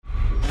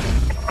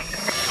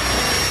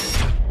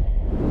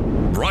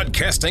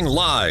Broadcasting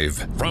live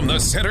from the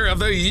center of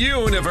the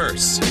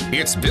universe.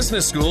 It's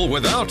Business School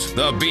Without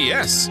the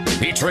BS.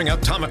 Featuring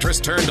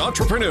optometrist turned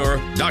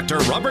entrepreneur, Dr.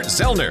 Robert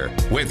Zellner,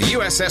 with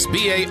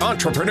USSBA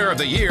Entrepreneur of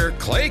the Year,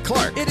 Clay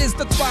Clark. It is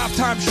the Thrive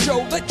Time Show.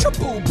 Let your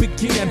boo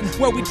begin.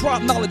 Where we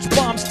drop knowledge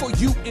bombs for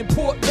you in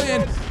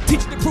Portland.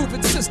 Teaching the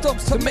proven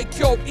systems to make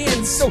your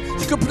ends. So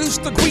you can produce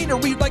the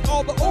greenery like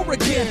all the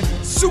Oregon.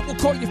 Sue will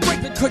call you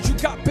Franklin cause you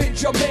got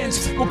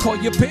Benjamins. We'll call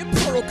you Ben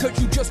Pearl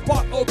cause you just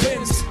bought a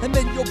Benz. And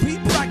then you'll be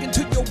bragging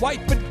to your wife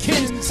and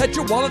kids that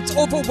your wallet's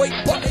overweight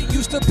but it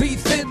used to be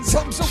thin.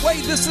 Comes away,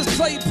 this is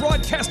Clay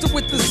broadcaster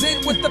with the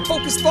Zen, with the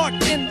focus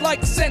locked in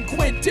like San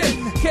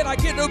Quentin. Can I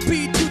get a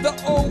B to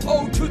the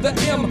O to the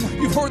M?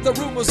 You've heard the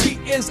rumors, he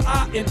is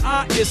I and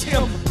I is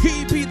him.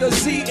 He be the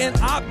Z and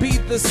I be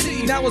the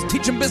C. Now it's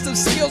teaching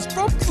business skills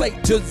from Clay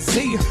to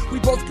Z. We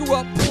both grew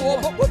up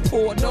poor, but we're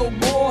poor no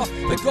more.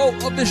 The goal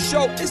of the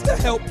show is to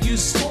help you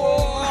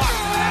soar.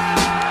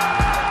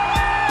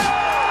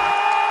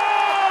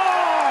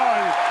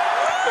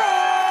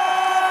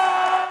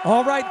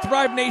 All right,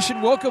 Thrive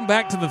Nation, welcome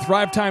back to the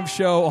Thrive Time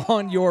Show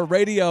on your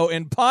radio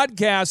and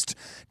podcast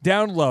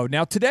download.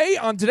 Now,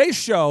 on today's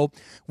show,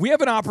 we have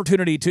an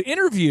opportunity to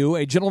interview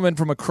a gentleman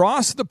from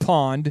across the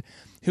pond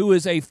who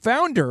is the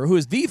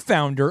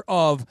founder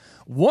of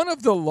one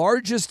of the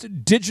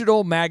largest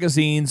digital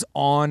magazines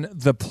on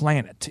the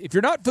planet. If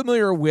you're not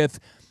familiar with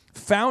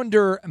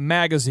Founder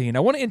Magazine,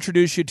 I want to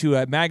introduce you to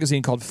a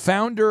magazine called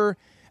Founder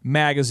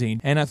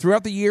Magazine. And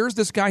throughout the years,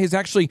 this guy has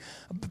actually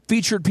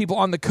featured people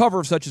on the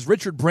cover such as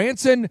Richard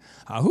Branson.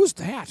 Who's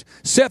that?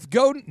 Seth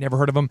Godin, never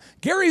heard of him.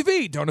 Gary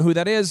Vee, don't know who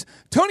that is.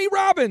 Tony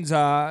Robbins,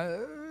 I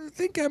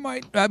think I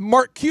might.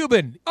 Mark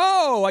Cuban.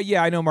 Oh,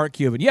 yeah, I know Mark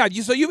Cuban. Yeah,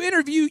 so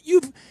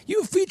you've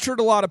featured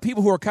a lot of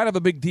people who are kind of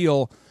a big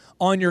deal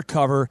on your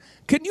cover.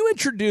 Can you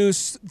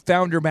introduce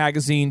Founder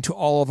Magazine to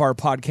all of our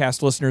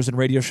podcast listeners and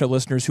radio show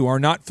listeners who are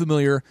not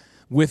familiar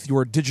with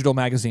your digital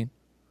magazine?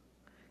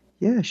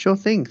 Yeah, sure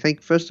thing.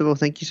 First of all,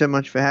 thank you so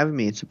much for having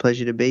me. It's a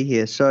pleasure to be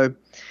here. So,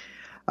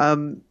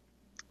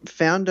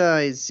 Founder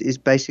is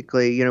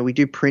basically, we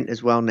do print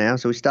as well now.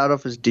 So we start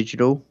off as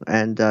digital,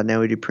 and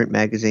now we do print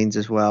magazines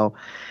as well.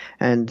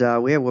 And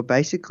we're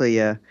basically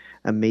a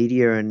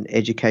media and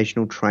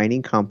educational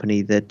training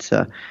company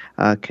that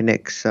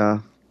connects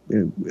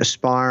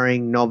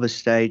aspiring novice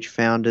stage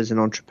founders and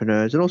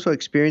entrepreneurs, and also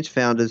experienced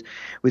founders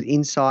with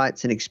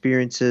insights and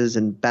experiences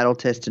and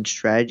battle-tested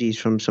strategies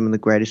from some of the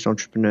greatest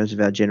entrepreneurs of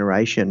our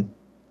generation.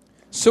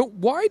 So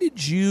why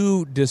did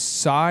you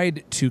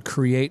decide to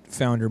create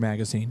Founder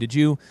Magazine? Did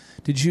you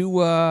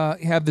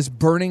have this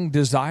burning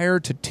desire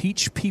to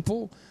teach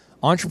people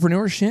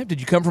entrepreneurship?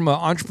 Did you come from an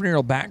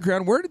entrepreneurial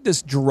background? Where did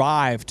this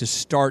drive to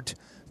start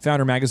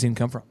Founder Magazine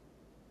come from?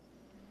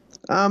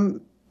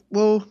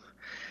 Well,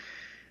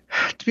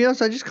 to be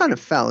honest, I just kind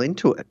of fell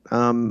into it.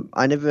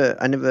 I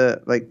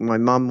never my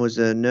mum was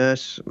a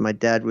nurse, my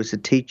dad was a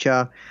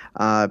teacher.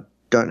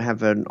 Don't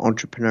have an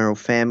entrepreneurial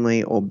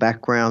family or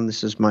background.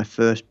 This is my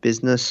first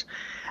business,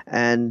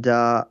 and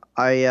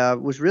I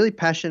was really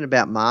passionate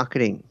about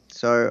marketing.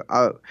 So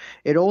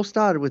it all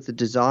started with the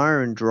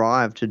desire and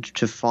drive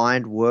to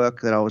find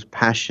work that I was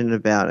passionate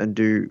about and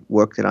do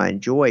work that I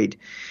enjoyed.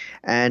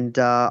 And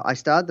I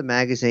started the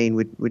magazine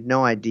with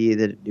no idea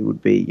that it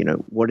would be,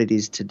 what it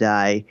is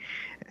today.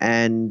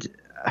 And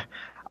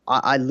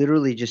I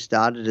literally just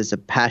started as a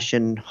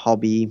passion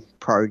hobby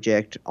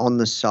project on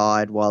the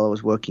side while I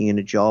was working in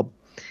a job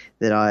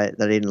that I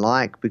didn't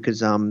like,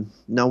 because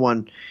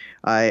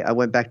I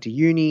went back to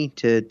uni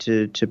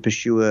to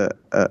pursue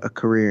a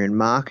career in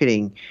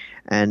marketing,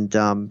 and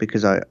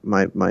because I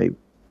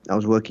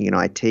was working in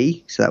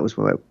IT, so that was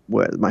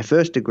my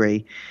first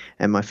degree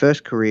and my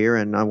first career,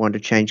 and I wanted to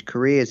change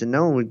careers, and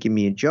no one would give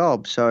me a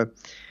job, so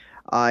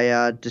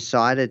I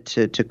decided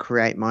to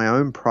create my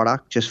own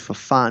product just for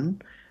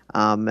fun,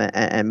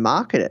 and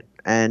market it.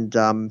 And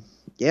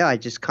I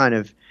just kind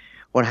of,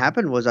 what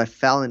happened was I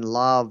fell in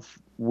love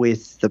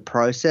with the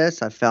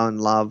process. I fell in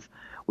love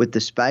with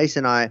the space,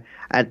 and I,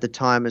 at the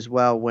time as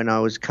well, when I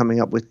was coming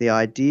up with the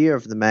idea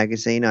of the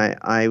magazine,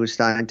 I was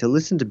starting to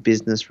listen to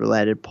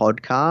business-related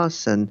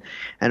podcasts and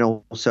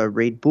also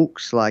read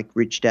books like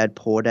Rich Dad,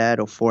 Poor Dad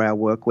or 4-Hour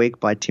Workweek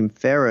by Tim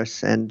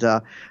Ferriss, and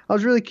I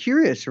was really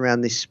curious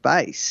around this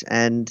space,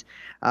 and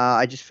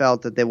I just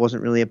felt that there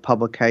wasn't really a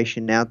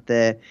publication out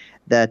there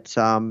that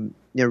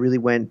really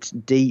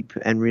went deep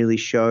and really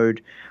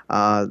showed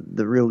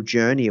the real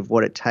journey of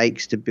what it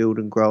takes to build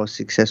and grow a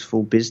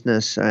successful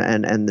business,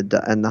 and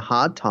the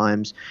hard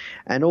times,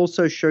 and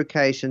also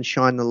showcase and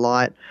shine the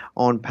light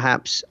on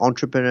perhaps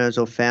entrepreneurs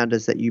or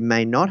founders that you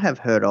may not have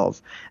heard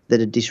of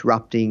that are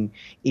disrupting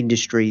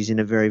industries in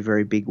a very,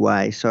 very big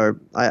way. So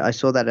I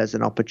saw that as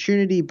an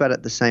opportunity, but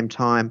at the same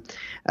time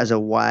as a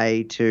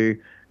way to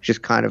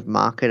just kind of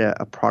market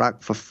a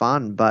product for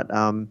fun. But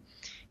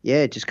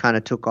it just kind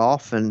of took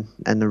off, and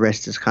the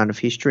rest is kind of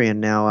history. And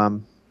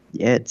now,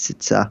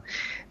 it's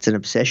an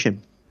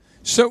obsession.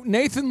 So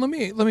Nathan, let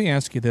me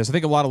ask you this. I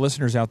think a lot of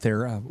listeners out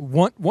there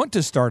want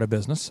to start a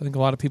business. I think a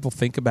lot of people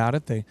think about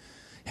it. They,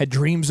 had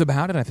dreams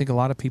about it. I think a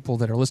lot of people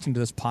that are listening to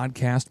this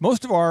podcast,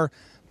 most of our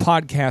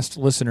podcast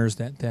listeners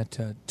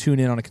that tune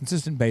in on a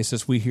consistent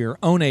basis, we hear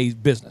own a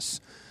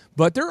business.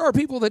 But there are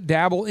people that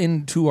dabble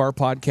into our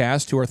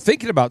podcast who are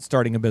thinking about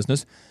starting a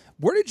business.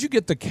 Where did you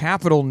get the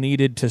capital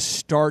needed to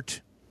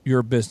start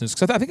your business?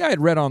 Because I think I had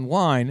read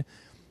online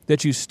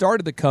that you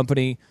started the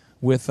company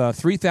with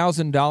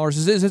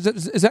 $3,000.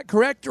 Is that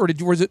correct? Or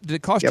did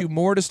it cost you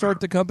more to start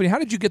the company? How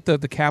did you get the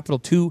capital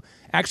to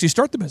actually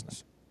start the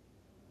business?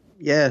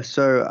 Yeah,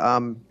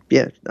 so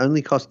it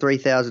only cost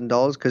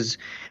 $3,000 because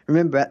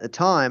remember at the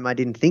time I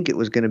didn't think it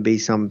was going to be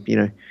some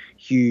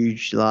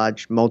huge,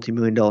 large,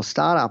 multi-million-dollar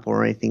startup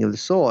or anything of the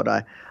sort.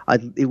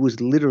 It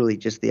was literally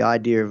just the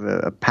idea of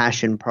a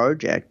passion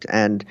project,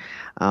 and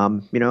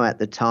at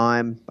the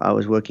time I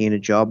was working in a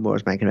job where I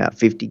was making about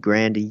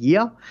 $50,000 a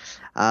year.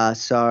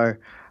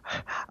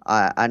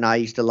 I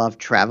used to love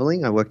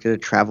traveling. I worked at a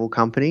travel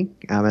company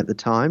at the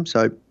time,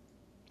 so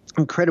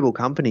incredible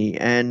company.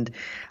 And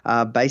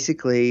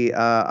basically,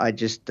 I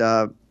just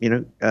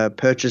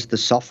purchased the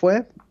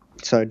software.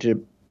 So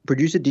to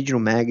produce a digital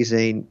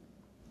magazine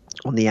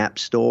on the App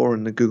Store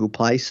and the Google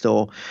Play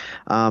Store,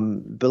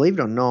 believe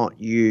it or not,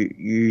 you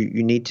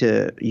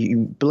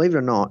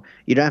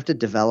don't have to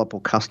develop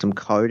or custom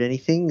code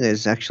anything.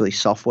 There's actually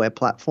software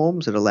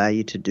platforms that allow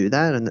you to do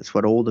that, and that's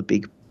what all the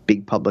big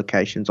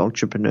publications,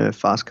 Entrepreneur,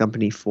 Fast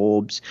Company,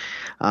 Forbes,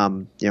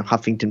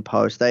 Huffington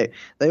Post, they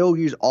all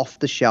use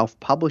off-the-shelf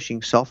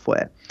publishing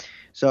software.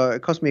 So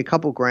it cost me a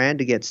couple $1,000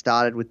 to get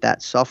started with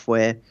that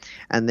software,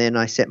 and then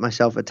I set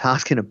myself a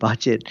task and a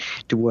budget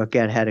to work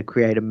out how to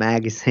create a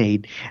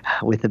magazine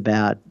with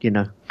about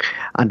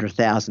under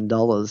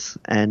 $1,000,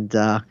 and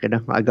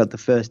I got the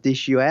first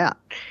issue out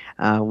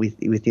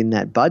within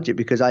that budget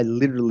because I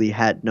literally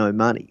had no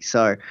money.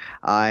 So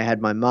I had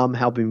my mum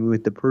helping me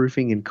with the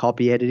proofing and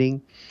copy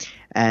editing,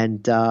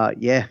 and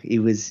it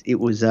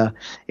was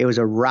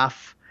a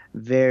rough,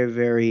 very,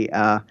 very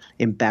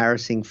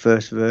embarrassing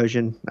first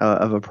version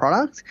of a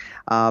product,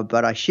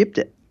 but I shipped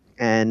it.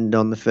 And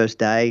on the first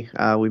day,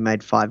 we made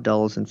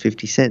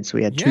 $5.50.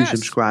 We had two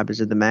subscribers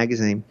of the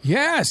magazine.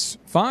 Yes,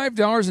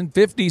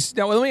 $5.50.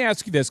 Now, let me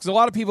ask you this, because a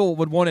lot of people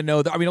would want to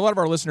know, a lot of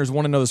our listeners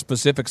want to know the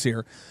specifics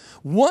here.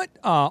 What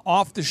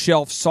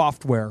off-the-shelf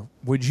software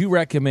would you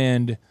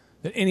recommend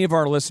that any of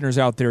our listeners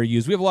out there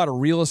use? We have a lot of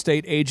real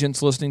estate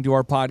agents listening to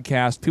our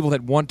podcast, people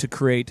that want to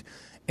create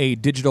a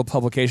digital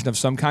publication of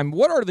some kind.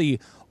 What are the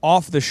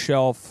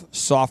off-the-shelf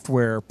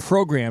software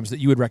programs that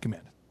you would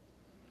recommend?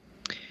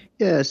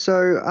 Yeah,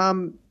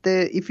 so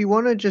if you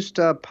want to just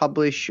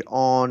publish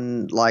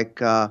on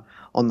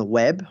on the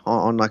web,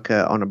 on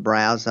a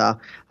browser,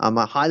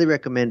 I highly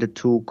recommend a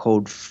tool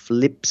called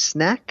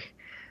FlipSnack.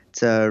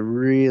 It's a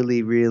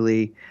really,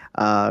 really,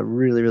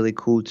 really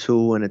cool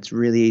tool, and it's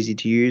really easy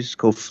to use. It's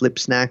called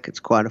FlipSnack.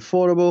 It's quite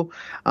affordable.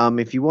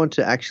 If you want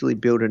to actually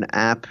build an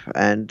app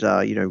and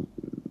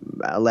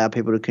allow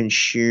people to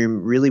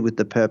consume, really with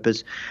the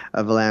purpose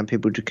of allowing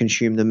people to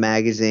consume the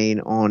magazine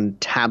on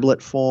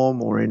tablet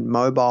form or in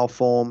mobile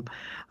form,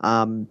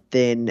 and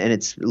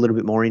it's a little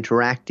bit more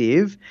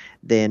interactive,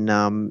 then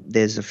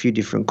there's a few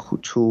different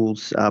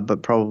tools,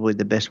 but probably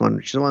the best one,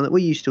 which is the one that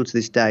we use still to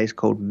this day, is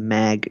called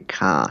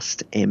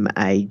Magcast,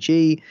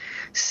 Magcast.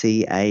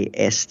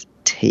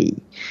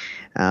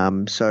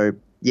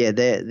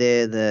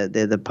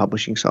 They're the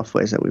publishing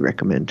softwares that we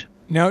recommend.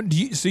 Now, do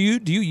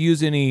you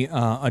use any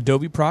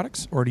Adobe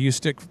products, or do you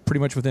stick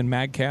pretty much within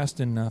Magcast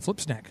and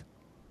FlipSnack?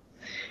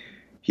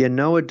 Yeah,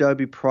 no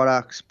Adobe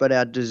products, but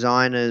our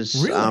designers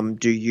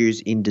do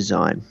use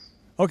InDesign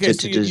to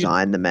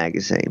design the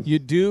magazine. You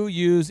do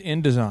use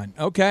InDesign.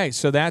 Okay,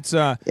 so that's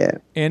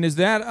And is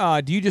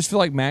that do you just feel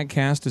like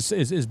Magcast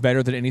is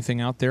better than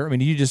anything out there?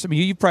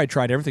 You've probably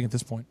tried everything at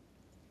this point.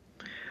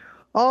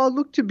 Oh,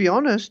 look, to be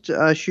honest,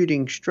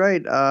 shooting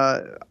straight,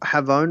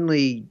 have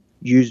only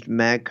used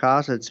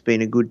Magcast. It's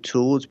been a good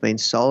tool. It's been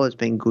solid. It's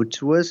been good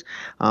to us.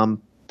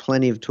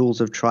 Plenty of tools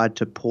have tried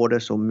to port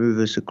us or move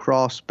us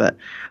across, but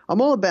I'm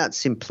all about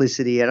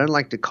simplicity. I don't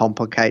like to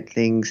complicate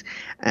things,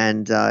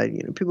 and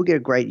people get a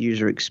great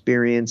user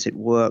experience. It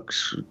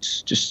works.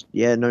 It's just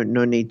no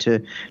need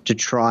to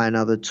try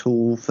another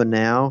tool for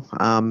now.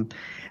 So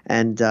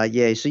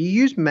you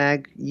use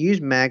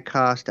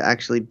Magcast to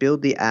actually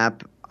build the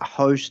app,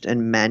 host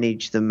and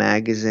manage the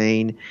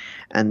magazine,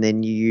 and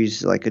then you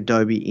use like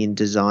Adobe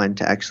InDesign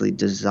to actually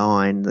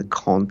design the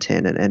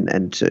content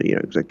and to,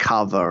 the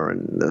cover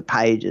and the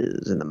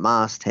pages and the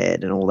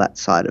masthead and all that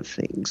side of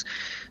things.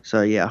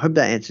 So I hope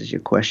that answers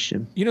your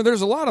question.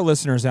 There's a lot of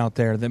listeners out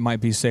there that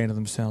might be saying to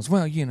themselves,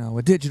 well,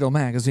 a digital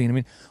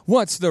magazine.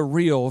 What's the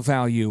real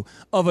value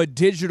of a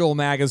digital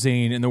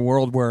magazine in the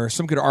world where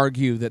some could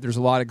argue that there's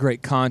a lot of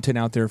great content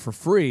out there for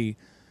free?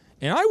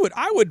 And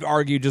I would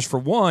argue, just for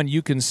one,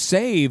 you can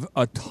save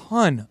a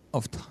ton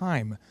of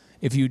time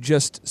if you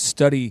just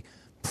study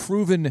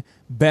proven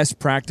best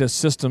practice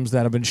systems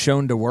that have been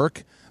shown to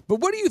work. But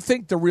what do you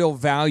think the real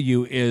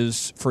value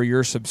is for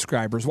your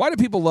subscribers? Why do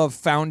people love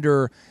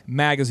Founder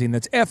Magazine?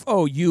 That's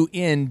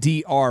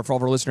FOUNDR for all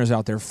of our listeners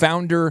out there.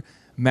 Founder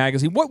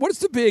magazine. What is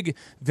the big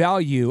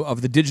value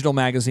of the digital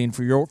magazine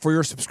for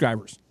your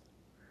subscribers?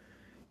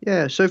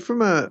 Yeah, so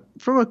from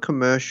a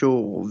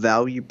commercial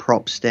value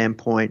prop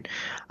standpoint,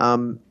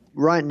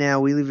 right now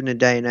we live in a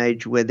day and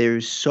age where there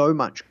is so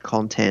much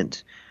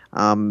content.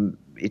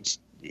 It's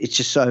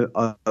just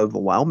so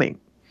overwhelming.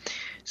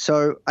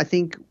 So I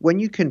think when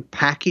you can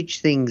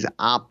package things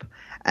up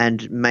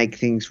and make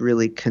things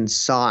really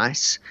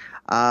concise,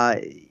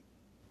 it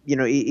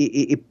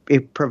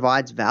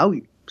provides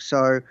value.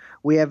 So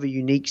we have a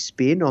unique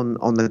spin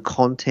on the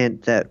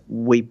content that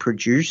we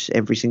produce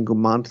every single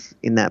month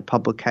in that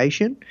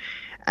publication,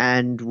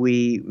 and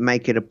we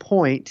make it a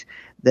point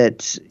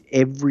that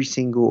every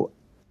single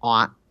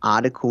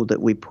article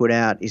that we put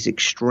out is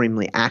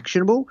extremely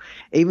actionable,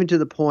 even to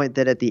the point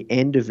that at the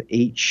end of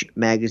each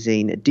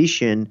magazine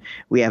edition,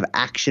 we have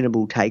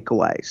actionable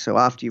takeaways. So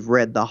after you've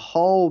read the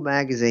whole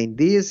magazine,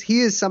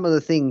 here's some of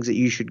the things that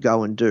you should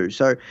go and do.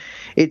 So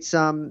it's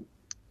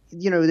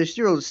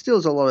there's still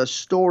a lot of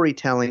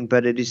storytelling,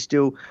 but it is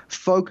still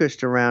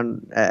focused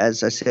around,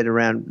 as I said,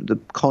 around the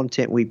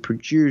content we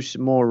produce,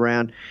 more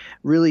around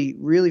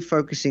really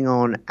focusing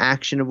on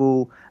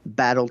actionable,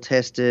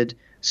 battle-tested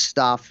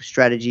stuff,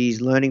 strategies,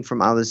 learning from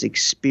others'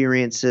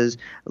 experiences,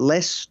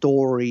 less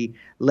story,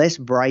 less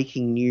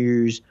breaking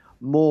news,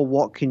 more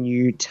what can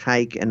you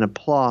take and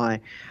apply.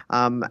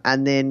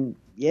 And then,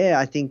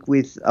 I think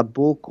with a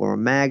book or a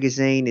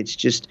magazine, it's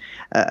just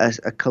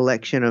a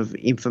collection of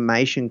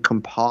information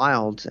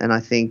compiled. And I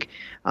think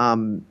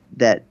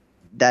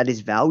that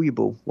is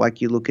valuable.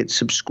 Like you look at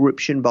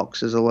subscription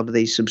boxes, a lot of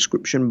these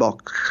subscription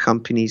box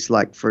companies,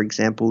 like, for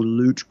example,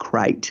 Loot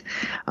Crate.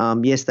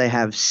 Yes, they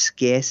have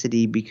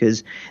scarcity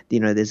because,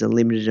 there's a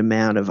limited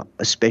amount of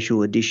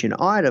special edition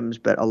items,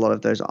 but a lot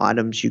of those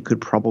items you could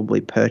probably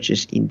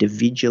purchase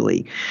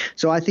individually.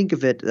 So I think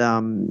of it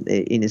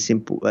in a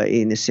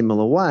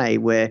similar way,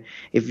 where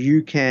if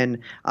you can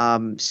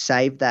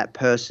save that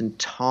person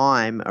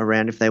time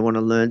around if they want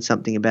to learn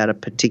something about a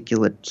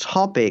particular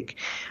topic,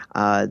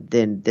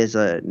 then there's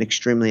an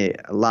extremely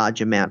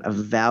large amount of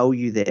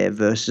value there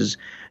versus,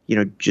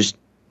 just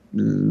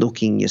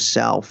looking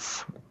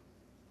yourself.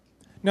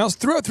 Now,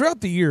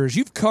 throughout the years,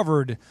 your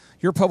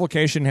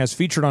publication has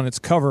featured on its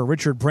cover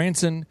Richard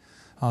Branson,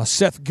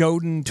 Seth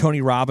Godin,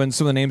 Tony Robbins,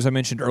 some of the names I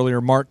mentioned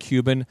earlier, Mark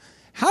Cuban.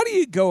 How do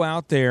you go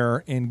out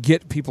there and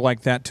get people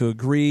like that to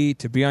agree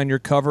to be on your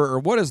cover, or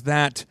what is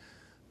that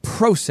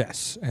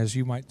process, as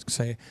you might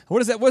say?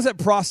 What does that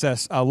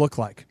process look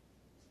like?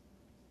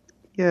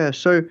 Yeah,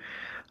 so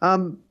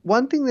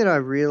one thing that I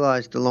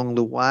realized along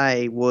the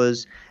way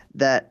was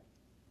that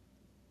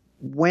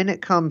when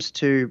it comes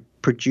to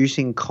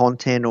producing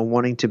content or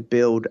wanting to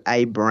build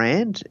a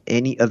brand,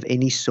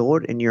 any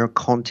sort, and you're a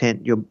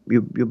content, your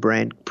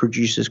brand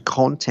produces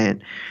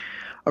content,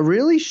 a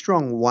really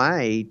strong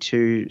way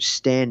to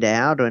stand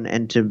out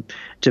and to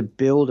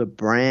build a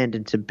brand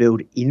and to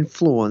build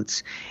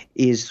influence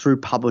is through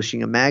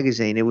publishing a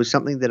magazine. It was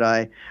something that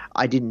I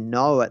didn't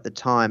know at the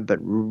time,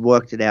 but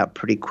worked it out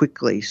pretty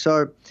quickly.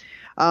 So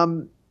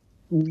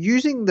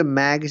using the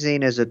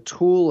magazine as a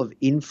tool of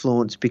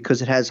influence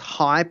because it has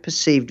high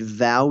perceived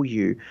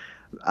value,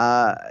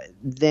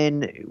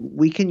 then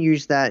we can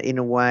use that in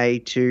a way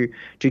to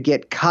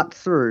get cut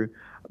through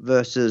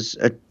versus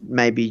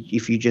maybe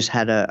if you just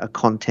had a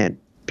content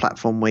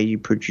platform where you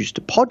produced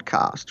a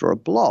podcast or a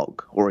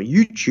blog or a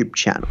YouTube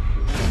channel.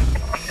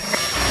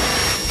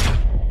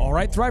 All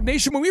right, Thrive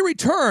Nation, when we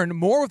return,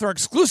 more with our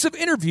exclusive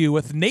interview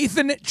with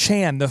Nathan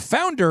Chan, the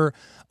founder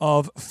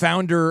of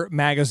Founder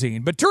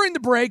Magazine. But during the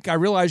break, I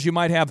realize you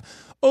might have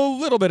a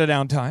little bit of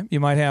downtime. You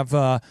might have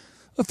a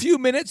few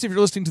minutes if you're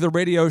listening to the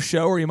radio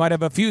show, or you might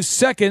have a few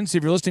seconds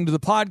if you're listening to the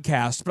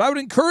podcast. But I would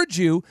encourage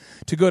you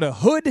to go to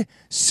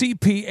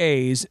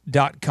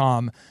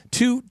hoodcpas.com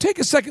to take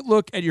a second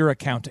look at your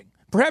accounting.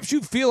 Perhaps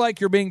you feel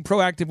like you're being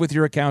proactive with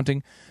your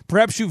accounting.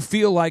 Perhaps you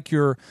feel like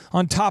you're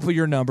on top of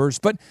your numbers,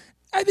 but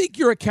I think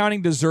your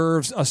accounting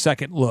deserves a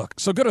second look.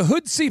 So go to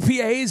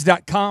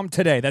hoodcpas.com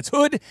today. That's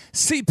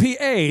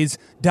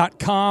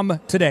hoodcpas.com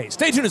today.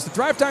 Stay tuned. It's the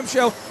Thrive Time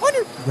Show on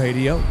your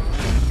radio.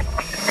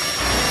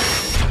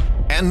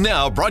 And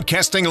now,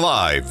 broadcasting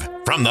live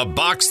from the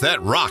box that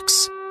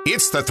rocks,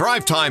 it's the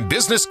Thrive Time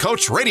Business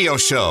Coach Radio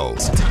Show.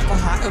 It's time for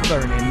higher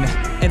learning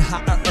and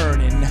higher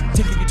earning,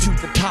 taking you to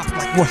the top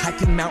like we're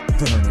hiking Mount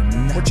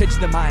Vernon. We're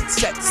changing the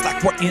mindsets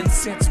like we're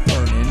incense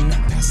burning,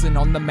 passing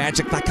on the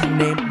magic like our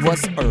name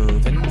was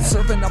Irvin,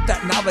 serving up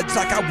that knowledge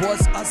like I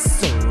was a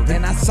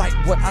servant. I cite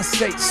what I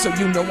say so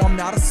you know I'm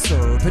not a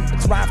servant. The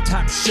Thrive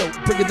Time Show,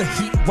 bringing the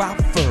heat while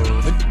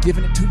fervent,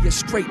 giving it to you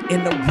straight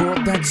in a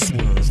world that's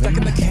swerving.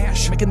 Stacking the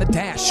cash, making the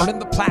dash, earning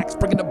the plaques,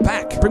 bringing it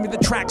back. Bring me the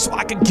track so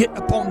I can get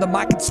up on the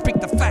mic and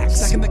speak the facts.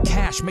 Stacking the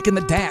cash, making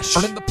the dash,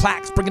 earning the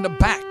plaques, bringing it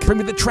back. Bring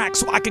me the track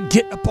so I can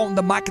get up on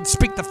the mic and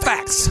speak the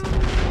facts.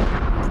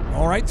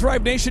 All right,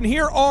 Thrive Nation,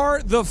 here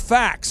are the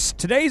facts.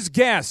 Today's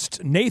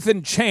guest,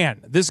 Nathan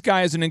Chan. This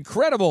guy is an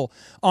incredible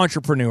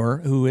entrepreneur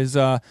who is,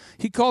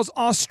 he calls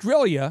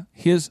Australia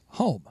his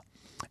home.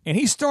 And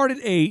he started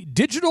a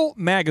digital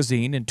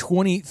magazine in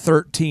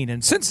 2013.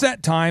 And since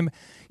that time,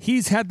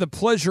 he's had the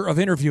pleasure of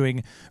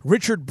interviewing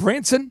Richard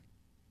Branson,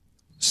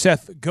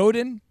 Seth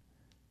Godin,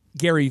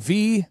 Gary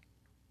Vee,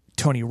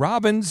 Tony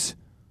Robbins,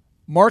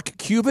 Mark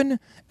Cuban,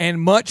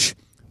 and much,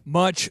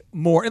 much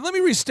more. And let me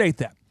restate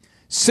that.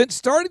 Since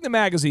starting the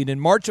magazine in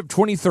March of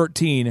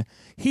 2013,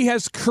 he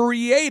has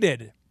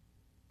created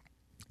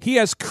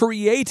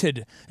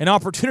an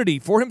opportunity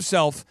for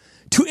himself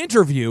to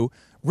interview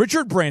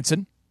Richard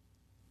Branson,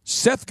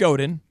 Seth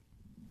Godin,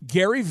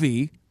 Gary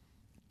Vee,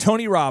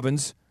 Tony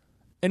Robbins,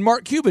 and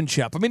Mark Cuban.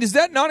 Chep. I mean, is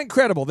that not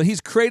incredible that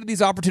he's created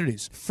these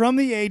opportunities? From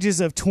the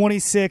ages of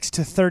 26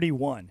 to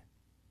 31.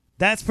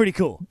 That's pretty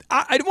cool.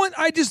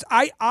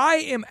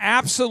 I am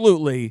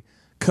absolutely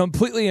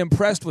completely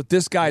impressed with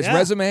this guy's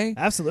resume.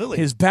 Absolutely.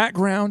 His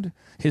background,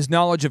 his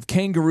knowledge of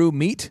kangaroo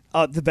meat.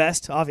 The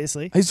best,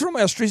 obviously. He's from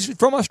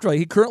Australia.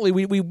 He currently,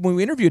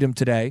 we interviewed him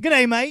today.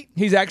 G'day, mate.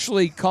 He's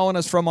actually calling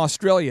us from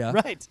Australia.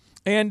 Right.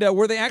 And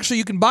where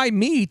you can buy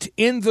meat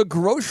in the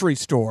grocery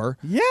store.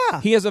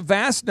 Yeah. He has a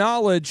vast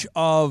knowledge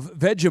of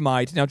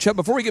Vegemite. Now, Chet,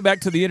 before we get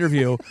back to the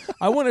interview,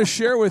 I want to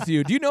share with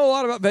you. Do you know a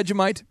lot about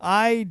Vegemite?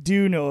 I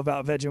do know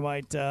about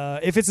Vegemite.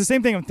 If it's the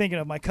same thing I'm thinking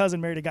of, my cousin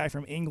married a guy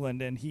from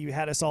England, and he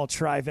had us all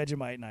try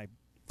Vegemite, and I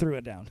threw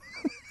it down.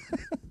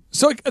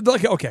 So,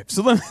 okay.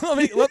 So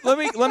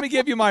let me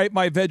give you my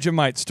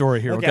Vegemite story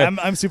here. Okay,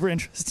 I'm super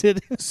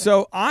interested.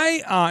 So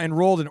I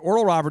enrolled in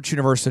Oral Roberts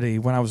University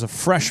when I was a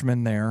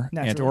freshman there.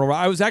 At Oral.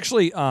 I was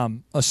actually I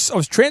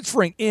was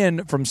transferring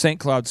in from St.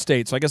 Cloud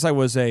State, so I guess I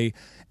was a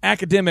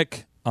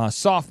academic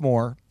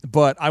sophomore,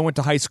 but I went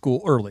to high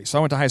school early. So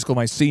I went to high school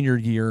my senior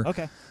year.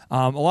 Okay.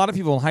 A lot of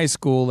people in high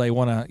school, they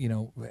want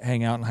to,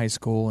 hang out in high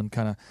school and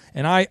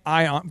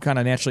I'm kind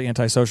of naturally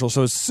antisocial.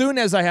 So as soon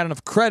as I had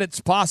enough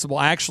credits possible,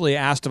 I actually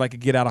asked if I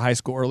could get out of high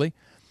school early.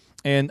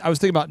 And I was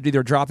thinking about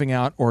either dropping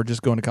out or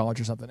just going to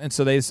college or something. And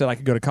so they said I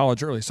could go to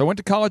college early. So I went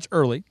to college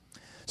early.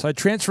 So I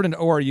transferred into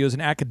ORU as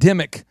an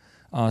academic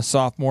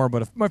sophomore,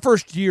 but my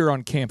first year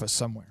on campus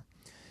somewhere.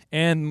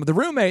 And the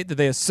roommate that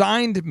they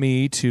assigned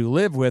me to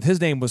live with,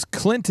 his name was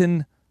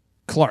Clinton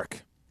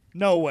Clark.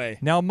 No way.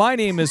 Now, my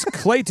name is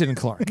Clayton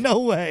Clark. No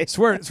way.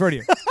 Swear to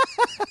you.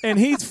 And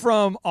he's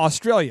from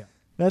Australia.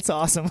 That's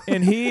awesome.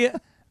 And he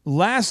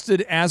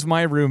lasted as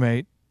my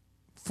roommate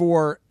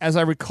for, as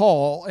I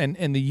recall,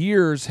 and the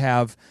years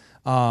have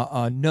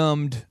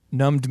numbed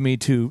me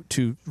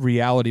to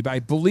reality. But I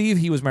believe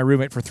he was my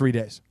roommate for 3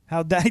 days.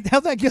 How'd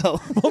that go?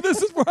 Well,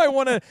 this is where I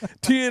want to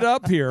tee it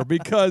up here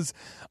because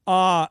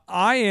I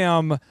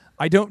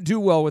don't do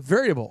well with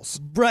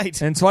variables.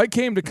 Right. And so I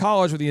came to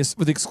college with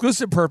the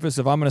exclusive purpose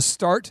of I'm going to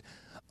start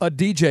a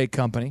DJ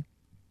company,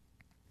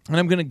 and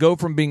I'm going to go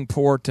from being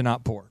poor to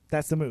not poor.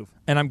 That's the move.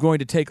 And I'm going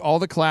to take all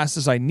the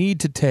classes I need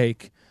to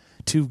take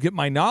to get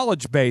my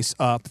knowledge base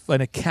up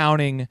in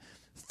accounting,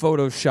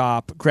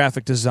 Photoshop,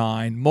 graphic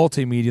design,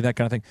 multimedia, that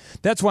kind of thing.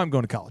 That's why I'm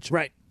going to college.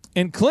 Right.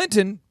 And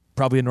Clinton,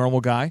 probably a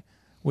normal guy,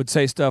 would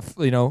say stuff,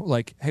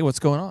 like, hey, what's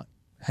going on?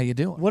 How you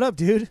doing? What up,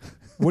 dude?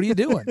 What are you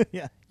doing?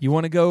 Yeah. You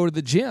want to go to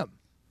the gym?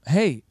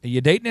 Hey, are you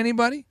dating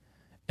anybody?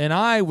 And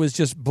I was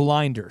just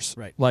blinders.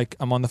 Right. Like,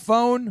 I'm on the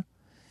phone,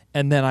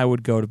 and then I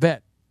would go to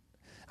bed.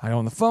 I'd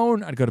on the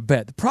phone, I'd go to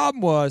bed. The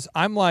problem was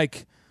I'm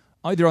like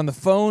either on the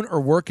phone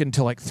or working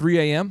until like 3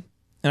 a.m.,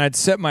 and I'd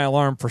set my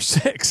alarm for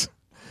 6.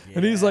 Yeah.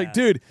 And he's like,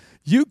 dude,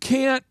 you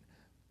can't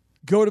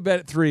go to bed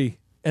at 3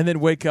 and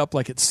then wake up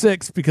like at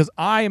 6 because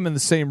I am in the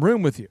same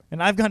room with you.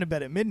 And I've gone to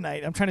bed at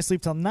midnight. I'm trying to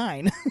sleep till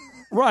 9.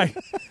 Right.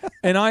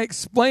 And I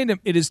explained to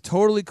him, it is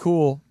totally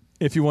cool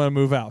if you want to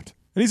move out.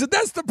 And he said,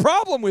 that's the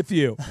problem with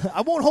you.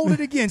 I won't hold it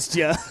against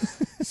you.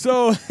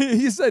 So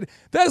he said,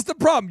 that's the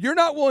problem. You're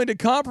not willing to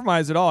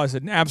compromise at all. I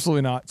said,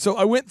 absolutely not. So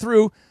I went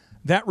through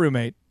that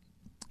roommate.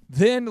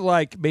 Then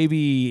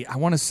maybe, I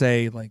want to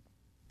say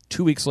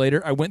 2 weeks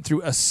later, I went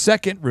through a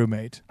second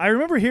roommate. I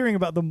remember hearing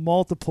about the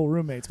multiple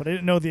roommates, but I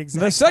didn't know the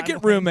exact The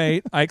second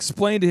roommate, I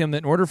explained to him that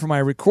in order for my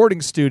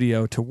recording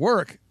studio to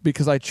work,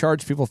 because I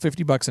charge people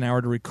 $50 an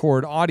hour to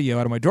record audio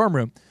out of my dorm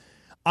room,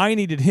 I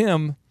needed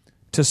him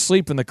to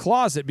sleep in the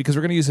closet because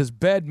we're going to use his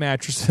bed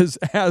mattresses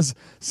as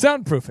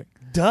soundproofing.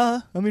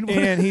 Duh. I mean,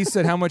 and he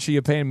said, how much are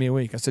you paying me a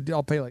week? I said,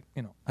 I'll pay I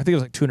think it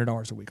was like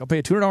 $200 a week. I'll pay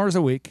you $200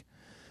 a week,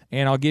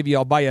 and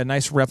I'll buy you a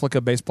nice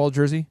replica baseball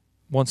jersey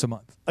once a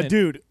month.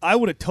 Dude, I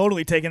would have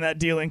totally taken that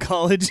deal in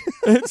college.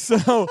 And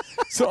so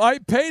I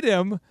paid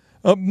him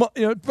a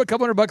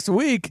couple $100 a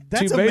week.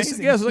 That's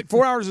amazing. Yeah, it was like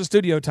 4 hours of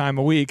studio time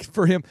a week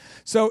for him.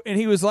 So, and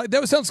he was like,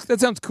 that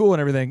sounds cool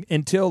and everything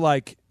until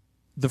like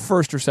the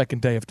first or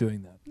second day of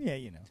doing that. Yeah,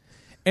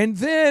 And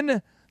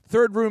then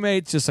third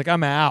roommate's just like,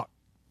 I'm out.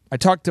 I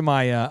talked to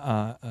my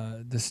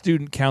the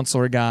student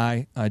counselor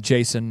guy,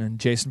 Jason, and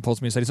Jason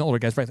pulls me aside. He's an older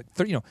guy, he's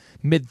probably like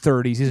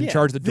mid-30s. He's in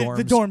charge of the dorms.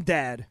 The dorm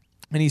dad.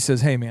 And he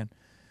says, hey, man,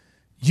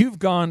 you've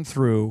gone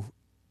through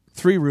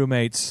 3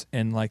 roommates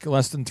in like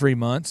less than 3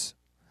 months.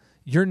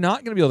 You're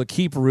not going to be able to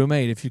keep a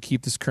roommate if you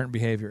keep this current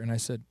behavior. And I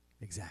said,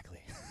 exactly.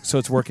 So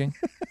it's working?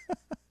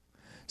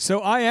 So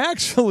I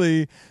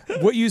actually,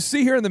 what you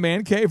see here in the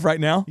man cave right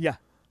now, yeah,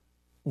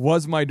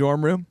 was my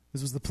dorm room.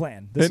 This was the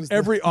plan. In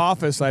every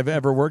office I've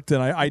ever worked in,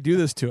 I do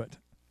this to it.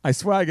 I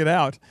swag it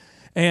out.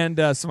 And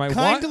so my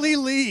kindly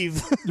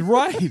leave.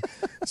 Right.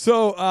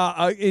 So,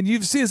 and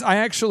you've seen this. I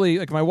actually,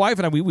 like my wife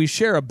and I, we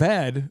share a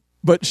bed,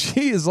 but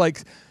she is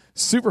like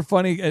super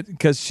funny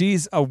because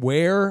she's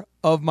aware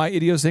of my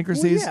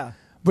idiosyncrasies. Well, yeah.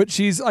 But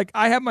she's like,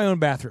 I have my own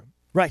bathroom.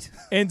 Right.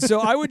 And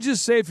so I would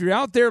just say, if you're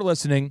out there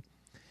listening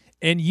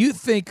and you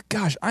think,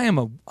 gosh, I am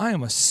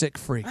a sick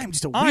freak. I'm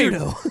just a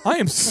weirdo. I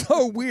am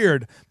so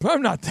weird, but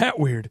I'm not that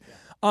weird.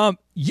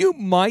 You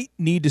might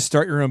need to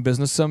start your own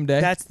business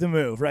someday. That's the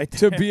move, right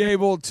there. To be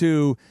able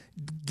to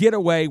get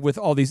away with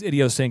all these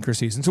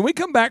idiosyncrasies. And so when we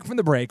come back from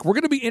the break, we're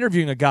going to be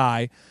interviewing a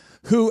guy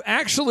who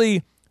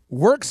actually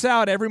works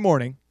out every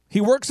morning. He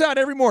works out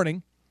every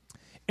morning,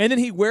 and then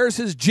he wears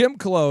his gym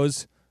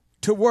clothes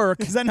to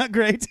work. Is that not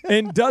great?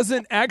 And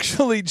doesn't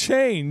actually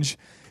change.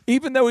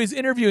 Even though he's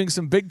interviewing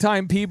some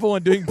big-time people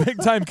and doing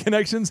big-time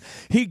connections,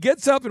 he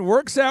gets up and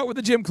works out with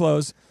the gym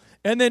clothes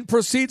and then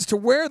proceeds to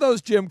wear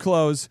those gym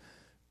clothes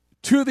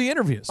to the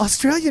interviews.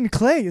 Australian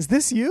Clay, is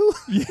this you?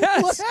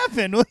 Yes. What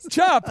happened?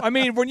 Chop, I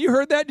mean, when you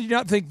heard that, did you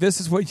not think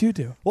this is what you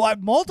do? Well, I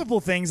have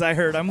multiple things I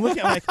heard. I'm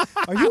looking, I'm like,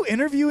 are you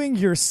interviewing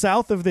your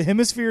south of the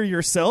hemisphere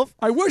yourself?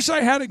 I wish I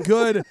had a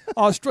good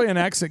Australian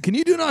accent. Can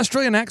you do an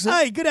Australian accent?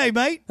 Hey, good day,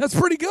 mate. That's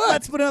pretty good.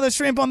 Let's put another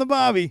shrimp on the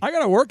barbie. I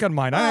got to work on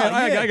mine.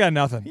 Yeah. I got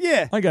nothing.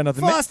 Yeah. I got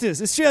nothing.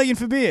 Foster's, Australian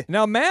for beer.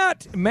 Now,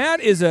 Matt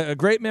is a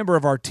great member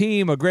of our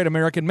team, a great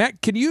American.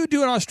 Matt, can you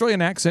do an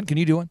Australian accent? Can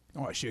you do one?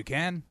 Oh, I sure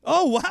can.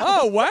 Oh, wow.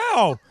 Oh,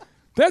 wow.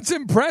 That's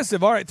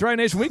impressive. All right, Thrive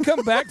Nation, we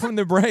come back from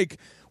the break.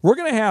 We're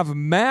going to have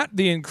Matt,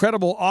 the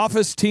incredible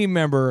office team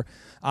member.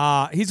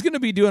 He's going to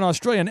be doing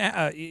Australian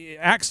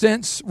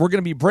accents. We're going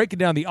to be breaking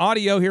down the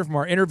audio here from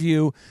our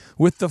interview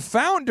with the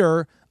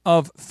founder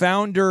of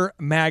Founder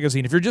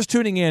Magazine. If you're just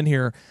tuning in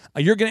here,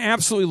 you're going to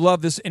absolutely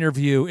love this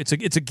interview. It's a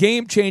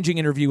game-changing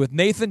interview with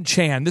Nathan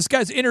Chan. This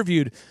guy's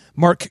interviewed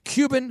Mark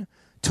Cuban,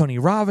 Tony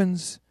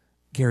Robbins,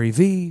 Gary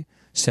Vee,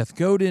 Seth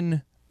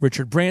Godin,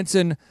 Richard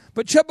Branson.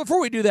 But, Chubb, before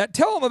we do that,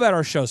 tell them about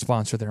our show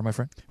sponsor there, my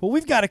friend. Well,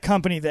 we've got a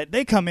company that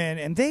they come in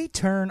and they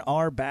turn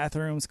our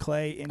bathrooms,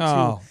 Clay,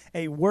 into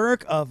a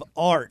work of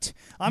art.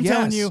 I'm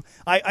telling you,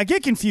 I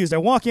get confused. I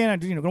walk in, I'm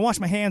going to wash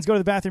my hands, go to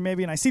the bathroom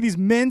maybe, and I see these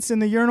mints in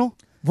the urinal.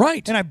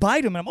 Right. And I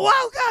bite them, and I'm,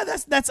 wow, God,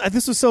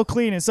 this was so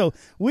clean. And so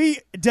we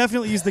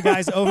definitely use the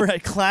guys over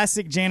at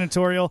Classic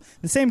Janitorial,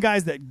 the same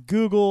guys that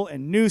Google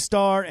and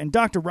Newstar and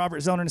Dr.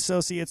 Robert Zellner &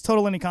 Associates,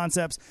 Total Any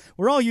Concepts.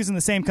 We're all using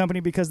the same company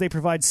because they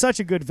provide such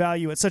a good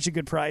value at such a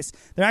good price.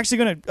 They're actually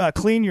going to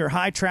clean your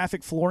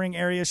high-traffic flooring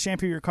areas,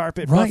 shampoo your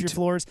carpet, buff your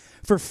floors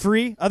for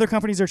free. Other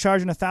companies are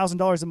charging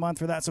 $1,000 a month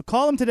for that. So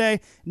call them today,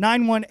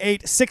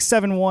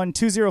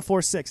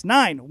 918-671-2046,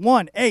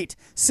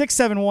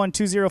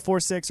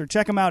 918-671-2046, or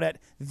check them out at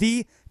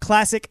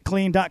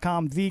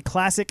theclassicclean.com,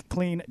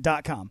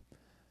 theclassicclean.com.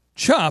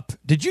 Chop,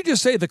 did you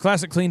just say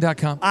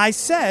theclassicclean.com? I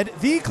said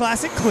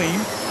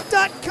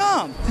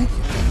theclassicclean.com. Thank you.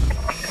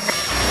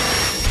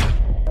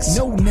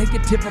 No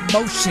negative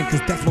emotion, cause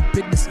that's what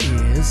business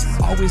is.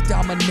 Always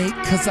dominate,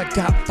 cause I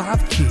got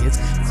 5 kids.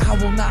 I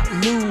will not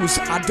lose,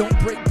 I don't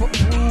break but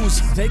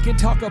bruise. They can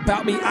talk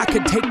about me, I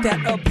can take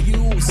that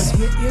abuse. But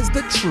here is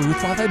the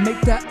truth, while they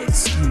make that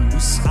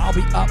excuse, I'll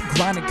be up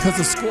grinding cause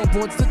the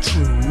scoreboard's the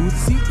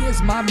truth. He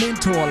is my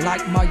mentor,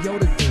 like my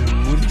Yoda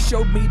dude. He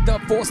showed me the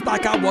force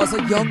like I was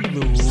a young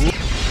Luke.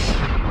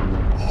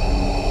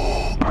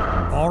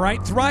 All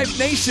right, Thrive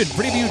Nation,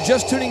 for any of you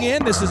just tuning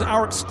in, this is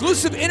our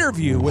exclusive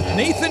interview with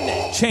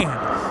Nathan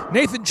Chan.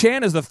 Nathan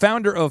Chan is the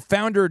founder of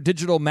Founder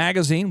Digital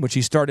Magazine, which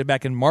he started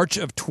back in March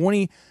of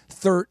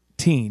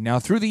 2013. Now,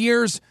 through the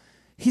years,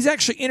 he's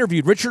actually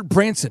interviewed Richard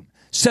Branson,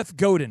 Seth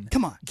Godin,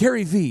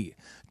 Gary Vee,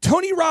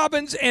 Tony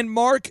Robbins, and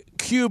Mark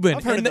Cuban.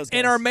 I've heard of those guys.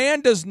 And our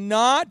man does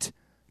not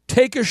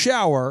take a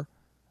shower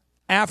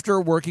after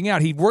working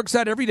out. He works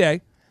out every day,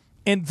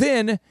 and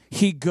then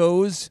he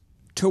goes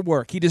to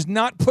work. He does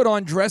not put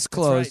on dress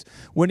clothes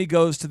when he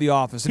goes to the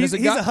office. And He's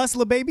a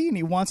hustler, baby, and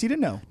he wants you to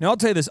know. Now, I'll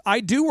tell you this. I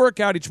do work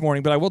out each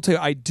morning, but I will tell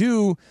you, I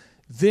do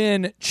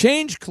then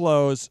change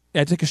clothes.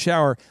 I take a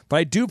shower, but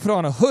I do put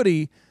on a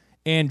hoodie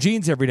and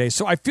jeans every day.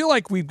 So I feel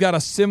like we've got a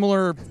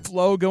similar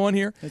flow going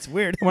here. It's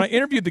weird. When I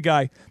interviewed the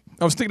guy,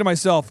 I was thinking to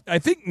myself, I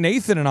think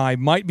Nathan and I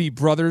might be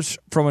brothers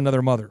from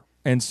another mother.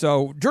 And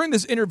so during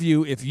this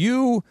interview, if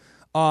you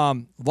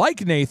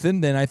like Nathan,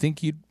 then I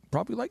think you'd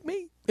probably like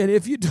me. And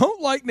if you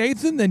don't like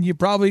Nathan, then you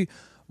probably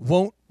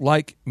won't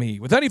like me.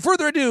 Without any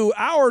further ado,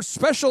 our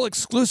special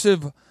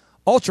exclusive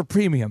Ultra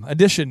Premium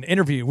Edition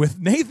interview with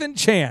Nathan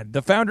Chan,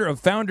 the founder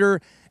of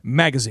Founder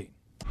Magazine.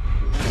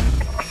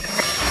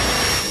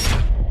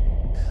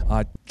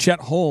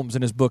 Chet Holmes,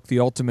 in his book, The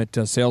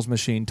Ultimate Sales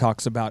Machine,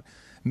 talks about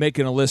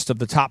making a list of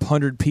the top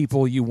 100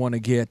 people you want to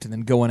get and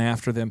then going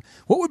after them.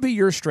 What would be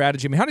your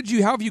strategy? I mean, how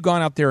have you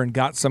gone out there and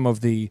got some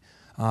of the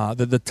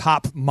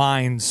top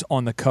minds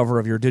on the cover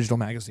of your digital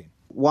magazine?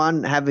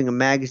 One, having a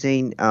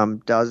magazine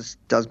does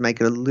make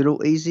it a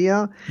little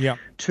easier. Yeah.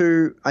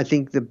 2, I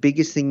think the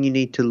biggest thing you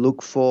need to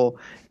look for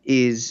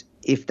is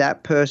if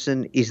that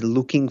person is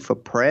looking for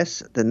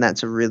press, then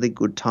that's a really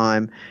good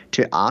time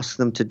to ask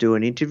them to do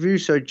an interview.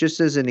 So just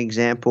as an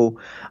example,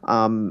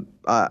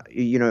 a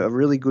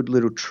really good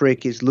little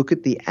trick is look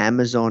at the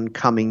Amazon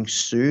coming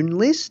soon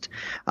list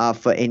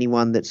for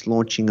anyone that's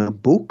launching a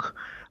book.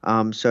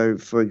 So,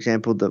 for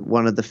example,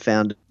 one of the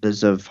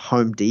founders of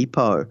Home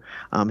Depot,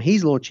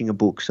 he's launching a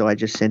book. So I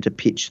just sent a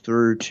pitch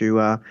through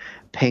to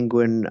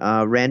Penguin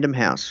Random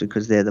House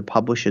because they're the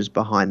publishers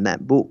behind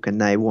that book and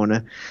they want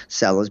to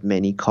sell as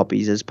many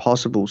copies as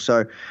possible.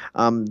 So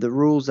the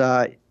rules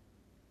are,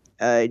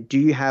 do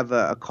you have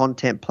a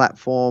content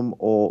platform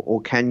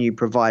or can you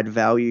provide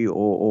value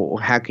or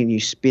how can you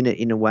spin it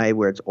in a way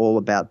where it's all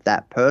about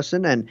that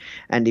person?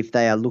 And if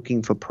they are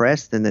looking for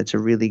press, then it's a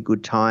really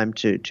good time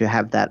to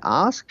have that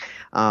ask.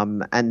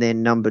 And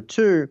then number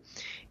two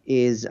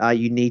is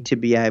you need to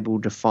be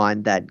able to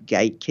find that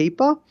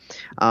gatekeeper.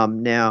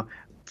 Now,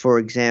 for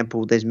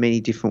example, there's many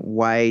different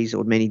ways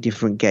or many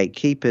different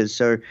gatekeepers.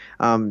 So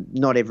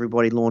not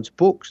everybody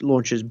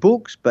launches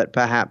books, but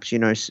perhaps,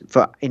 in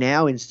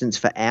our instance,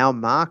 for our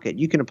market,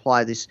 you can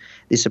apply this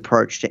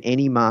approach to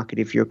any market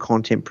if you're a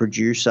content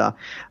producer.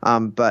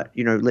 But,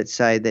 let's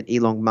say that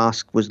Elon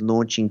Musk was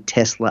launching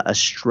Tesla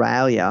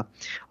Australia.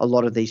 A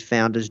lot of these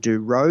founders do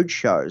road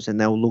shows and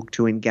they'll look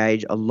to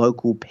engage a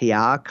local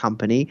PR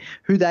company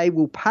who they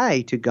will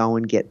pay to go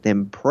and get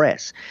them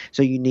press.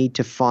 So you need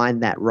to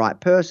find that right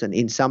person.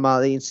 In some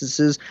other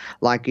instances,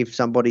 like if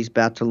somebody's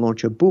about to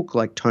launch a book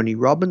like Tony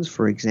Robbins,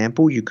 for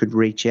example, you could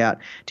reach out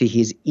to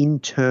his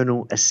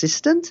internal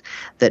assistant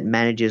that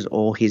manages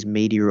all his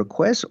media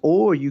requests,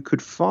 or you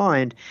could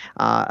find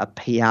a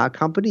PR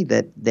company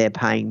that they're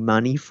paying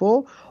money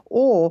for.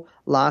 Or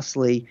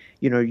lastly,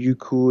 you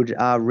could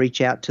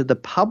reach out to the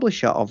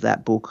publisher of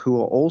that book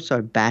who are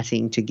also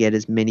batting to get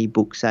as many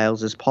book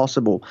sales as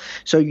possible.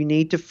 So you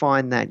need to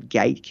find that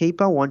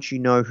gatekeeper. Once you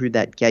know who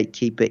that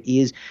gatekeeper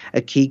is,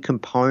 a key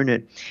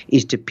component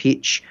is to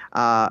pitch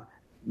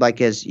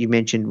like as you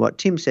mentioned, what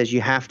Tim says, you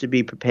have to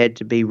be prepared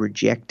to be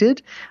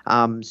rejected.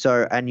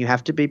 And you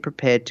have to be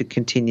prepared to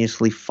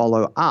continuously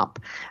follow up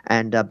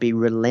and be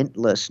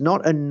relentless,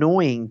 not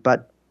annoying,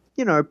 but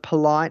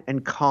polite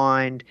and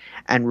kind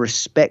and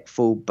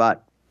respectful,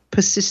 but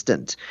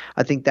persistent.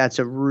 I think that's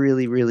a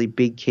really, really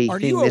big key thing. Are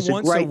you There's a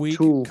once a week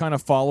tool. kind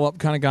of follow-up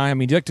kind of guy? I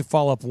mean, do you like to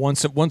follow up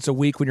once a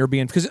week when you're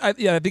being – because, I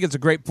think it's a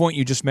great point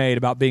you just made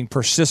about being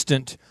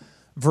persistent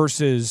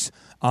versus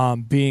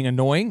being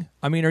annoying.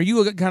 I mean, are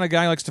you a kind of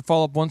guy who likes to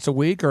follow up once a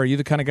week, or are you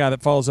the kind of guy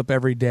that follows up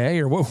every day?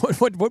 Or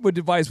what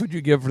advice would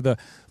you give for the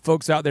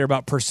folks out there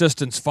about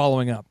persistence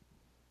following up?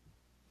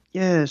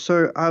 Yeah,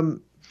 so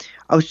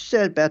I was just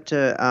about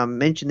to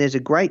mention there's a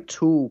great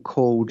tool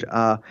called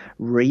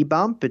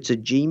Rebump. It's a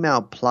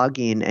Gmail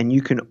plugin, and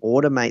you can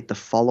automate the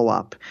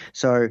follow-up.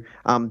 So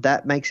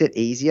that makes it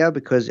easier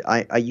because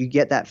you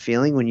get that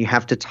feeling when you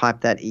have to type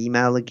that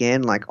email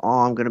again, like,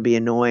 I'm going to be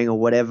annoying or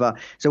whatever.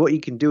 So what you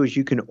can do is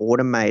you can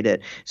automate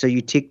it. So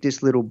you tick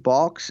this little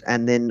box,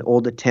 and then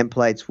all the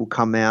templates will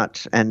come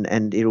out,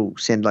 and it'll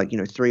send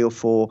 3 or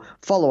 4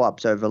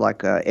 follow-ups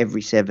over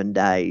every 7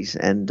 days.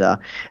 And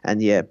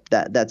yeah,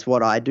 that's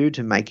what I do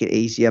to make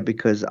it easier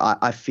because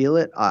I feel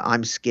it.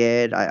 I'm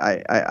scared.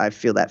 I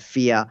feel that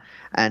fear,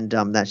 and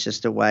that's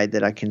just a way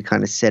that I can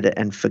kind of set it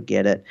and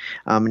forget it.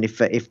 And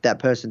if that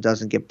person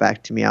doesn't get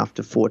back to me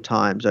after 4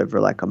 times over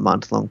a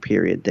month-long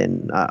period,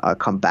 then I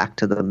come back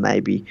to them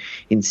maybe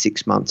in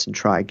 6 months and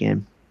try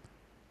again.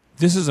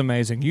 This is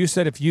amazing. You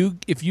said if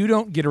you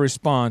don't get a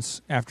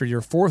response after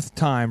your 4th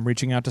time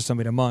reaching out to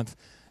somebody in a month,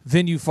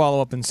 then you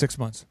follow up in 6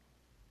 months.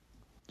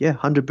 Yeah,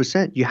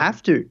 100%. You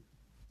have to.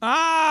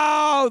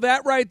 Oh,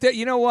 that right there.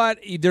 You know what?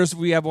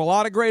 We have a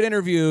lot of great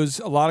interviews,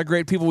 a lot of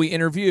great people we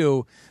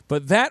interview,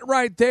 but that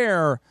right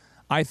there,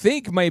 I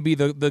think may be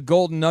the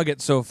golden nugget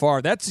so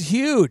far. That's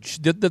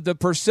huge, the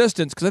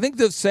persistence, because I think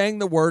that saying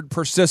the word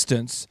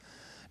persistence,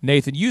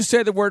 Nathan, you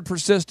say the word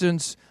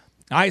persistence,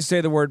 I say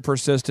the word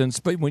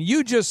persistence, but when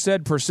you just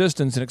said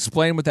persistence and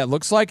explain what that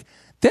looks like,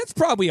 that's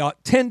probably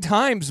 10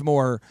 times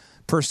more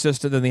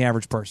persistent than the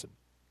average person.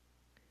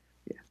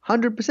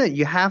 100%.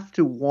 You have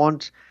to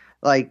want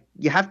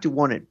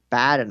it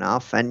bad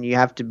enough, and you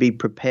have to be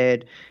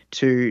prepared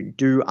to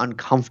do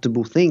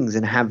uncomfortable things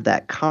and have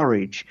that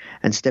courage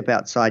and step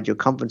outside your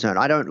comfort zone.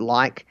 I don't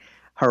like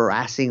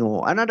harassing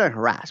and I don't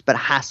harass, but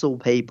hassle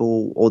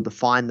people or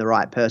find the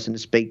right person to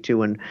speak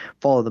to and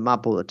follow them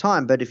up all the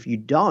time. But if you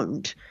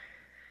don't,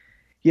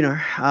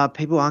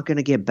 people aren't going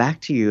to get back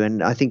to you.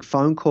 And I think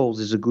phone calls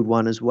is a good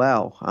one as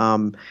well.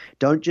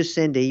 Don't just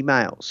send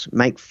emails.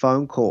 Make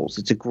phone calls.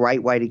 It's a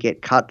great way to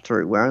get cut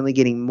through. We're only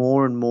getting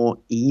more and more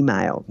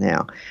email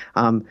now.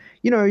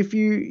 If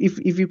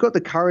you've got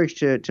the courage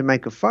to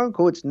make a phone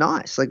call, it's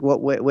nice. Like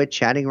what we're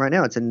chatting right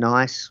now, it's a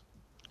nice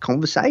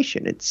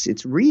conversation.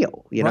 It's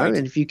real, Right.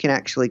 And if you can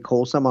actually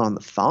call someone on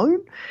the phone,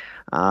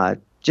 I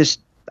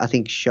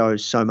think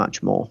shows so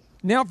much more.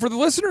 Now, for the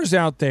listeners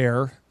out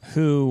there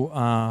who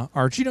are,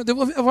 a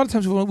lot of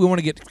times we want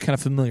to get kind of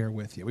familiar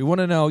with you. We want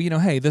to know,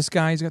 hey, this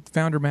guy's got the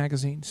Founder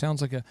magazine.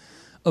 Sounds like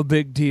a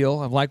big deal.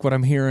 I like what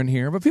I'm hearing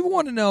here. But people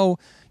want to know,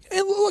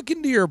 and look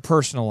into your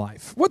personal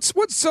life. What's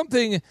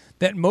something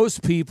that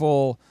most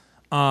people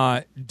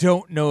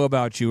don't know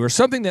about you, or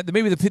something that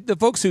maybe the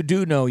folks who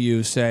do know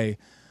you say,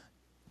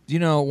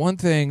 one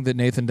thing that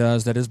Nathan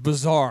does that is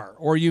bizarre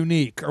or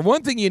unique, or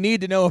one thing you need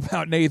to know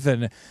about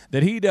Nathan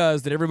that he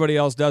does that everybody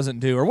else doesn't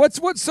do, or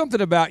what's something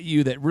about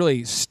you that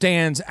really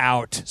stands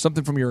out,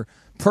 something from your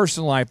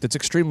personal life that's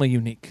extremely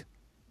unique?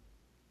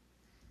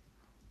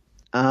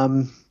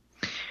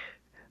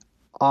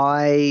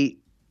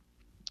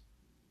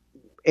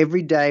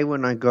 Every day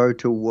when I go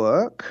to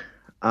work,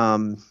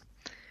 I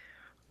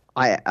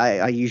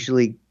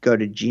usually go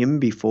to gym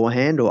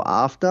beforehand or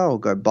after, or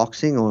go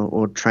boxing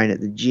or train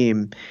at the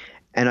gym,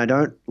 and I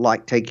don't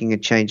like taking a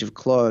change of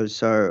clothes.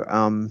 So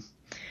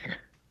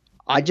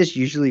I just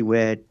usually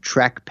wear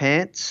track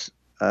pants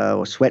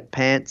or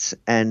sweatpants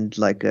and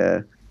like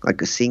a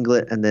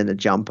singlet and then a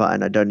jumper,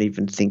 and I don't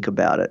even think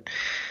about it.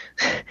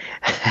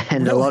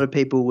 And a lot of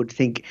people would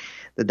think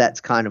that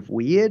that's kind of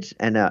weird,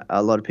 and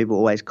a lot of people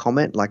always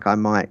comment, like I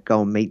might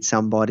go and meet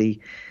somebody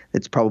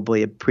that's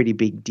probably a pretty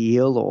big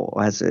deal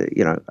or has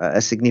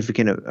a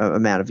significant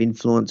amount of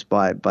influence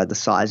by the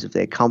size of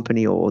their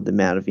company or the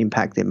amount of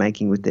impact they're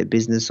making with their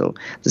business or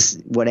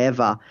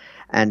whatever.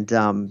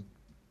 And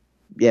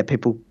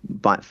people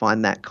might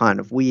find that kind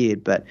of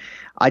weird, but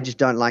I just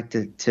don't like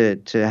to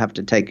have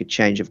to take a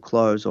change of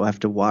clothes or have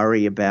to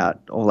worry about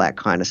all that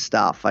kind of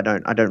stuff. I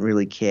don't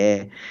really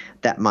care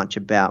that much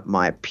about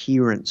my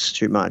appearance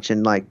too much.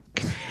 And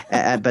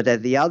but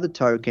at the other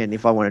token,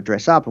 if I want to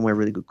dress up and wear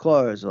really good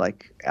clothes,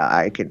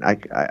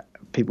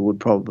 people would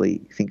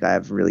probably think I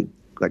have really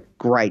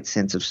great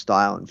sense of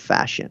style and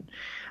fashion.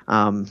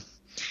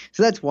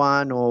 So that's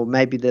one, or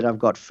maybe that I've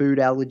got food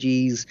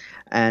allergies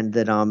and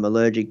that I'm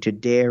allergic to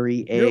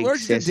dairy, You're eggs,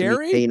 allergic to sesame,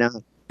 dairy?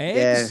 peanut.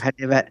 Eggs?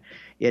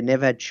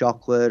 Never had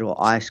chocolate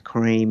or ice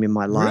cream in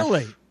my life.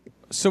 Really?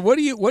 So what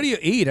do you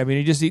eat? I mean,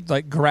 you just eat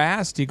like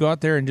grass? Do you go out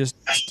there and just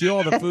steal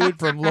all the food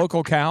from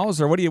local cows,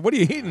 or what are you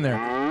eating there?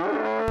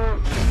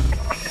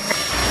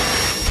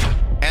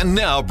 And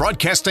now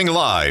broadcasting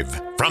live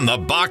from the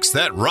box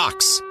that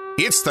rocks.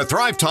 It's the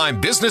Thrive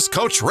Time Business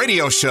Coach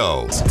Radio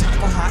Show. Time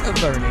for higher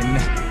learning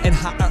and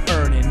higher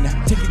earning.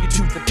 Taking you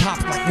to the top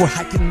like we're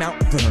hiking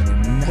Mount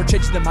Vernon. We're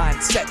changing the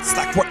mindsets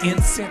like we're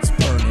incense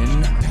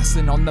burning.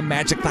 Passing on the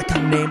magic like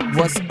our name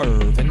was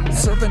Irvin.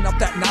 Serving up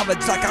that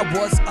knowledge like I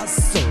was a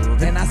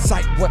servant. And I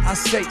cite what I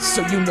say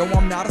so you know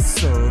I'm not a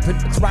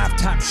servant. It's Thrive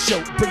Time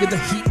Show, bringing the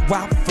heat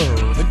while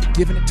fervent.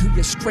 Giving it to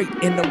you straight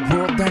in a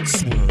world that's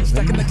swerving.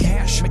 Stacking the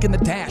cash, making the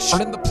dash,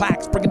 earning the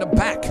plaques, bringing it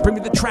back. Bring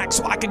me the track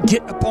so I can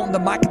get up on the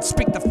mic and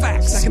speak the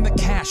facts. Stacking the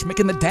cash,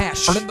 making the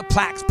dash, earning the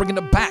plaques, bringing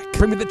it back.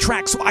 Bring me the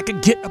track so I can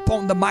get up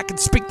on the mic and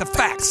speak the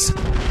facts.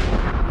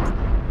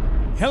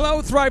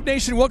 Hello, Thrive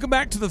Nation. Welcome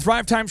back to the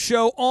Thrive Time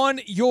Show on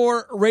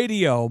your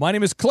radio. My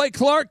name is Clay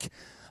Clark.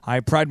 I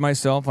pride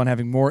myself on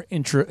having more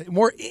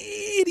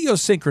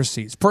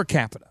idiosyncrasies per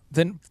capita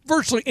than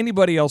virtually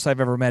anybody else I've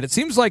ever met. It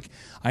seems like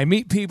I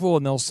meet people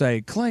and they'll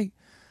say, Clay,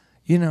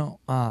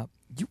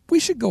 we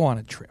should go on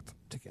a trip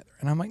together.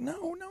 And I'm like,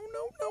 no.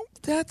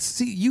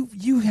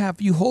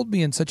 You hold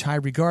me in such high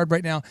regard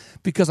right now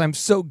because I'm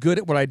so good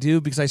at what I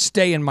do, because I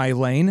stay in my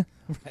lane.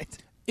 Right.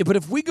 But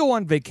if we go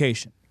on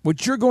vacation,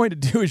 what you're going to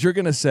do is you're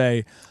going to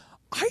say,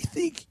 I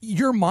think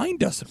your mind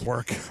doesn't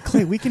work.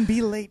 Clay, we can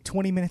be late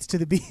 20 minutes to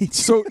the beach.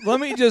 So let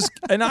me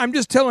and I'm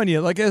just telling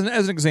you, like as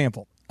an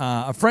example,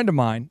 a friend of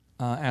mine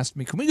asked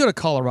me, can we go to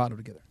Colorado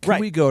together? Can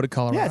we go to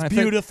Colorado? Yeah, it's and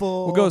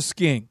beautiful. We'll go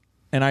skiing.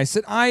 And I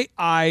said,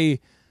 I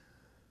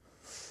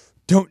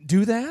don't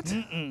do that.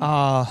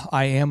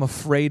 I am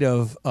afraid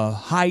of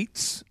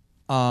heights,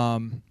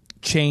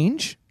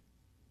 change,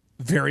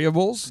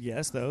 variables.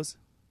 Yes, those.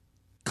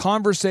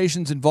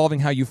 Conversations involving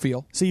how you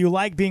feel. So you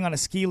like being on a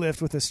ski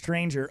lift with a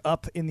stranger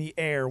up in the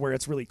air where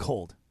it's really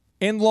cold.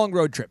 And long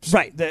road trips.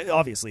 Right,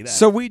 obviously that.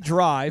 So we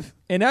drive,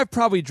 and I've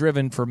probably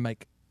driven for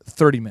like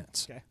 30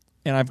 minutes. Okay.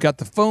 And I've got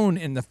the phone,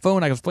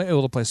 I was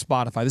able to play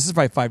Spotify. This is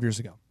probably 5 years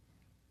ago.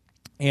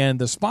 And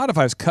the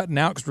Spotify's cutting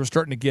out because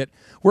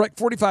we're like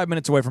 45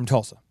 minutes away from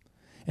Tulsa.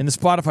 And the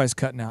Spotify's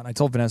cutting out. And I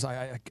told Vanessa,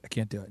 I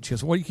can't do it. She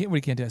goes, what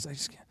you can't do? I said,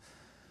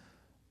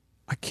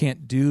 I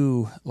can't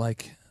do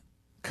like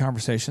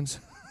conversations,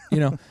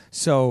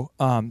 so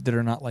that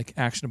are not like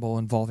actionable,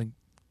 involving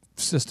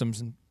systems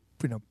and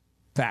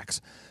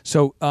facts.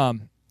 So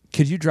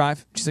could you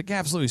drive? She's like, yeah,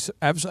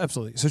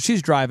 absolutely. So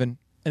she's driving,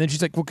 and then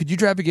she's like, well, could you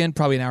drive again?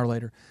 Probably an hour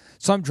later.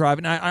 So I'm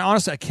driving. I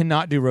honestly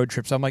cannot do road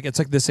trips. I'm like, it's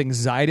like this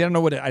anxiety. I don't know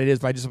what it is,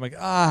 but I'm like,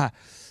 I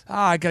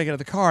gotta get out of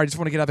the car. I just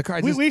want to get out of the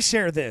car. We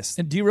share this.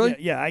 And do you really?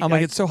 Yeah. I'm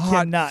like, it's so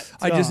hot.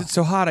 It's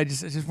so hot. I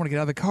just want to get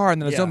out of the car. And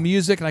then there's no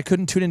music, and I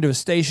couldn't tune into a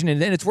station. And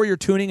then it's where you're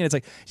tuning, and it's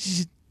like,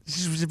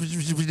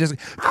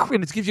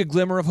 and it gives you a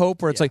glimmer of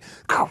hope where it's like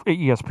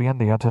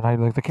ESPN tonight,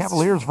 like the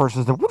Cavaliers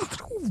versus the.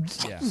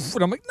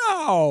 And I'm like,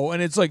 no,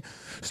 and it's like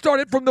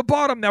started from the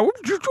bottom now. And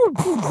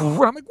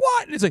I'm like,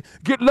 what? And it's like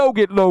get low.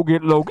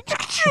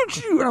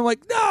 And I'm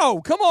like,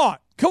 no, come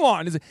Come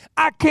on. He's like,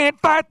 I can't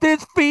fight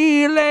this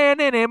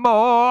feeling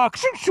anymore.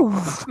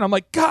 And I'm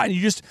like, God, and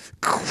you just...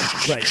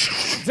 Right.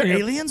 Is there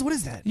aliens? What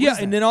is that? Yeah,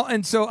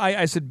 and so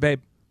I said,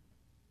 babe,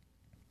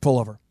 pull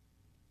over.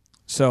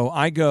 So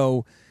I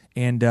go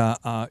and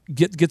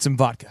get some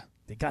vodka.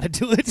 They got to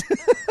do it.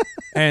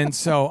 And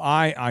so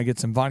I get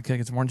some vodka,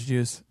 get some orange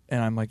juice,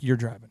 and I'm like, you're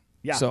driving.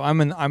 Yeah. So I'm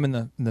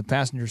in the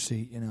passenger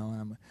seat, and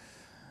I'm like,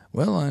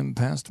 well, I'm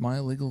past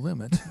my legal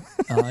limit.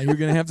 You're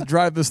going to have to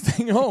drive this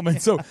thing home.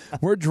 And so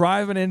we're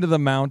driving into the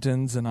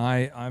mountains, and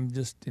I'm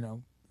just,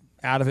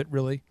 out of it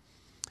really.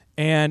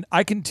 And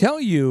I can tell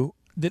you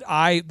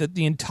that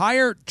the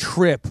entire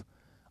trip,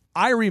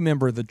 I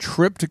remember the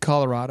trip to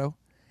Colorado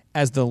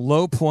as the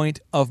low point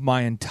of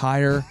my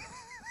entire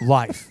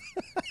life.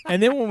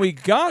 And then when we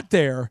got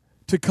there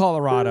to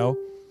Colorado,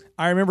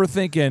 I remember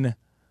thinking,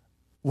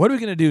 what are we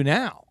going to do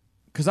now?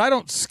 Because I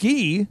don't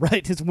ski.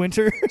 Right, it's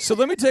winter. So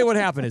let me tell you what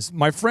happened is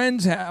my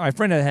friend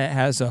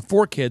has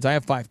 4 kids. I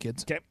have 5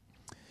 kids. Okay.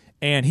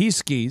 And he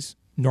skis,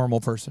 normal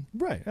person.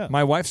 Right, yeah.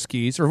 My wife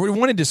skis, or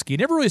wanted to ski.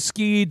 Never really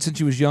skied since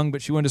she was young,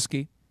 but she wanted to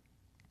ski.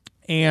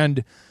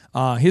 And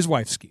his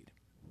wife skied.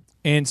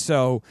 And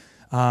so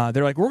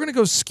they're like, we're going to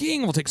go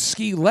skiing. We'll take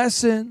ski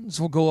lessons.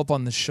 We'll go up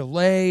on the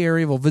chalet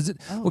area. We'll visit.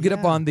 We'll get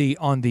up on the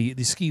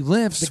ski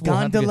lifts. The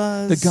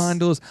gondolas. The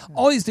gondolas.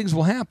 All these things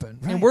will happen.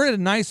 Right. And we're at a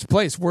nice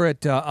place. We're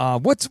at,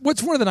 what's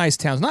one of the nice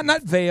towns?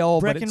 Not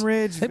Vail.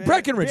 Breckenridge. But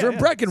Breckenridge. We're in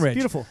Breckenridge. It's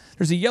beautiful.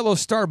 There's a yellow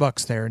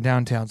Starbucks there in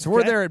downtown. So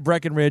we're there at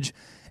Breckenridge.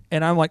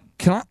 And I'm like,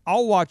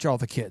 I'll watch all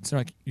the kids. They're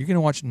like, you're going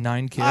to watch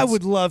 9 kids? I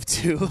would love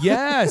to.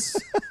 Yes.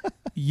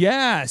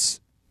 Yes.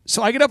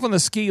 So I get up on the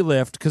ski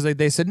lift because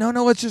they said, no,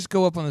 let's just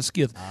go up on the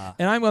ski lift.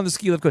 And I'm on the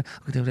ski lift going,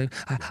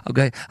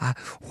 okay.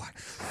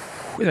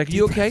 Like,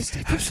 you okay?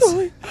 I'm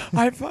sorry.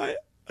 I'm fine.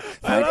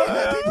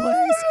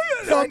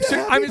 I'm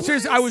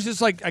serious. I was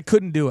just like, I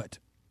couldn't do it.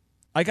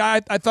 Like, I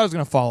thought I was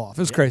going to fall off.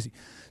 It was crazy.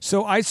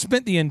 So I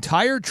spent the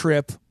entire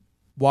trip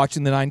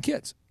watching the 9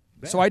 kids.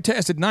 So I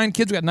said, 9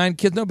 kids. We got 9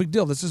 kids. No big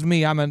deal. This is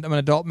me. I'm an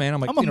adult man.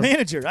 I'm like, I'm a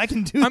manager. I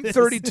can do this. I'm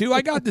 32.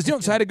 I got this. So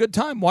I had a good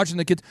time watching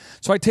the kids.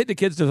 So I take the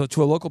kids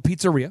to a local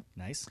pizzeria.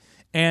 Nice.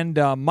 And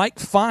Mike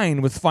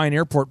Fine with Fine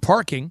Airport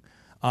Parking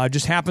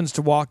just happens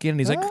to walk in. And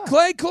he's like,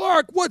 Clay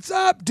Clark, what's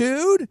up,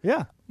 dude?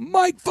 Yeah.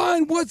 Mike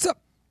Fine, what's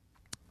up?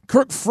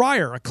 Kirk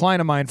Fryer, a client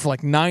of mine for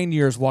like 9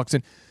 years, walks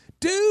in.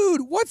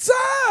 Dude, what's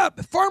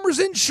up? Farmers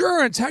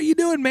Insurance. How you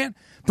doing, man?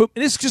 But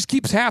this just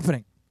keeps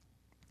happening.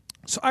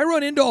 So I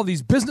run into all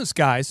these business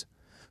guys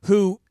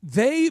who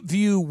they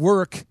view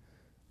work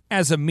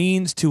as a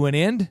means to an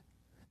end.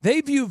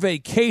 They view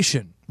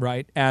vacation,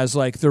 right, as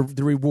like the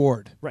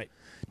reward. Right.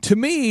 To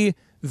me,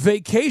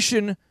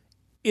 vacation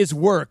is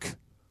work,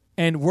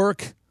 and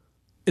work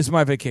is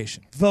my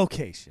vacation.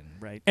 Vocation,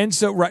 right. And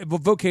so, right, but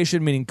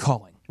vocation meaning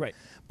calling. Right.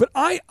 But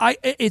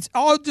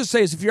I'll just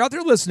say is if you're out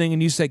there listening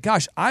and you say,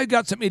 gosh, I've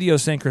got some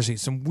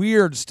idiosyncrasies, some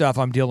weird stuff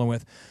I'm dealing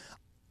with,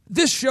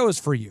 this show is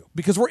for you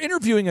because we're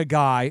interviewing a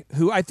guy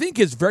who I think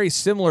is very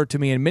similar to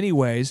me in many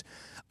ways.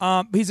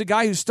 He's a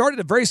guy who started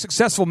a very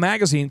successful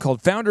magazine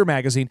called Founder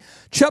Magazine.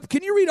 Chup,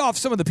 can you read off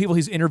some of the people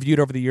he's interviewed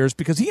over the years?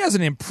 Because he has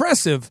an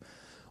impressive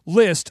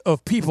list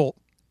of people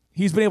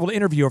he's been able to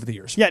interview over the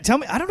years. Yeah, tell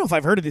me. I don't know if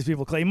I've heard of these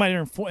people, Clay. You might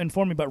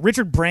inform me. But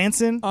Richard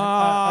Branson. Is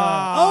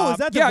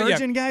that the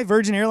Virgin guy?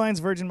 Virgin Airlines,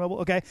 Virgin Mobile.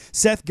 Okay.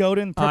 Seth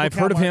Godin. I've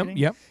heard of him.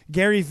 Yep.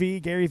 Gary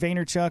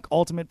Vaynerchuk,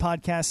 Ultimate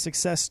Podcast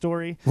Success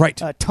Story.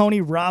 Right.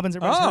 Tony Robbins.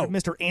 Everybody's heard of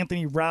Mr.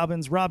 Anthony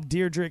Robbins. Rob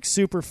Dyrdek,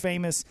 super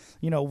famous,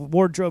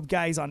 wardrobe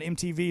guy. He's on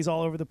MTV. He's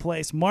all over the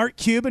place. Mark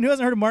Cuban. Who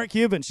hasn't heard of Mark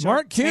Cuban?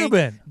 Mark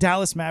Cuban.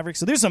 Dallas Mavericks.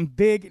 So there's some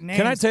big names.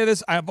 Can I tell you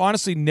this? I've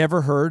honestly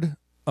never heard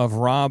of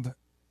Rob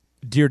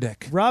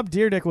Dyrdek. Rob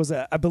Dyrdek was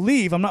I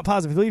believe, I'm not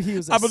positive,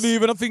 I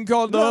believe in a thing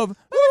called love.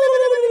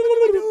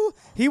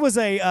 He was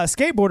a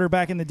skateboarder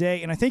back in the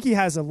day, and I think he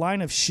has a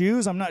line of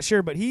shoes. I'm not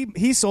sure, but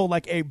he sold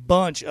like a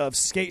bunch of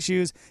skate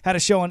shoes, had a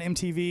show on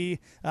MTV,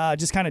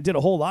 just kind of did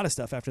a whole lot of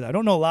stuff after that. I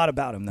don't know a lot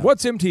about him, though.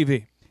 What's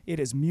MTV? It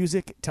is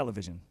music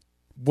television.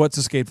 What's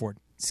a skateboard?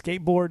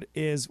 Skateboard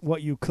is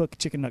what you cook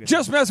chicken nuggets.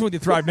 Just messing with you,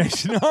 Thrive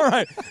Nation. All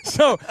right.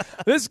 So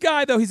this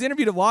guy, though, he's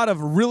interviewed a lot of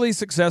really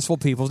successful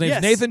people. His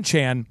name's Nathan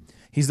Chan.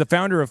 He's the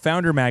founder of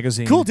Founder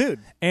Magazine. Cool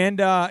dude.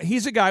 And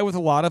he's a guy with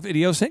a lot of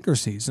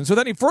idiosyncrasies. And so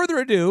without any further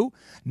ado,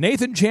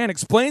 Nathan Chan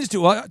explains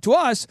to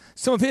us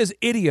some of his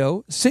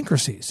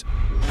idiosyncrasies.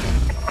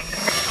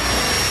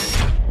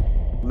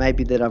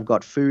 Maybe that I've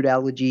got food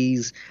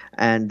allergies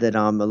and that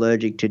I'm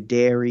allergic to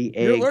dairy,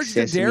 You're eggs, allergic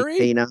to sesame dairy?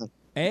 peanut.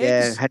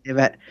 Eggs?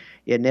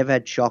 Yeah, never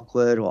had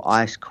chocolate or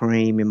ice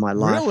cream in my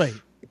life. Really?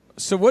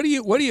 So what do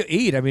you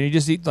eat? I mean, you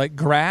just eat like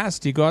grass?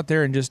 Do you go out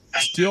there and just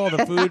steal all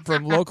the food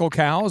from local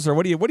cows, or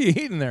what are you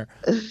eating there?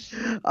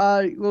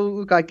 Well,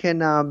 look, I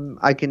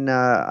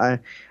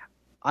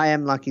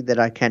am lucky that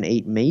I can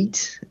eat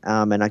meat,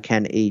 and I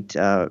can eat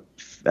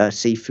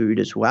seafood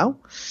as well,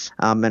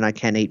 and I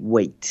can eat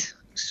wheat.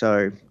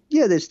 So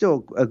yeah, there's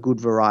still a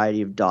good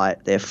variety of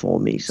diet there for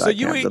me. So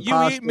you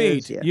eat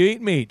meat. Yeah. You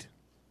eat meat.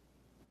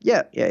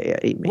 Yeah,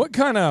 eat meat. What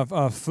kind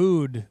of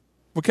food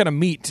what kind of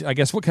meat? I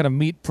guess what kind of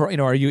meat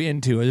are you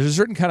into? Is there a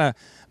certain kind of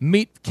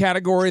meat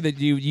category that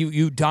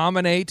you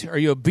dominate? Are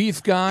you a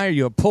beef guy? Are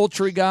you a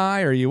poultry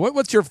guy? Are you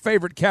what's your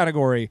favorite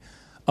category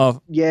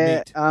of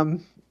meat?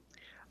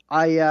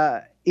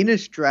 In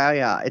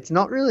Australia, it's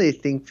not really a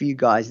thing for you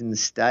guys in the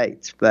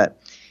States, but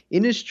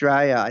in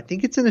Australia, I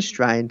think it's an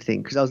Australian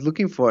thing because I was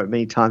looking for it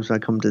many times when I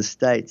come to the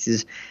States.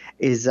 Is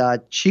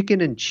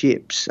chicken and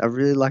chips. I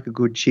really like a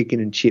good chicken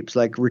and chips,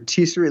 like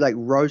rotisserie, like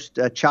roast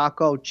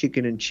charcoal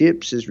chicken and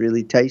chips is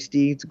really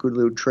tasty. It's a good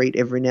little treat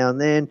every now and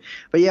then.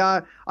 But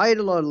yeah, I eat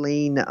a lot of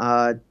lean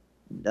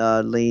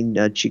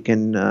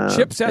chicken.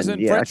 Chips as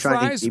in French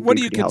fries? What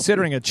are you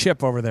considering a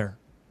chip over there?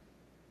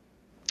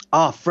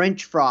 Oh,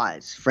 French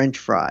fries.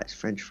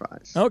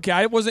 Okay,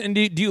 I wasn't.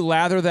 Indeed, do you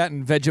lather that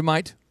in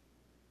Vegemite?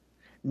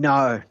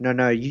 No.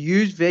 You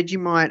use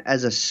Vegemite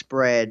as a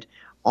spread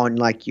on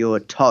like your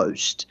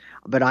toast,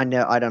 but I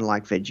don't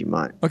like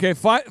Vegemite. Okay,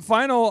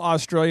 final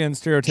Australian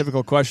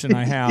stereotypical question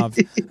I have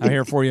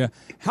here for you.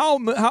 How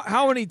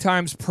many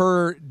times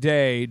per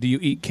day do you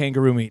eat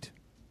kangaroo meat?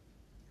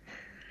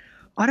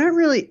 I don't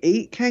really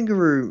eat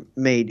kangaroo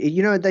meat.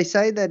 You know, they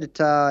say that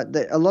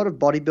that a lot of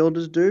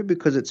bodybuilders do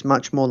because it's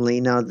much more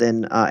leaner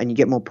than and you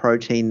get more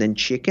protein than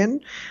chicken.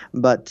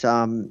 But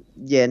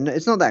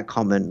it's not that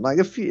common. Like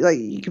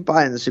you can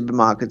buy it in the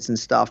supermarkets and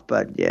stuff,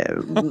 but yeah,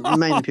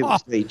 mainly people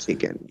still eat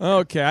chicken.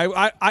 Okay,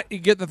 I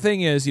get the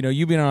thing is, you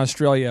being in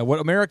Australia, what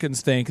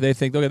Americans think, they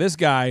think, look at this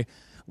guy.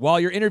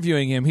 While you're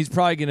interviewing him, he's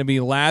probably going to be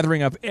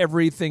lathering up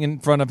everything in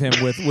front of him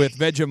with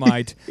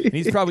Vegemite, and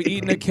he's probably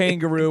eating a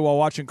kangaroo while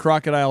watching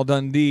Crocodile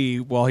Dundee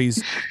while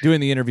he's doing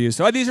the interview.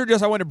 So these are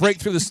just, I want to break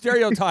through the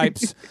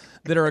stereotypes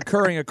that are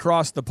occurring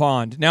across the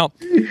pond. Now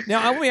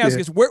let me ask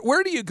you this: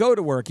 where do you go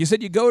to work? You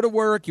said you go to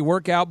work, you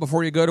work out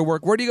before you go to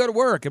work. Where do you go to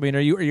work? I mean, are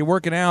you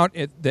working out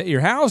at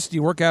your house? Do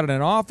you work out in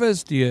an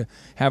office? Do you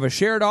have a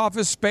shared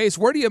office space?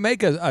 Where do you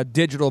make a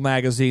digital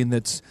magazine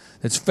that's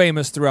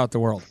famous throughout the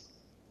world?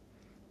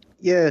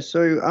 Yeah,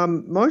 so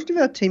most of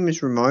our team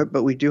is remote,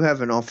 but we do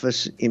have an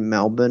office in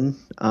Melbourne.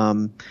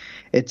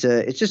 It's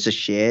just a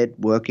shared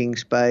working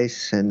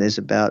space, and there's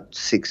about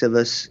 6 of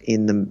us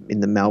in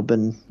the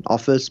Melbourne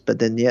office. But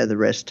then, the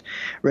rest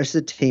of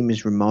the team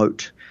is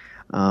remote.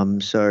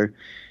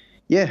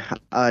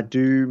 I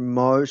do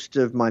most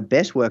of my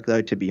best work,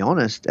 though, to be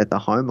honest, at the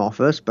home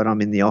office, but I'm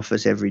in the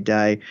office every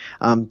day.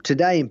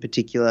 Today in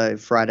particular,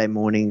 Friday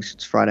mornings,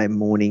 it's Friday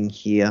morning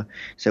here,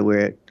 so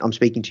I'm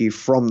speaking to you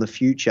from the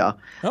future.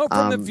 Oh,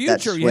 from the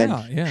future,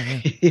 yeah.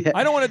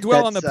 I don't want to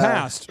dwell on the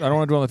past. I don't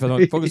want to dwell on the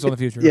past. Focus on the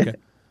future. Yeah.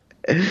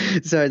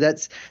 Okay. So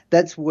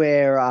that's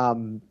where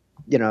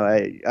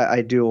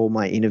I do all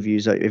my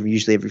interviews.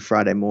 Usually every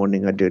Friday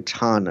morning I do a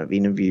ton of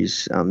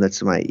interviews.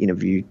 That's my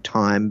interview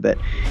time, but...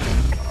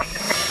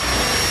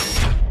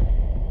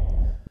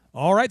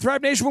 All right,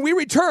 Thrive Nation, when we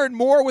return,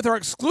 more with our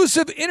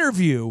exclusive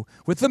interview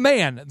with the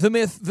man, the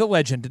myth, the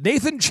legend,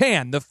 Nathan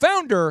Chan, the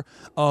founder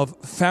of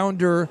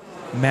Founder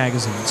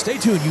Magazine. Stay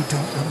tuned. You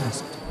don't want to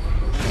miss it.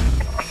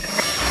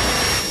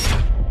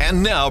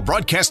 And now,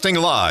 broadcasting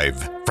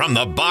live from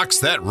the box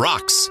that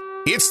rocks,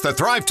 it's the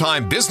Thrive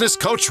Time Business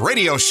Coach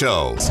Radio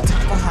Show. It's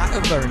time for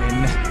higher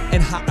learning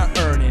and higher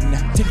earning,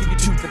 taking you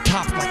to the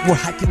top like we're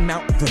hiking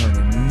Mount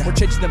Vernon. We're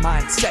changing the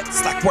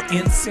mindsets like we're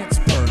incense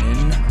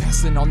burning,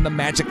 passing on the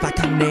magic like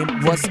our name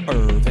was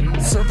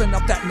Irvin, serving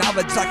up that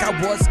knowledge like I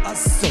was a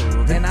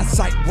servant. And I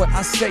cite what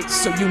I say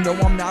so you know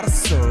I'm not a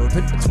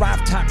servant. It's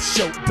Thrive Time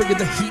Show, bringing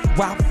the heat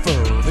while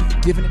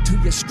fervent, giving it to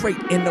you straight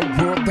in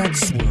a world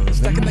that's swerving.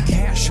 Stacking the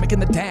cash, making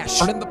the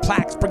dash, earning the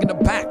plaques, bringing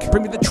it back.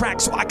 Bring me the track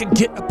so I can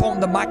get up on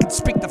the mic and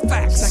speak the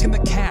facts. Stacking the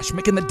cash,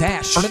 making the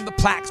dash, earning the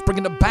plaques,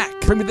 bringing it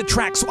back. Bring me the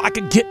track so I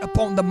can get up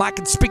on the mic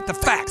and speak the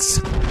facts.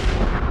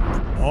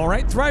 All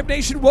right, Thrive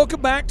Nation,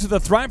 welcome back to the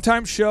Thrive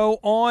Time Show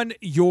on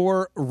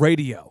your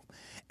radio.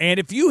 And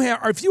if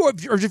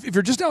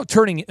you're just now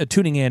tuning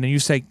in and you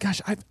say,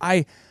 "Gosh,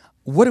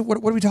 what are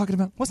we talking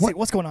about?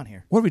 What's going on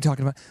here? What are we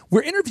talking about?"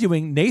 We're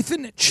interviewing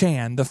Nathan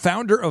Chan, the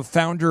founder of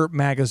Founder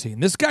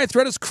Magazine. This guy,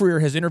 throughout his career,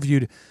 has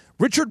interviewed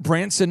Richard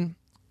Branson,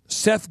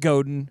 Seth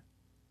Godin,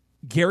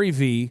 Gary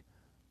Vee,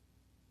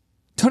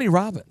 Tony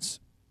Robbins,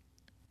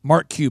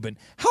 Mark Cuban.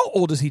 How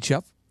old is he,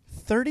 Chuck?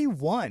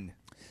 31.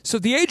 So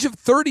at the age of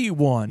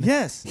 31,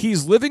 yes,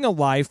 he's living a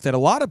life that a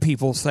lot of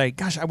people say,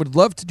 "Gosh, I would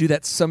love to do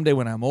that someday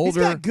when I'm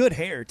older." He's got good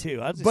hair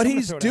too, but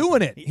he's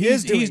doing it.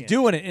 He's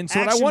doing it. And so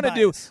what I want to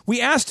do,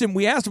 we asked him.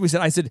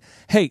 I said,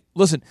 "Hey,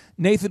 listen,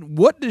 Nathan,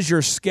 what does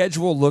your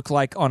schedule look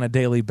like on a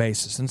daily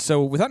basis?" And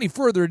so, without any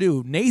further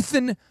ado,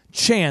 Nathan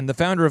Chan, the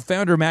founder of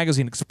Founder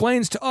Magazine,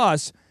 explains to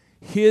us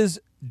his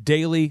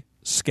daily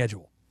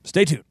schedule.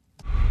 Stay tuned.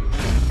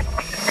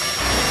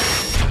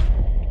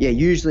 Yeah,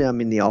 usually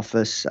I'm in the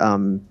office,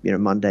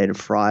 Monday to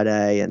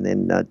Friday, and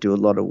then do a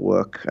lot of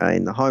work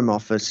in the home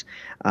office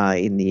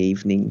in the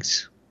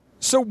evenings.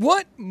 So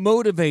what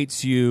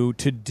motivates you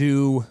to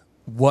do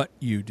what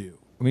you do?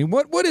 I mean,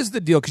 what is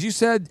the deal? Because you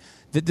said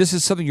that this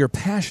is something you're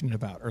passionate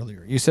about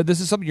earlier. You said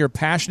this is something you're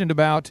passionate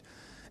about,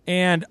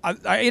 and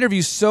I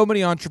interview so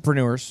many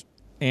entrepreneurs,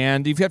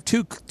 and you have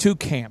two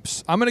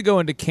camps. I'm going to go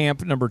into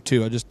camp number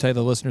 2. I'll just tell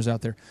the listeners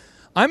out there.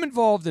 I'm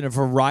involved in a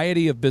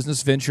variety of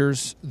business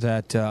ventures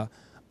that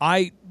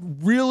I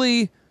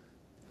really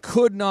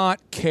could not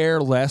care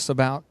less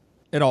about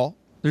at all.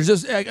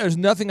 There's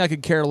nothing I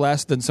could care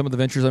less than some of the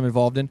ventures I'm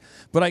involved in,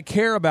 but I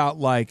care about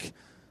like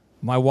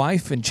my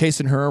wife and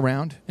chasing her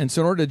around. And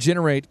so in order to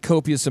generate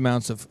copious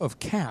amounts of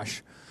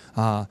cash,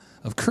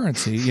 of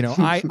currency,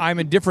 I'm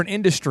in different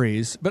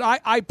industries, but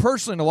I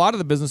personally, in a lot of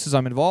the businesses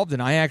I'm involved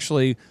in, I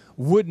actually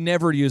would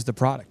never use the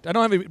product. I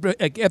don't have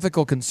any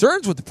ethical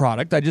concerns with the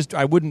product.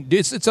 I wouldn't.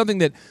 It's something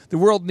that the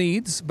world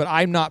needs, but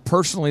I'm not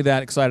personally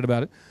that excited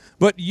about it.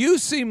 But you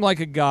seem like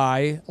a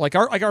guy, like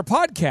our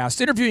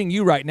podcast, interviewing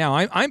you right now.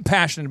 I'm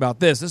passionate about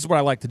this. This is what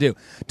I like to do.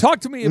 Talk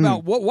to me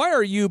about why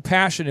are you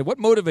passionate? What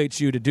motivates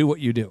you to do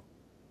what you do?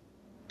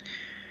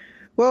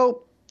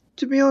 Well,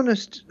 to be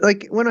honest,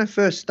 like when I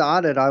first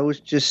started, I was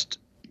just,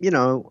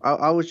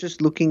 I was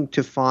just looking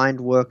to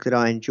find work that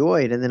I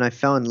enjoyed. And then I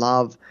fell in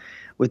love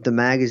with the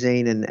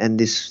magazine and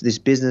this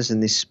business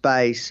and this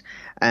space.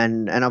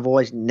 And I've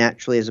always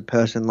naturally as a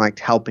person liked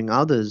helping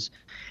others.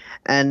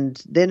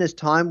 And then as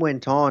time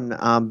went on,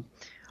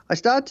 I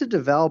started to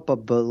develop a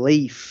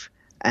belief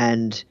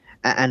and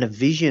a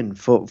vision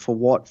for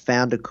what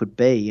Founder could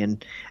be.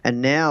 And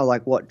now,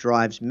 like, what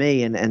drives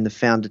me and the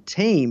Founder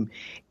team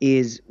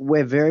is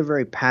we're very,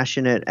 very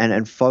passionate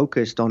and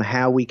focused on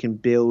how we can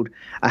build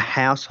a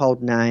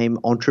household name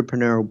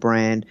entrepreneurial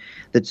brand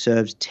that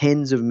serves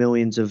tens of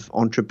millions of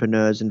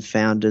entrepreneurs and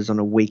founders on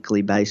a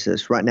weekly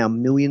basis. Right now,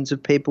 millions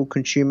of people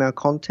consume our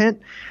content.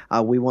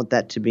 We want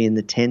that to be in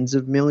the tens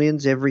of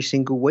millions every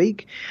single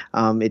week.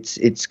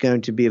 It's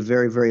going to be a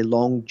very, very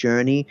long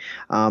journey.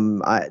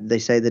 They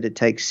say that it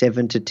takes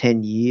 7 to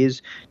 10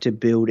 years to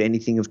build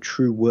anything of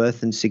true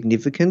worth and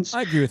significance.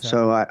 I agree with that.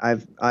 So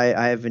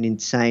I have an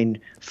insane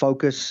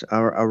focus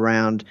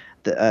around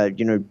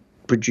the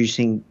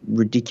producing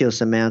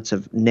ridiculous amounts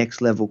of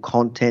next level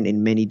content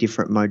in many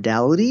different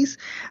modalities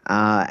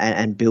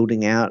and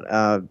building out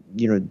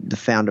the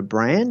Founder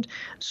brand.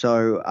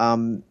 So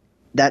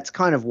that's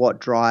kind of what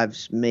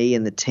drives me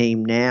and the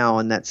team now,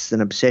 and that's an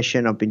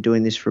obsession. I've been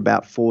doing this for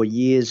about 4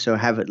 years, so I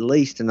have at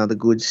least another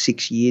good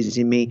 6 years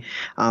in me.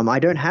 I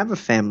don't have a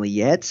family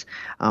yet.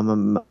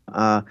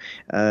 I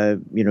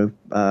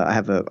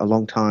have a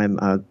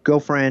long-time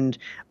girlfriend,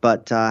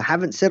 but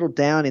haven't settled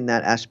down in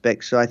that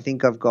aspect. So I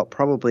think I've got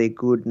probably a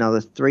good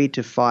another 3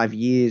 to 5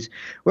 years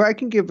where I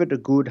can give it a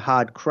good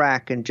hard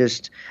crack and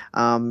just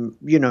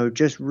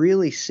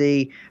really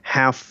see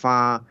how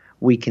far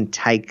we can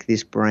take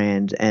this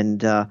brand,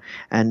 and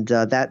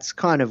that's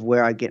kind of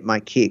where I get my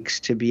kicks,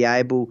 to be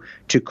able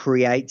to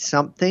create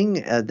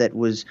something that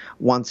was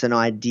once an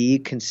idea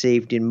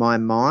conceived in my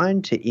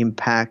mind to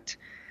impact,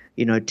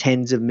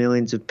 tens of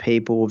millions of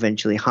people,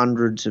 eventually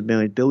hundreds of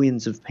millions,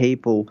 billions of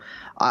people.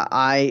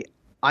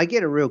 I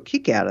get a real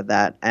kick out of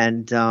that,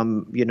 and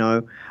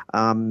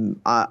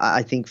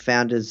I think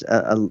Founders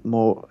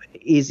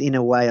is in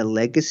a way a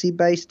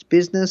legacy-based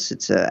business.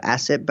 It's an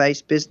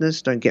asset-based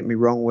business. Don't get me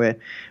wrong, we're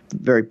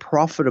very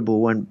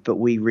profitable, but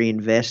we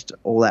reinvest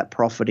all that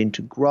profit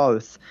into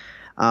growth.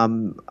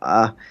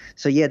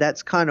 So yeah,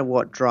 that's kind of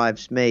what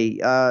drives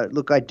me.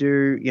 Look, I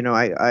do.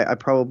 I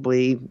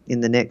probably in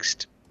the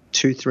next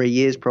 2-3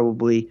 years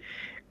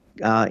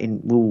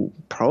will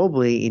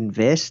probably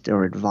invest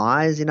or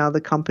advise in other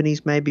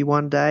companies maybe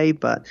one day,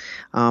 but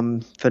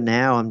for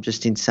now I'm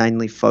just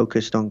insanely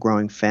focused on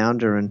growing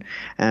Founder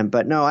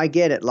but no, I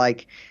get it.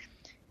 Like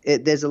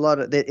there's a lot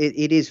of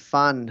it is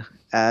fun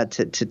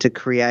to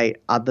create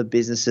other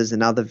businesses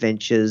and other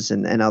ventures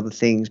and other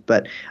things,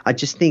 but I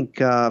just think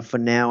for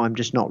now I'm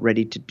just not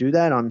ready to do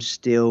that. I'm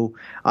still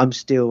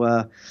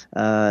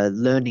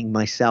learning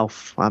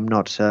myself. I'm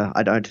not.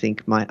 I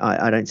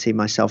don't see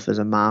myself as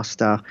a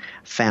master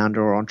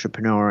founder or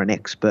entrepreneur or an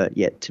expert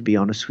yet, to be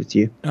honest with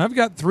you. I've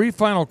got 3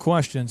 final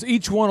questions.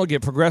 Each one will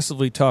get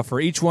progressively tougher.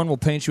 Each one will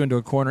paint you into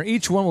a corner.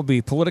 Each one will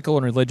be political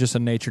and religious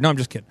in nature. No, I'm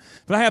just kidding.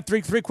 But I have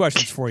three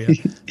questions for you.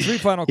 3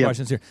 final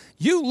questions here.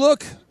 You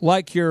look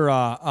like you're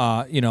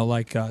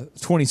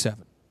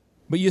 27,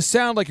 but you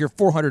sound like you're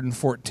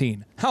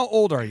 414. How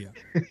old are you?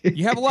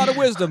 You have a lot of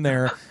wisdom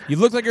there. You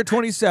look like you're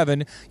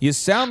 27. You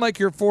sound like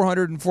you're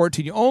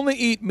 414. You only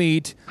eat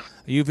meat.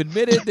 You've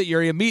admitted that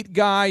you're a meat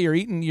guy. You're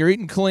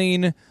eating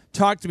clean.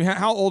 Talk to me.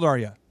 How old are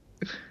you?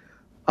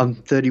 I'm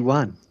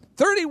 31.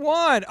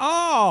 31.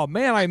 Oh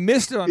man, I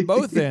missed it on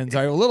both ends.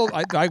 I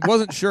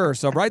wasn't sure.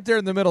 So right there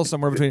in the middle,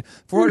 somewhere between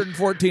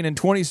 414 and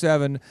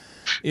 27,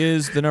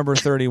 is the number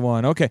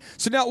 31. Okay.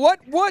 So now,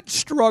 what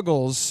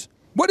struggles?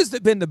 What has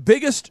been the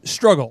biggest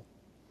struggle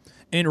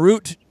en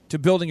route to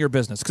building your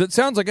business? Because it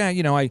sounds like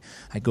I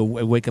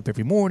wake up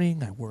every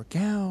morning, I work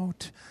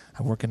out,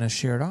 I work in a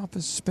shared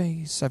office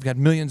space. I've got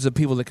millions of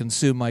people that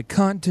consume my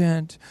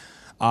content.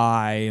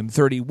 I am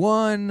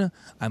 31.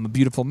 I'm a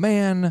beautiful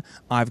man.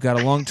 I've got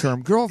a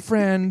long-term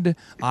girlfriend.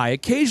 I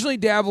occasionally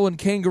dabble in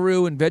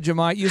kangaroo and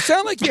Vegemite. You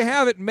sound like you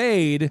have it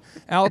made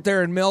out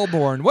there in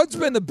Melbourne. What's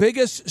been the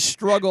biggest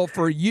struggle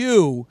for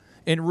you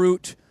en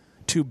route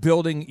to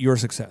building your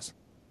success?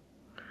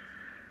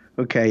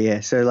 Okay, yeah.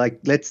 So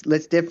let's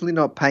definitely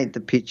not paint the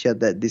picture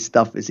that this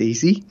stuff is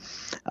easy.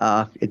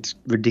 It's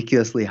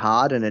ridiculously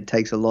hard, and it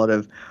takes a lot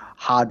of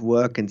hard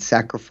work and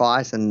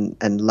sacrifice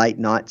and late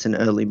nights and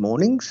early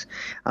mornings.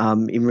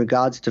 In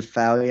regards to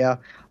failure,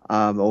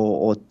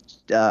 or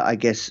I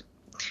guess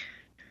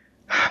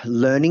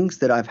learnings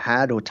that I've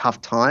had or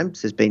tough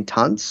times, there's been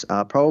tons.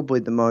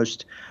 Probably the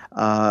most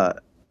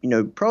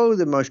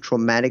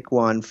traumatic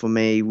one for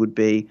me would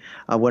be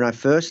when I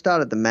first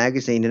started the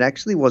magazine. It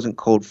actually wasn't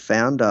called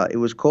Founder. It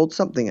was called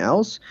something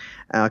else.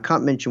 I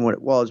can't mention what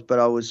it was, but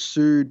I was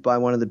sued by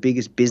one of the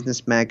biggest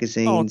business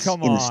magazines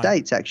in the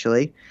States,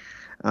 actually.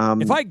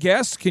 If I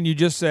guess, can you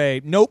just say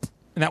nope?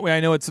 And that way I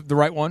know it's the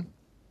right one?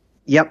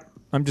 Yep.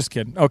 I'm just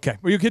kidding. Okay.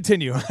 Well, you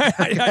continue.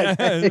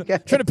 Trying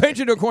to paint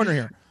you into a corner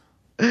here.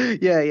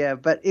 Yeah.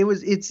 But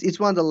it's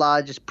one of the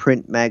largest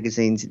print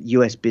magazines,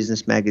 U.S.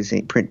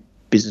 print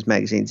business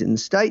magazines in the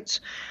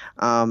States.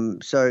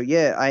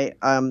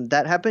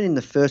 That happened in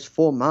the first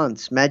 4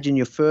 months. Imagine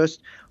your first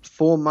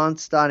 4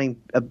 months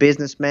starting a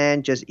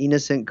businessman, just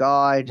innocent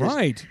guy, just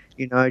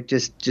trying How to give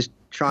it a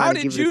crack. How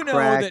did you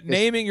know that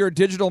naming your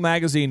digital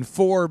magazine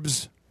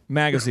Forbes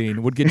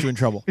magazine would get you in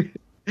trouble?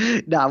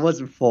 No, it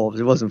wasn't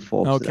Forbes.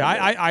 Okay,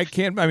 I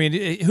can't. I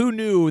mean, who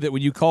knew that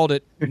when you called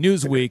it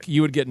Newsweek,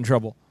 you would get in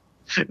trouble?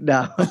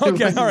 No.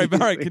 Okay, all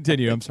right.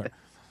 Continue. I'm sorry.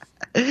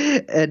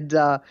 And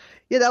that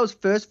was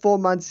first 4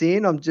 months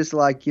in. I'm just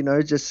like,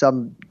 just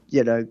some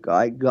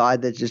guy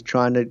that's just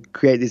trying to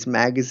create this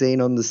magazine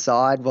on the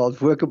side while I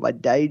was working my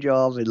day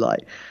job, and all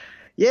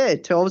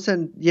of a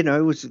sudden,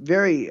 it was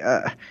very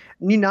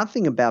knew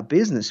nothing about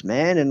business,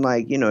 man, and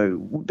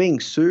being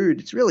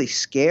sued, it's really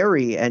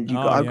scary. And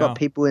I've got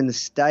people in the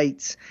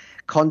States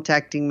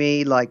contacting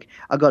me. Like,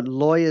 I got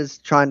lawyers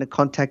trying to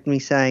contact me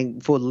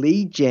for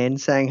lead gen,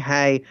 saying,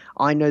 "Hey,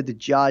 I know the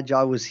judge.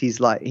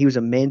 He was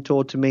a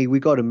mentor to me. We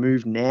got to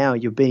move now.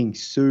 You're being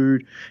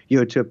sued.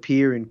 You're to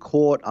appear in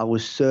court." I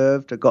was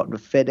served. I got a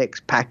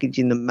FedEx package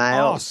in the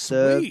mail. Oh,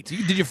 sweet!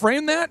 Did you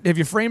frame that? Have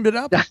you framed it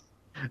up?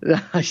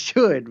 I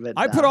should, but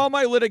I put all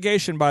my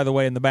litigation, by the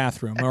way, in the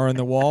bathroom or in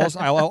the walls.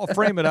 I'll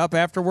frame it up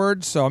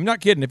afterwards. So I'm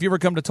not kidding. If you ever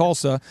come to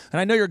Tulsa, and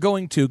I know you're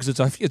going to because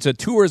it's a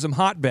tourism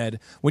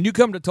hotbed. When you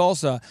come to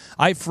Tulsa,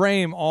 I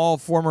frame all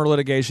former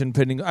litigation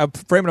pending. I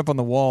frame it up on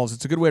the walls.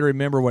 It's a good way to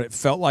remember what it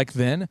felt like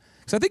then.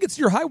 Because I think it's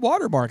your high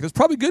water mark. It's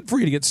probably good for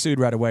you to get sued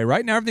right away,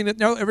 right? Now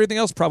everything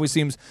else probably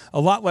seems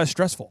a lot less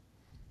stressful.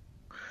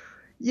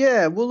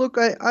 Yeah, well, look,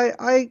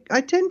 I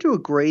tend to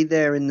agree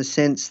there in the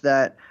sense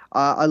that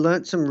I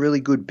learned some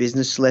really good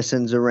business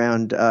lessons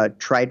around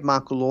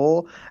trademark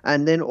law,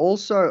 and then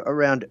also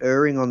around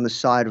erring on the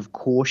side of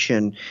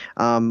caution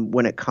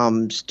when it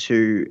comes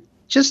to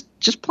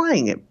just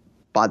playing it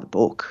by the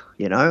book,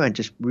 and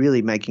just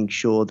really making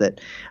sure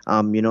that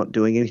you're not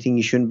doing anything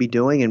you shouldn't be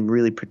doing and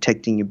really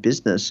protecting your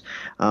business.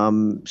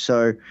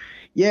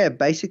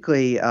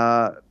 Basically,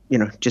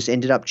 just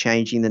ended up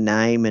changing the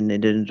name, and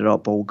it ended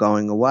up all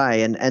going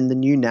away. And the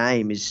new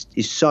name is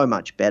so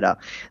much better.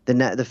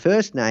 The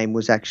first name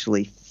was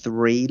actually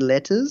 3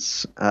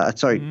 letters.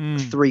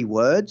 3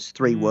 words.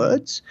 3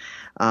 words.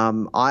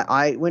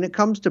 I when it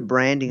comes to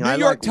branding, New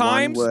York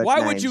Times. Why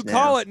would you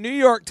call it New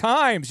York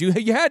Times? You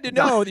had to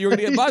know that you were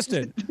going to get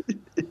busted.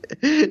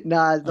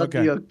 No, it's not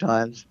New York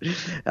Times.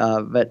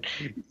 But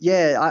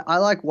yeah, I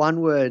like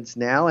one words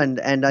now,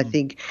 and I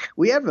think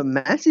we have a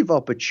massive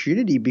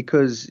opportunity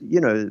because,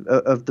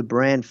 of the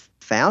brand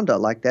Founder.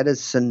 Like, that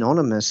is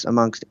synonymous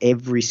amongst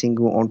every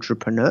single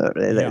entrepreneur.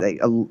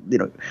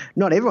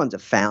 Not everyone's a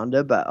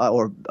founder, but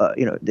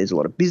there's a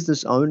lot of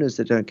business owners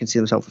that don't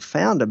consider themselves a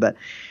founder, but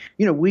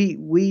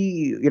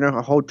we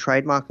hold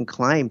trademark and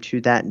claim to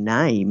that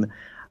name.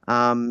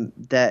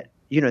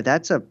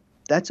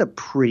 That's a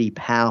pretty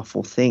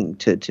powerful thing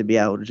to be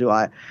able to do.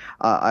 I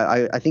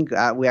think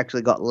we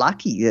actually got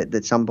lucky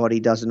that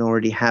somebody doesn't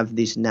already have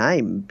this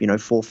name, 4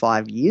 or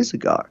 5 years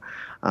ago.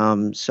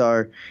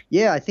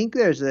 I think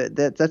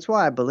that's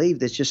why I believe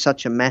there's just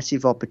such a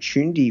massive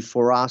opportunity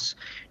for us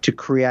to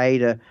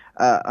create an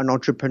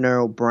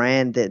entrepreneurial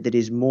brand that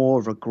is more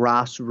of a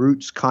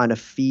grassroots kind of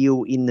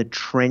feel, in the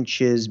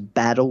trenches,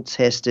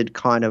 battle-tested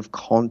kind of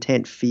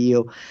content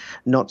feel,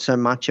 not so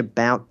much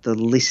about the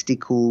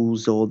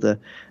listicles or the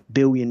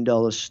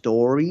billion-dollar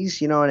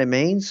stories, you know what I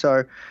mean?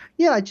 So,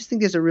 yeah, I just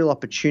think there's a real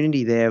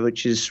opportunity there,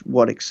 which is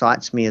what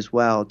excites me as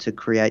well, to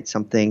create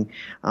something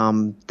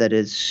that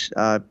is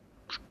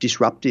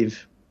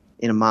disruptive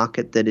in a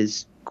market that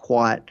is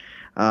quite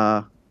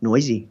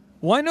noisy.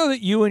 Well, I know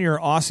that you and your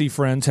Aussie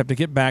friends have to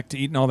get back to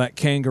eating all that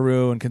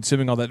kangaroo and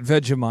consuming all that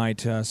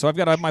Vegemite. So I've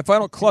got my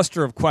final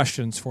cluster of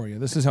questions for you.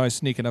 This is how I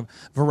sneak in a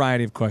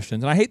variety of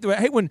questions. And I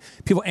hate when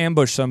people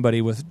ambush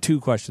somebody with 2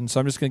 questions, so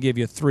I'm just going to give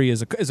you 3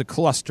 as a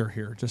cluster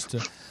here, just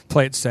to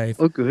play it safe.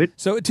 Oh, good.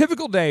 So a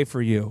typical day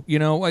for you,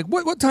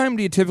 what time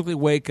do you typically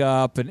wake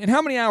up, and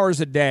how many hours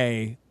a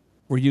day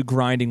were you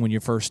grinding when you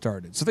first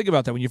started? So think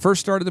about that. When you first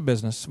started the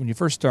business,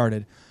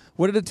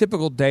 what did a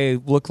typical day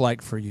look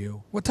like for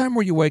you? What time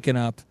were you waking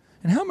up?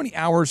 And how many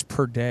hours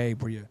per day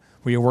were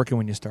you working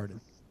when you started?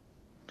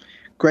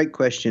 Great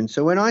question.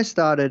 So when I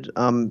started,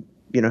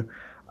 like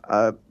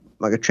I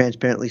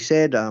transparently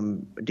said,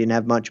 didn't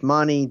have much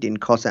money, didn't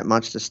cost that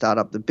much to start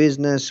up the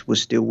business,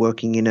 was still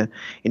working in a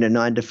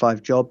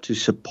 9-to-5 job to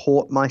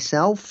support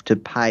myself, to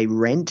pay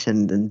rent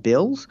and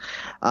bills.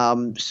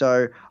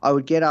 So I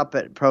would get up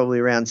at probably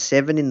around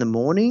 7 in the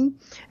morning,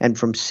 and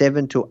from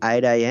 7 to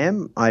 8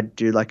 a.m. I'd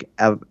do like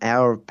an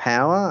hour of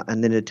power,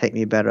 and then it'd take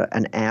me about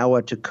an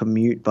hour to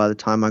commute by the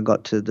time I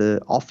got to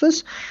the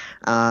office.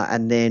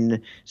 And then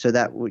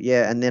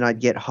I'd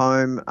get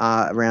home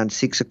around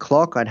 6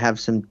 o'clock. I'd have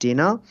some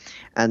dinner.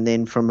 And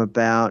then from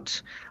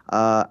about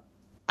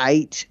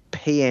 8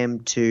 p.m.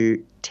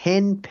 to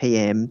 10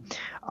 p.m.,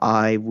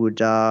 I would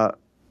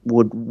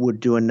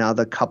do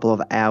another couple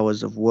of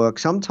hours of work.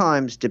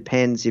 Sometimes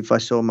depends if I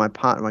saw my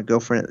partner, my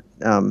girlfriend,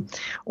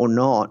 or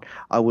not.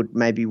 I would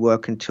maybe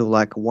work until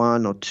like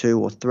 1 or 2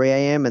 or 3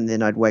 a.m. and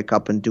then I'd wake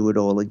up and do it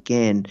all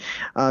again.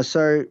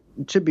 So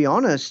to be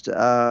honest,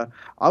 I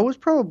was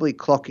probably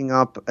clocking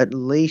up at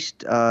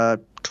least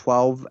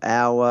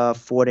 12-hour,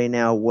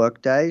 14-hour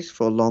work days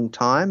for a long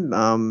time.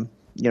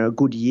 A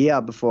good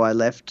year before I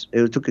left.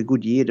 It took a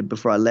good year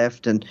before I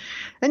left, and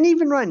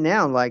even right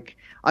now, like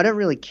I don't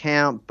really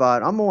count,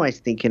 but I'm always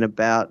thinking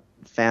about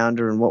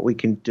Founder and what we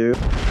can do.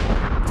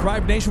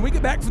 Thrive Nation, we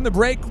get back from the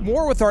break.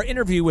 More with our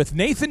interview with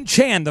Nathan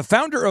Chan, the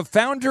founder of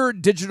Founder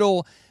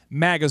Digital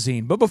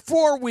Magazine. But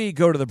before we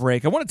go to the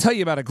break, I want to tell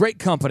you about a great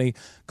company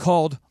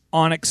called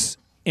Onyx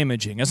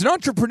Imaging. As an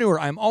entrepreneur,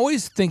 I'm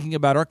always thinking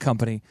about our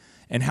company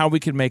and how we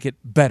can make it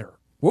better.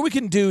 What we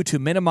can do to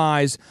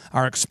minimize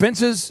our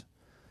expenses,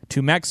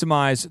 to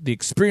maximize the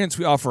experience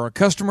we offer our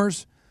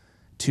customers,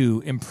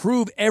 to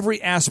improve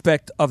every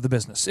aspect of the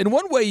business. And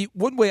one way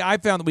I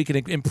found that we can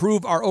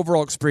improve our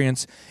overall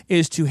experience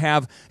is to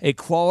have a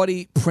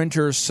quality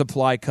printer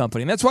supply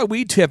company. And that's why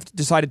we have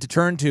decided to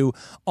turn to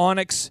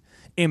Onyx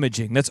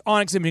Imaging. That's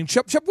Onyx Imaging.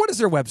 Chup, what is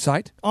their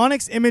website?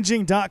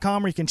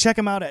 OnyxImaging.com, or you can check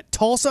them out at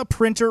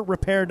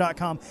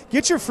TulsaPrinterRepair.com.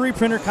 Get your free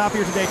printer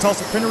copier today,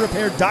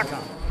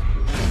 TulsaPrinterRepair.com.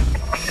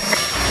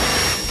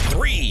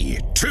 3,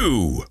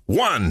 2,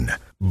 1,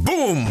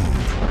 boom!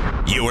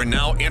 You are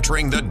now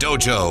entering the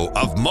dojo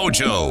of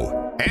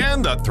Mojo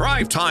and the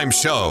Thrive Time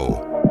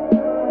Show.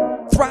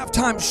 Thrive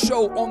Time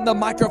Show on the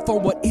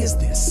microphone. What is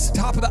this?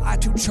 Top of the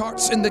iTunes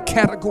charts in the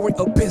category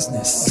of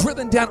business.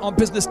 Drilling down on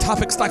business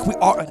topics like we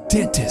are a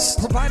dentist.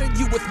 Providing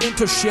you with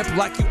mentorship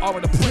like you are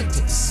an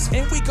apprentice.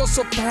 And we go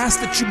so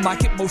fast that you might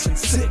get motion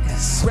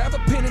sickness. Grab a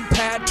pen and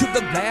pad to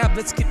the lab.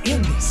 Let's get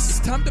in this. It's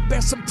time to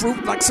bear some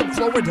fruit like some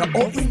Florida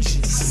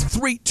oranges.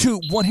 3,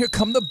 2, 1. Here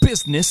come the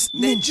business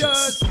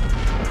ninjas.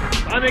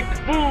 Sonic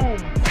boom.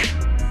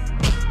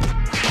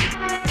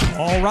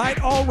 All right.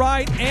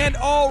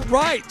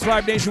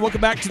 Thrive Nation,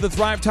 welcome back to the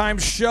Thrive Time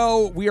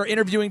Show. We are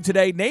interviewing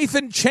today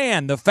Nathan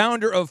Chan, the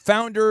founder of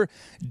Founder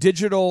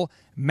Digital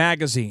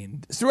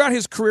Magazine. Throughout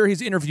his career,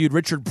 he's interviewed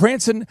Richard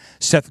Branson,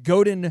 Seth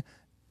Godin,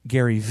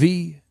 Gary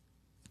Vee,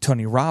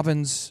 Tony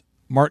Robbins,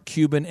 Mark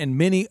Cuban, and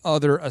many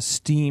other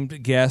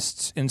esteemed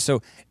guests. And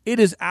so it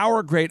is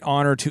our great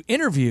honor to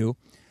interview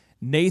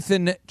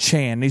Nathan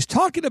Chan. He's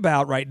talking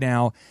about right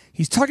now,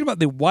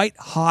 the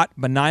white-hot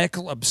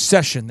maniacal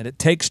obsession that it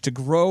takes to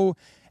grow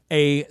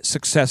a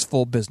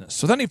successful business.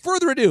 So without any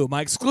further ado,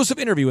 my exclusive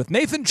interview with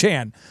Nathan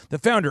Chan, the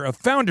founder of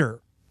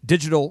Founder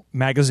Digital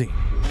Magazine.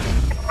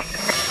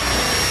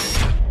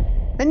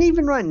 And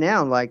even right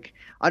now, like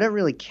I don't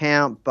really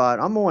count, but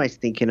I'm always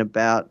thinking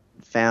about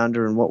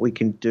Founder and what we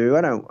can do.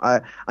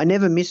 I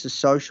never miss a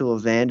social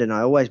event, and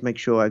I always make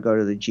sure I go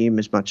to the gym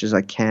as much as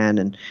I can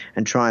and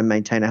try and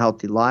maintain a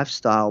healthy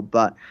lifestyle.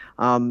 But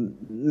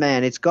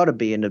man, it's got to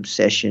be an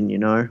obsession, you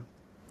know.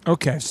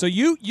 Okay, so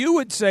you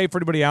would say for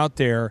anybody out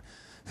there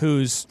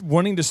who's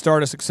wanting to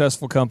start a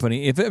successful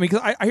company,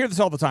 because I hear this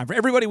all the time. For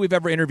everybody we've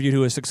ever interviewed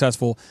who is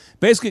successful,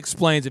 basically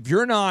explains if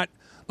you're not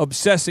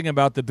obsessing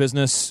about the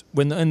business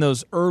when in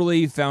those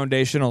early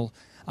foundational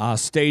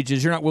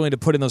stages, you're not willing to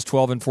put in those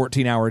 12 and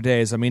 14-hour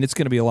days. I mean, it's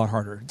going to be a lot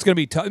harder. It's going to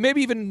be tough,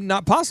 maybe even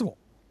not possible.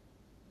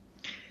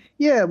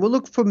 Yeah, well,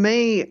 look, for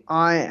me,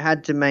 I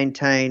had to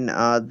maintain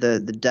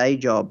the day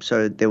job,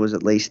 so there was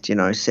at least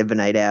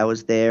 7-8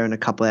 hours there and a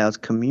couple of hours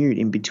commute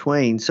in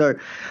between. So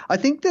I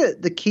think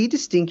that the key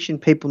distinction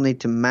people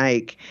need to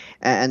make,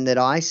 and that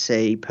I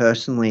see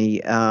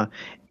personally,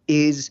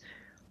 is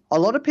a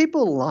lot of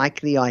people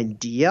like the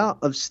idea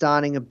of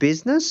starting a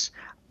business,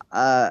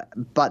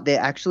 but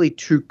they're actually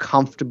too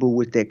comfortable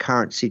with their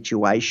current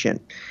situation.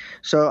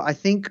 So I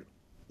think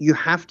you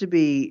have to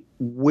be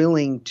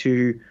willing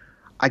to,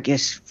 I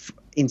guess,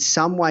 in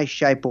some way,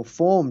 shape, or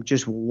form,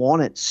 just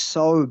want it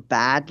so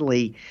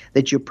badly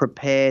that you're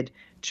prepared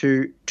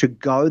to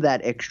go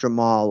that extra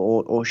mile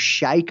or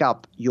shake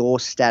up your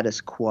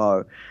status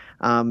quo.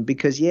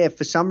 Because,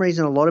 for some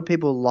reason, a lot of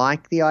people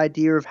like the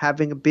idea of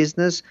having a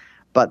business,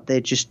 but they're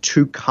just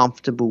too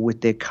comfortable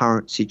with their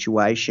current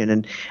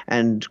situation,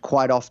 and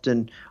quite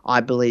often,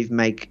 I believe,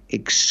 make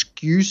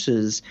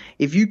excuses.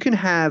 If you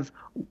have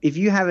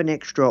an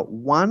extra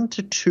 1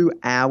 to 2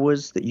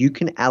 hours that you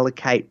can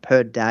allocate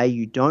per day,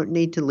 you don't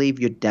need to leave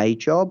your day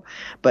job,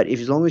 but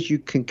as long as you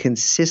can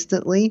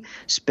consistently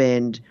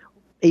spend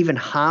even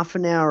half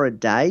an hour a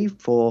day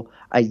for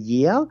a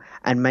year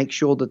and make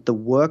sure that the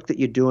work that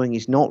you're doing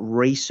is not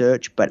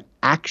research but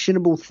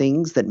actionable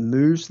things that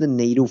moves the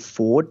needle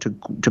forward to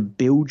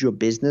build your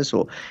business,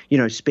 or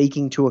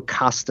speaking to a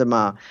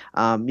customer,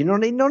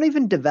 not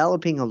even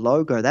developing a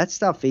logo. That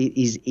stuff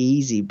is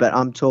easy, but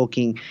I'm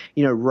talking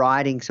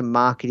writing some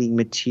marketing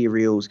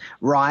materials,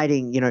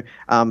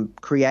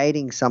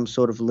 creating some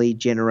sort of lead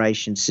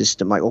generation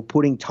system, or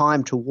putting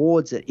time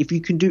towards it. If you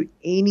can do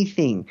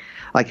anything,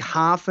 like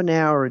half an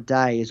hour a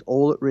day is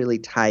all it really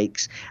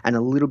takes, and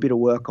a little bit of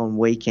work on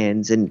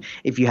weekends. And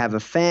if you have a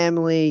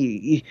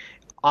family,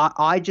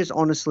 I just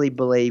honestly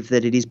believe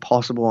that it is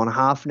possible on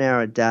half an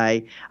hour a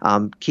day,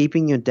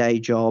 keeping your day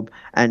job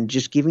and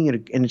just giving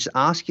it and just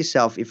ask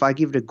yourself, if I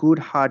give it a good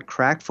hard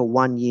crack for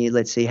 1 year,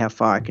 let's see how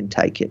far I can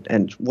take it,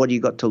 and what do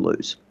you got to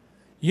lose?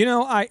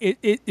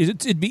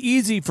 It'd be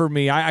easy for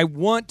me. I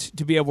want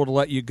to be able to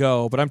let you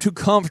go, but I'm too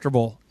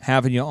comfortable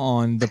having you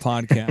on the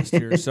podcast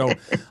here. So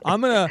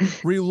I'm going to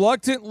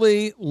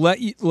reluctantly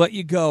let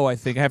you go. I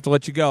think I have to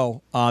let you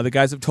go. The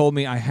guys have told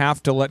me I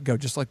have to let go.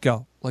 Just let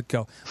go.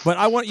 But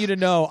I want you to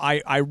know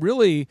I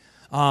really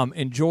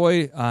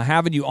enjoy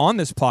having you on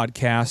this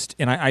podcast,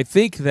 and I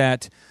think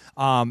that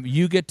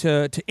you get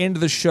to end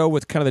the show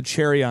with kind of the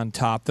cherry on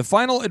top. The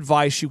final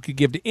advice you could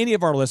give to any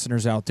of our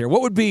listeners out there,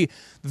 what would be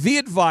the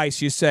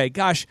advice you say,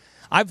 gosh,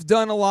 I've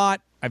done a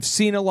lot, I've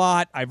seen a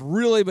lot, I've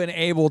really been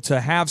able to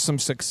have some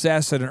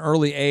success at an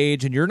early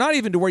age, and you're not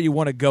even to where you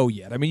want to go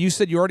yet. I mean, you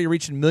said you're already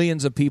reaching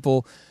millions of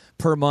people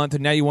per month,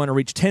 and now you want to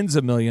reach tens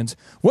of millions.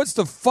 What's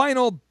the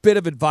final bit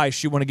of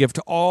advice you want to give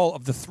to all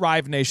of the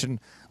Thrive Nation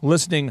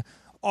listening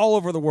all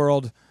over the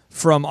world,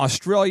 from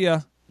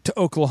Australia to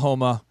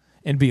Oklahoma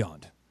and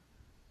beyond?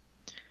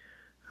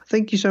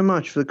 Thank you so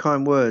much for the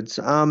kind words.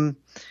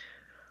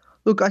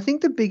 Look, I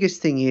think the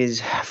biggest thing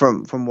is,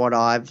 from what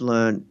I've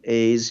learned,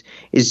 is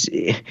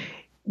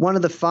one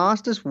of the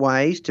fastest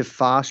ways to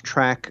fast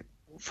track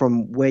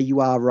from where you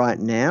are right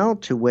now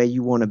to where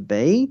you want to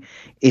be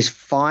is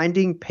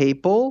finding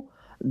people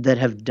that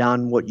have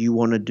done what you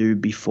want to do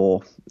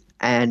before,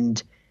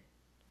 and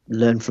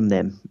learn from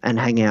them and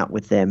hang out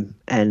with them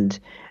and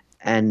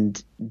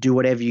do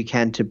whatever you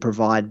can to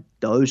provide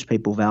those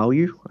people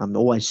value.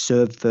 Always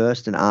serve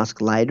first and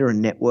ask later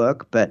and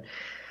network. But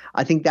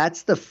I think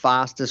that's the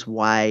fastest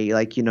way.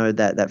 Like,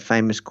 that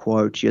famous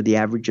quote, you're the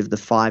average of the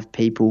 5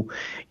 people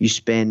you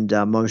spend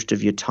most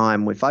of your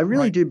time with. I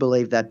really do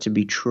believe that to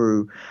be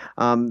true.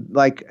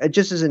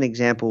 Just as an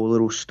example, a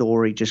little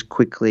story just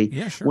quickly.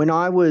 Yeah, sure. When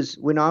I was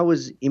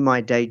in my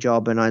day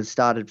job and I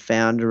started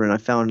Founder and I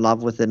fell in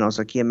love with it, and I was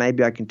like, yeah,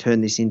 maybe I can turn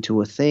this into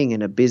a thing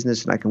and a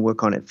business and I can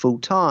work on it full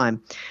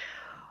time.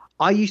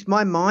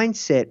 My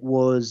mindset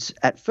was,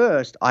 at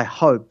first, I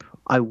hope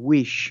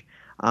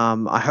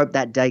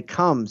that day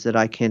comes that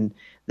I can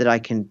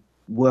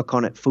work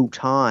on it full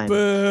time.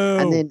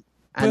 Boo.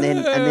 And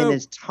then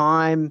as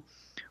time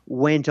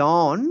went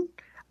on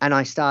and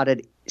I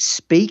started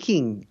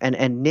speaking and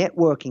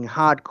networking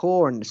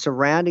hardcore and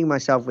surrounding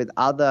myself with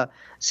other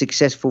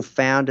successful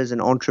founders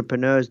and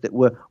entrepreneurs that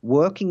were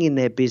working in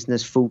their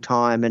business full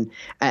time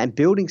and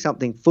building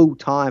something full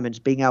time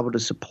and being able to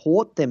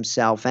support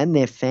themselves and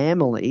their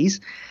families,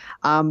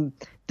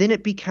 then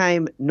it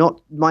became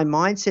my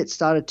mindset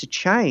started to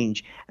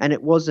change, and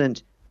it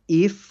wasn't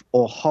if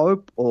or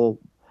hope or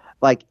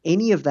like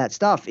any of that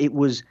stuff. It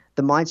was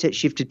the mindset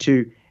shifted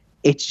to,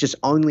 it's just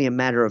only a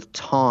matter of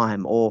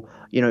time, or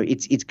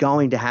it's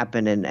going to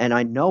happen, and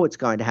I know it's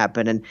going to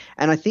happen, and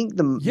I think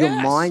the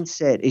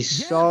mindset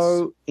is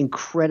so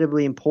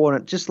incredibly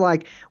important. Just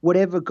like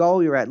whatever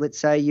goal you're at, let's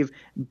say you've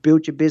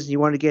built your business, you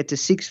want to get to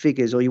 6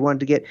 figures, or you want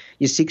to get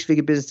your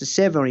 6-figure business to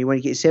 7, or you want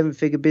to get your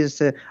 7-figure business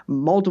to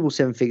multiple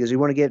 7 figures, or you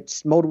want to get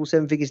multiple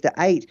 7 figures to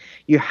 8.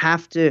 You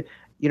have to,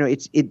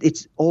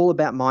 it's all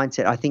about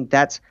mindset. I think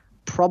that's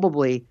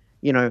probably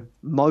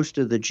most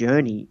of the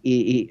journey,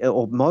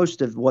 or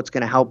most of what's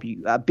going to help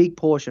you, a big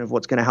portion of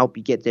what's going to help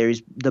you get there,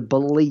 is the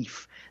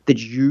belief that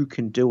you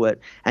can do it.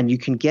 And you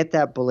can get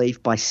that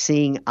belief by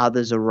seeing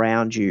others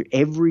around you,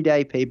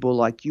 everyday people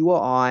like you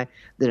or I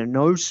that are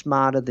no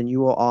smarter than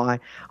you or I.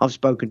 I've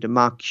spoken to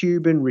Mark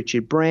Cuban,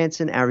 Richard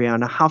Branson,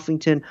 Ariana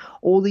Huffington,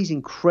 all these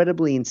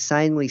incredibly,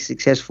 insanely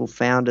successful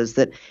founders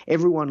that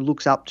everyone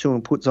looks up to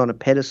and puts on a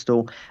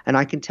pedestal. And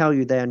I can tell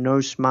you they are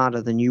no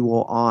smarter than you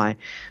or I.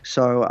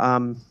 So,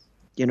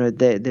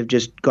 they've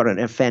just got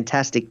a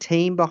fantastic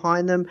team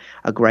behind them,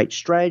 a great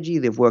strategy.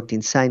 They've worked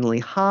insanely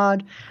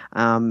hard,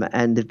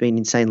 and they've been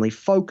insanely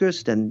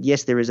focused. And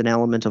yes, there is an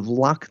element of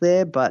luck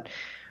there, but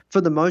for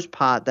the most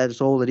part,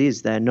 that's all it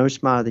is. They're no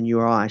smarter than you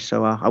or I.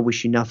 So I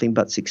wish you nothing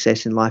but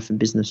success in life and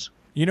business.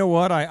 You know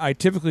what? I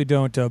typically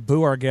don't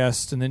boo our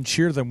guests and then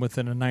cheer them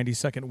within a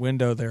 90-second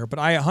window there, but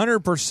I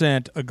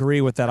 100%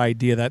 agree with that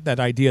idea, that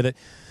idea that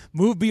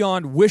move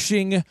beyond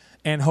wishing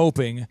and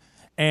hoping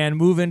and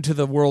move into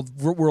the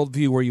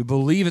worldview where you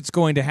believe it's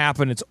going to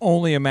happen. It's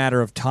only a matter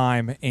of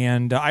time.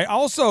 And I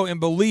also am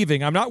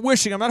believing, I'm not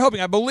wishing, I'm not hoping,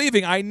 I'm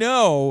believing, I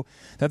know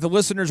that the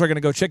listeners are going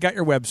to go check out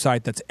your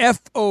website. That's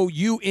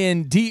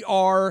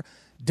FOUNDR.com.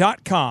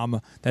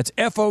 That's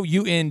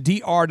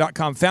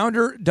FOUNDR.com,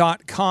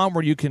 founder.com,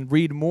 where you can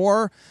read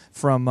more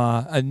from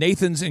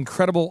Nathan's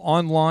incredible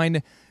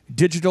online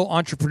digital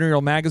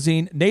entrepreneurial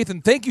magazine.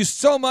 Nathan, thank you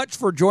so much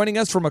for joining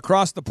us from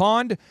across the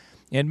pond,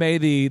 and may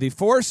the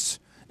force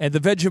and the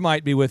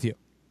Vegemite be with you.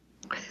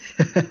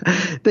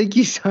 Thank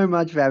you so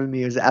much for having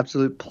me. It was an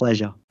absolute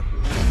pleasure.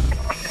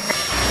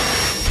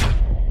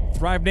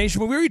 Thrive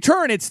Nation, when we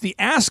return, it's the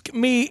Ask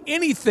Me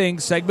Anything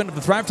segment of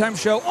the Thrive Time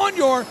Show on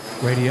your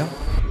radio.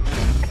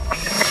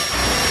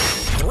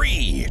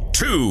 3,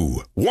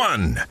 2,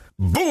 1,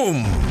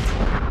 boom!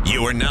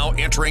 You are now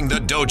entering the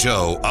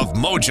dojo of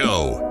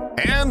Mojo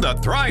and the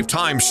Thrive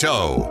Time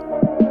Show.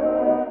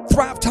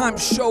 Thrive Time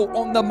Show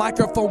on the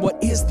microphone.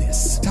 What is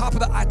this? Top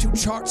of the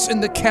iTunes charts in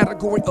the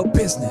category of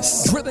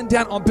business. Drilling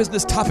down on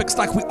business topics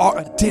like we are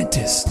a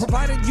dentist.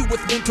 Providing you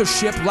with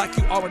mentorship like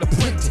you are an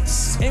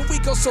apprentice. And we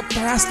go so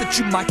fast that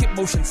you might get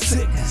motion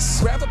sickness.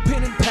 Grab a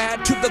pen and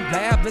pad to the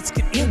lab. Let's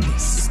get in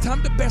this. It's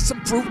time to bear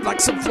some fruit like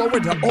some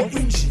Florida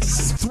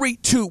oranges. 3,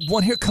 2,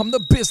 1. Here come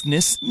the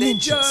business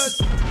ninjas.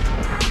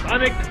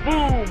 Sonic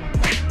Boom!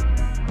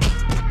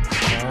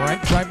 All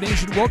right, Thrive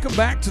Nation, welcome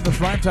back to the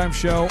Thrive Time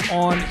Show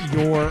on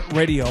your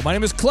radio. My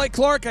name is Clay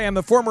Clark. I am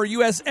the former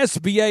U.S.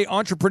 SBA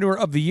Entrepreneur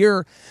of the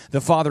Year,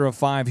 the father of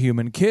 5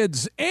 human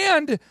kids,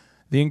 and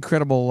the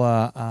incredible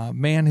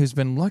man who's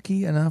been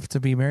lucky enough to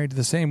be married to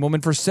the same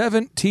woman for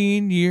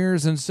 17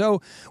 years. And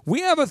so we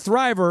have a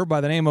thriver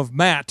by the name of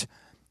Matt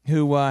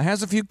who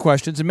has a few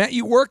questions. And Matt,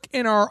 you work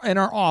in our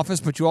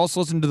office, but you also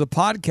listen to the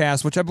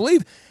podcast, which I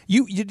believe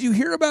did you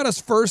hear about us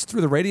first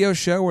through the radio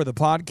show or the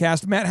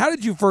podcast? Matt, how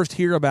did you first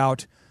hear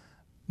about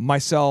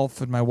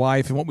myself and my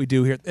wife and what we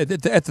do here at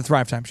the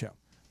Thrive Time Show?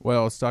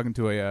 Well, I was talking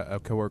to a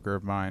coworker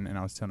of mine, and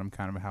I was telling him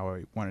kind of how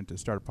I wanted to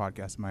start a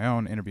podcast of my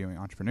own, interviewing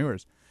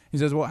entrepreneurs. He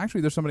says, well,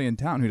 actually, there's somebody in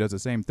town who does the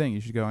same thing. You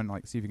should go and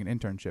see if you can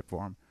internship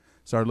for him.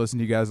 Started listening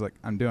to you guys,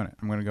 I'm doing it.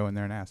 I'm going to go in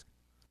there and ask.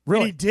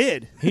 Really? He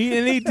did. He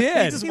did. He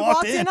just He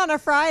walked in on a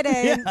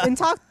Friday and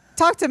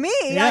talked to me.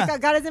 Yeah. I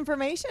got his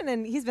information,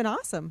 and he's been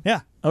awesome.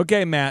 Yeah.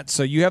 Okay, Matt,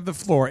 so you have the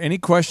floor. Any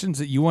questions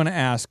that you want to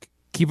ask,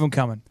 keep them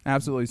coming.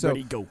 Absolutely. So,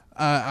 Ready, go.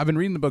 I've been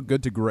reading the book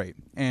Good to Great,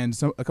 and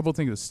so a couple of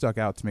things that stuck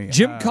out to me.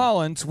 Jim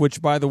Collins,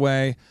 which, by the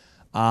way,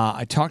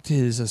 I talked to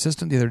his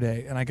assistant the other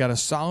day, and I got a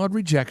solid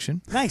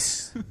rejection.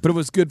 Nice. But it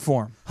was good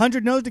form.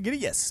 100 no's to get a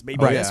yes,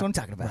 baby. Right. That's what I'm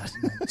talking about.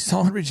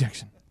 Solid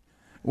rejection.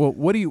 Well,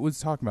 what he was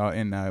talking about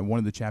in one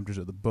of the chapters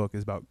of the book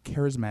is about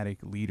charismatic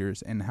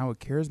leaders and how a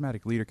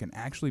charismatic leader can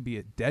actually be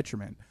a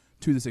detriment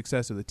to the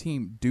success of the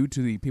team due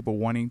to the people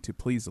wanting to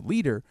please the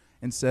leader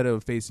instead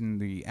of facing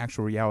the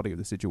actual reality of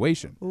the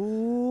situation.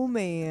 Ooh,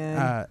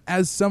 man.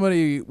 As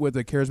somebody with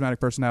a charismatic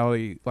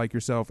personality like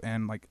yourself,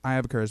 and I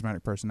have a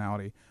charismatic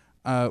personality,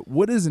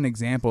 what is an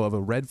example of a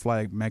red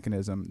flag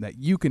mechanism that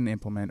you can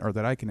implement or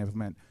that I can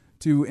implement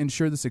to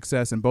ensure the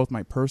success in both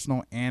my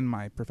personal and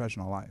my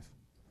professional life?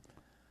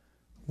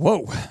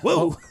 Whoa.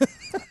 Whoa.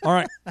 All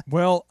right.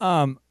 Well,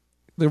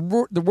 the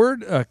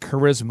word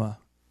charisma,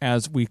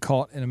 as we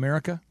call it in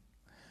America,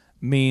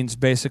 means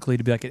basically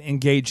to be like an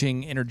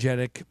engaging,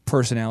 energetic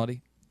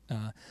personality.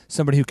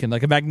 Somebody who can,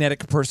 like a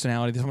magnetic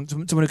personality, someone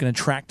who can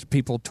attract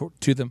people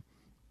to them.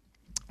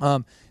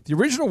 The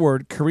original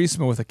word,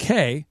 charisma with a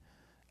K,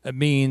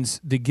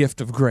 means the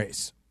gift of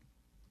grace.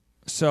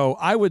 So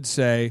I would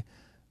say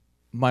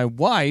my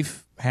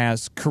wife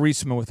has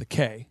charisma with a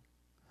K,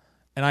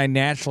 and I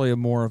naturally am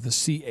more of the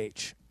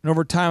CH. And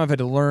over time, I've had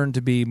to learn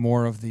to be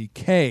more of the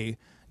K,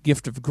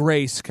 gift of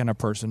grace kind of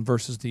person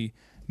versus the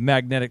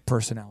magnetic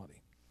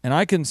personality. And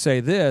I can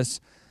say this,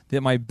 that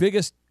my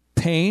biggest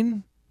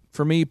pain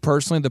for me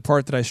personally, the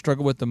part that I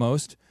struggle with the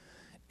most,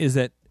 is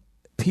that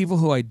people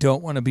who I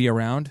don't want to be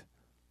around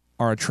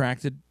are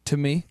attracted to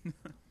me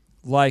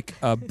like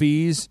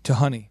bees to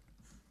honey.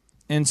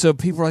 And so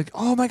people are like,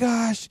 oh my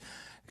gosh,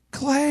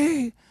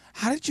 Clay,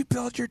 how did you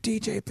build your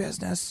DJ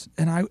business?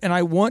 And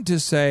I want to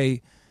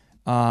say,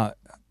 go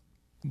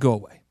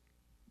away.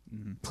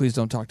 Please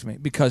don't talk to me,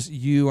 because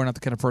you are not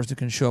the kind of person who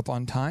can show up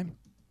on time,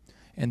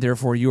 and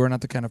therefore you are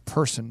not the kind of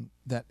person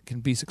that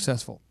can be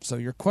successful. So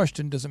your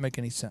question doesn't make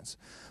any sense.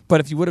 But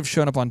if you would have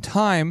shown up on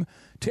time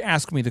to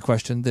ask me the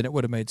question, then it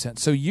would have made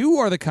sense. So you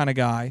are the kind of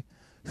guy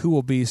who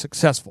will be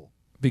successful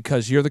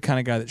because you're the kind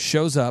of guy that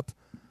shows up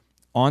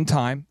on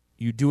time.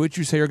 You do what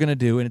you say you're going to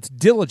do, and it's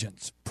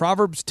diligence.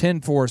 Proverbs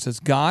 10:4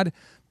 says, God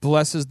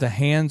blesses the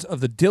hands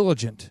of the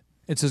diligent.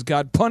 It says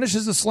God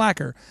punishes the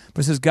slacker,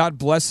 but it says God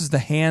blesses the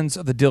hands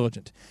of the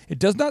diligent. It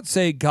does not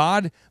say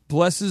God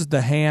blesses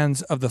the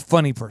hands of the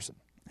funny person.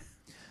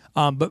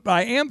 But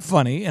I am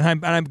funny,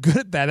 and I'm good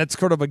at that. That's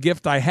sort of a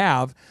gift I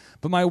have.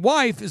 But my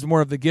wife is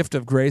more of the gift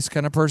of grace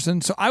kind of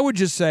person. So I would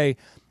just say,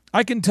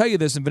 I can tell you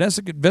this, and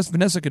Vanessa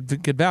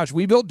could vouch.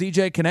 We built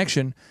DJ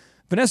Connection.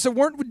 Vanessa,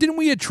 didn't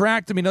we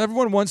attract? I mean,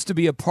 everyone wants to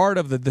be a part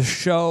of the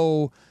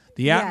show,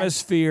 the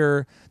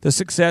atmosphere, the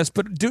success.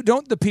 But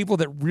don't the people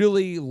that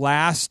really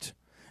last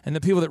and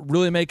the people that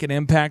really make an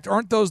impact,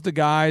 aren't those the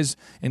guys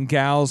and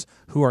gals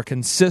who are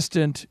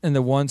consistent and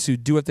the ones who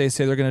do what they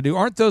say they're going to do?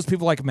 Aren't those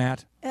people like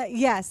Matt?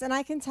 Yes, and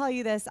I can tell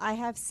you this. I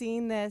have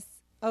seen this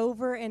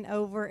over and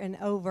over and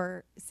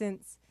over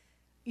since,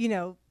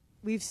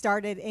 we've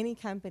started any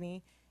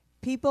company.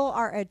 People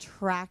are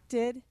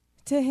attracted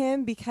to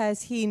him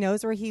because he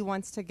knows where he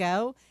wants to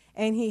go,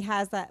 and he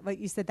has that, what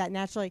you said, that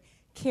naturally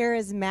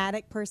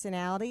charismatic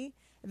personality.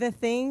 The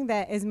thing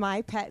that is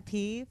my pet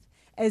peeve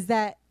is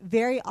that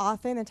very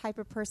often a type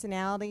of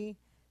personality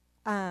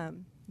that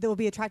will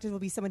be attractive will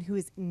be someone who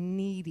is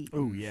needy.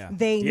 Oh, yeah.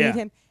 They need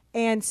him.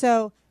 And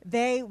so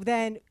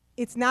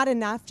it's not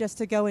enough just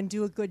to go and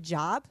do a good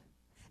job.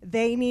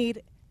 They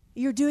need,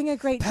 you're doing a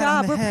great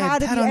job. We're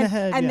proud of you.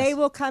 And they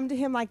will come to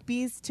him like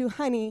bees to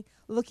honey,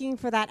 looking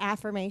for that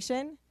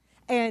affirmation.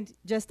 And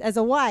just as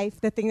a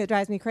wife, the thing that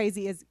drives me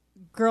crazy is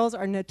girls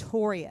are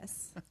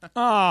notorious.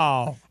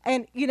 Oh.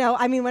 And, when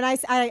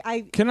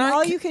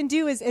all you can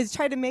do is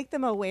try to make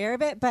them aware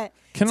of it. But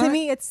to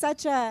me, it's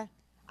such a,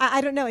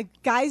 I don't know,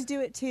 guys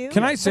do it too.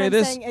 Can I say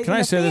this? Can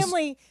I say this?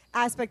 Family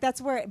aspect,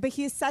 that's where, but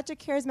he is such a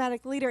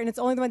charismatic leader, and it's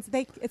only the ones,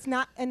 it's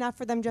not enough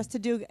for them just to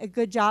do a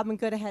good job and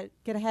get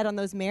ahead on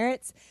those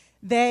merits.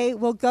 They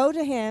will go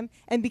to him,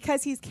 and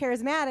because he's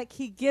charismatic,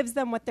 he gives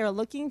them what they're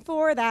looking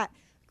for, that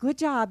good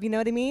job, you know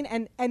what I mean?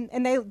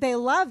 And they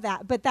love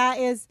that. But that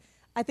is,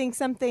 I think,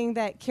 something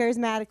that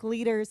charismatic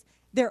leaders,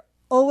 they're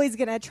always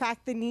going to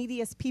attract the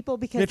neediest people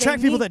because they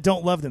attract people that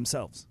don't love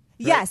themselves.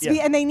 Right? Yes,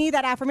 and they need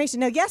that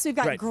affirmation. Now, yes, we've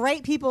got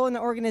great people in the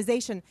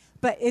organization,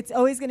 but it's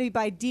always going to be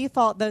by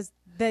default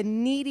the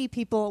needy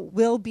people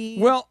will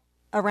be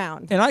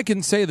around. And I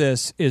can say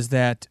this is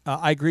that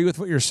I agree with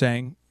what you're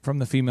saying from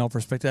the female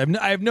perspective.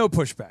 I have no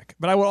pushback.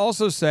 But I will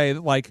also say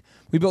that, like,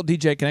 we built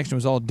DJ Connection, it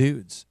was all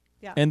dudes.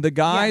 Yeah. And the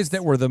guys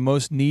that were the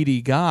most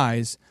needy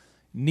guys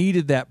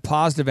needed that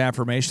positive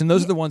affirmation.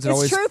 Those are the ones that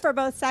it's true for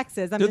both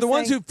sexes. They're the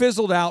ones who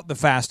fizzled out the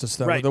fastest,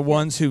 though. Right. The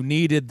ones who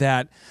needed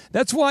that.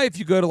 That's why if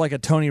you go to like a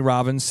Tony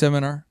Robbins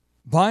seminar,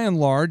 by and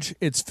large,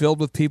 it's filled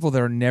with people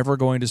that are never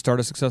going to start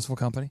a successful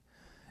company.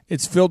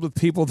 It's filled with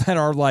people that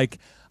are like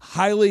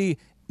highly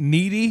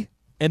needy,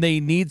 and they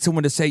need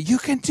someone to say, you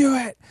can do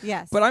it.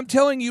 Yes. But I'm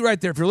telling you right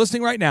there, if you're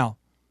listening right now,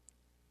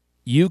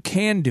 you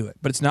can do it.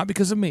 But it's not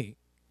because of me.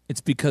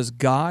 It's because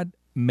God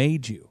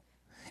made you.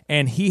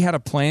 And he had a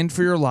plan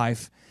for your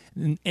life,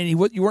 and you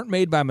weren't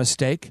made by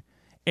mistake,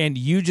 and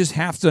you just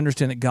have to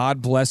understand that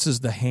God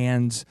blesses the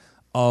hands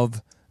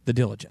of the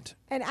diligent.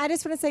 And I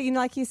just want to say,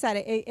 like you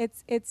said,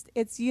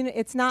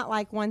 it's not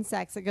like one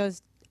sex. It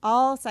goes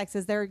all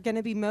sexes. They're going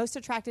to be most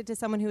attracted to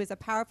someone who is a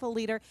powerful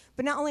leader.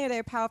 But not only are they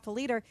a powerful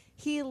leader,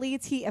 he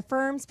leads, he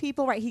affirms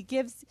people, right? He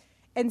gives,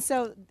 and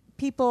so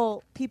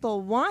people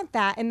want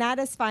that, and that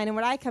is fine. And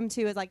what I come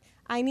to is like,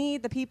 I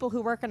need the people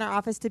who work in our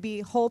office to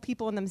be whole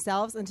people in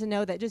themselves and to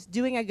know that just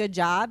doing a good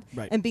job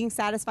and being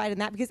satisfied in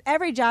that. Because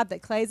every job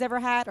that Clay's ever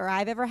had or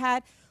I've ever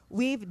had,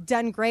 we've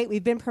done great.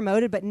 We've been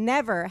promoted, but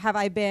never have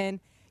I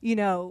been,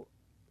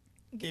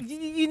 if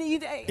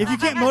you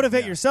can't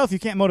motivate yourself, you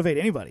can't motivate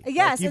anybody.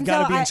 Yes, you've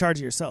got to be in charge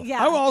of yourself.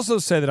 Yeah. I will also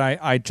say that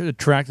I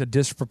attract a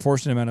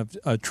disproportionate amount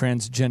of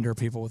transgender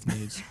people with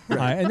needs,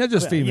 and not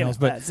just females,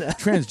 but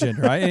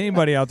transgender.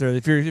 Anybody out there,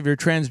 if you're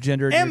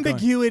transgender,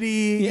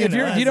 ambiguity.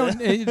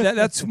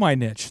 That's my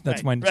niche.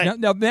 That's my niche. Right.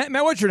 Now, Matt,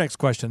 what's your next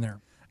question there?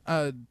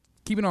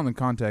 Keeping on the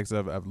context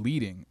of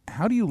leading,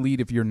 how do you lead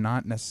if you're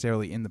not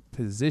necessarily in the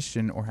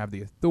position or have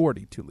the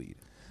authority to lead?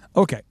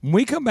 Okay, when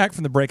we come back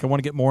from the break, I want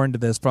to get more into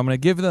this, but I'm going to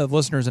give the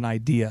listeners an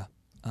idea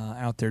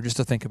out there just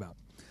to think about.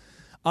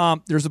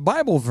 There's a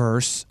Bible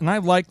verse, and I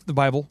like the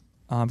Bible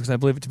because I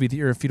believe it to be the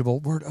irrefutable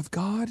Word of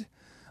God.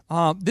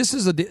 This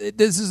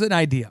is an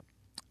idea.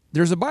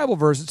 There's a Bible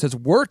verse that says,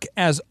 work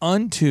as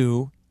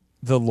unto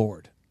the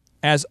Lord.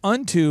 As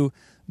unto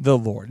the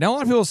Lord. Now, a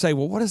lot of people say,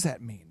 well, what does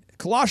that mean?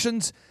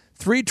 Colossians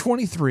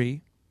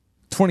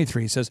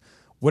 3:23 says,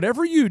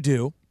 whatever you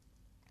do,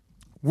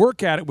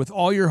 work at it with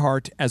all your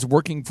heart as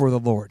working for the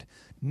Lord,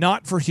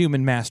 not for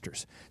human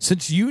masters,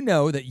 since you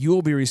know that you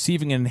will be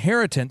receiving an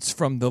inheritance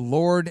from the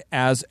Lord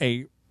as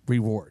a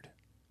reward.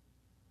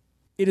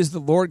 It is the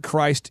Lord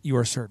Christ you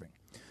are serving.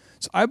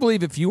 So I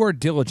believe if you are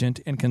diligent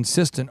and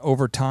consistent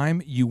over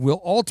time, you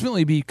will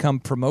ultimately become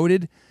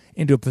promoted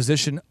into a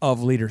position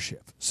of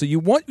leadership. So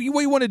what you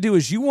want to do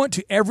is you want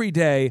to every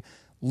day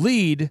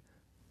lead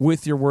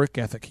with your work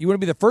ethic. You want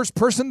to be the first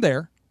person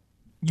there.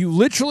 You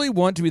literally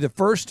want to be the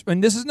first,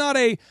 and this is not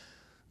a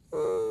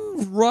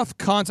rough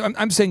concept.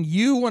 I'm saying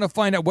you want to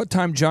find out what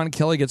time John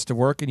Kelly gets to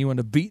work, and you want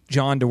to beat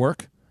John to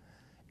work,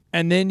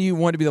 and then you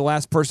want to be the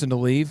last person to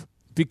leave,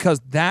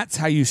 because that's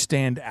how you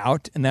stand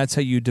out, and that's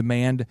how you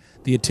demand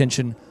the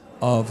attention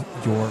of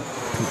your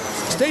peers.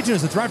 Stay tuned.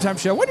 It's the Thrive Time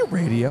Show on your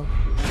radio.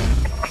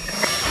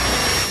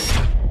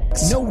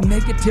 No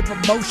negative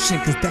emotion,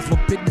 cause that's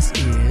what business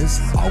is.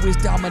 Always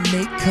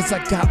dominate, cause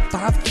I got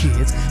 5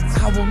 kids.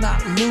 I will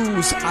not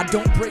lose, I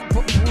don't break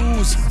but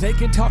bruise. They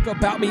can talk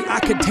about me, I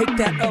can take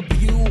that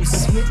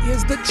abuse. Here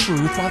is the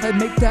truth, while they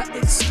make that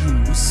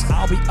excuse.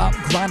 I'll be up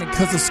grinding,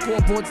 cause the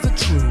scoreboard's the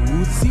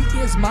truth. He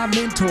is my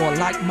mentor,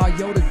 like my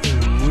Yoda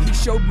dude. He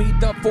showed me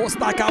the force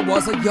like I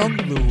was a young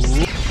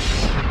Luke.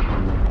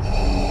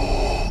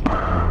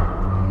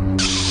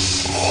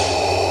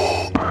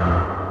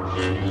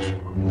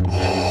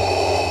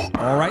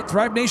 All right,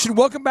 Thrive Nation,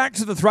 welcome back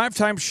to the Thrive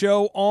Time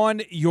Show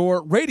on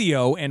your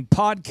radio and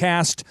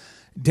podcast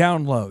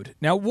download.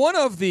 Now, one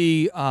of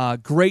the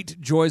great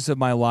joys of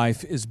my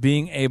life is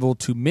being able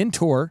to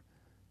mentor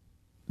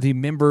the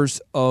members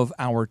of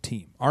our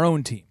team, our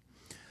own team.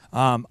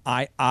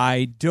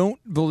 I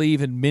don't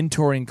believe in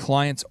mentoring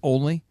clients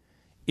only.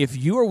 If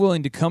you are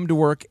willing to come to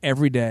work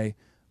every day,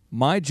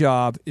 my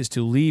job is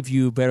to leave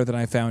you better than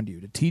I found you,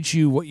 to teach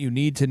you what you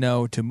need to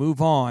know to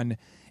move on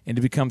and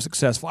to become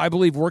successful. I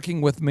believe working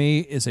with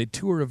me is a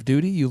tour of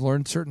duty. You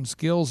learn certain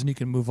skills and you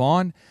can move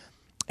on.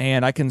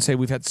 And I can say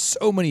we've had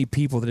so many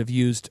people that have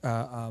used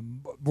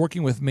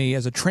working with me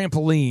as a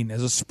trampoline,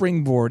 as a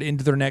springboard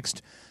into their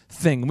next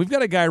thing. And we've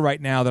got a guy right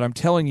now that I'm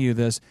telling you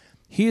this,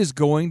 he is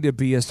going to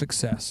be a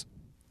success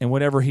in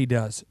whatever he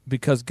does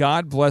because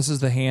God blesses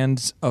the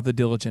hands of the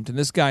diligent. And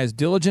this guy is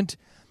diligent.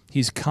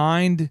 He's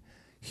kind.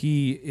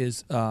 He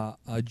is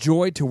a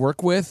joy to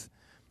work with.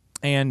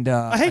 And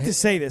I hate to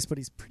say this, but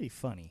he's pretty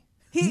funny.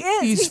 He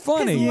is. He's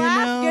funny. His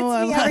laugh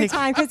gets me every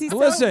time because he's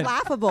Listen, so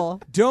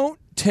laughable. Don't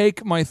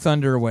take my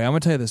thunder away. I'm going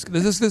to tell you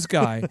this. This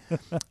guy,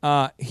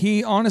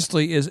 he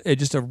honestly is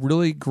just a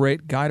really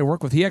great guy to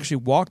work with. He actually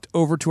walked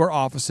over to our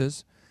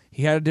offices.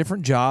 He had a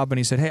different job, and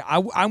he said, hey,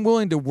 I'm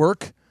willing to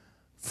work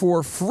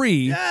for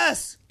free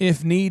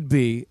if need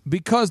be,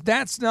 because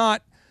that's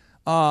not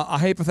a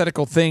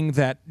hypothetical thing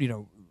that,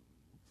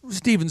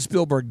 Steven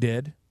Spielberg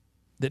did,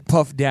 that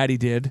Puff Daddy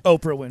did,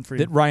 Oprah Winfrey,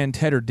 that Ryan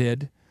Tedder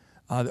did,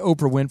 that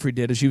Oprah Winfrey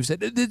did, as you said.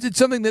 It's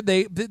something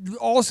that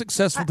all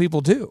successful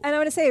people do. And I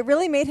want to say it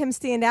really made him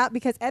stand out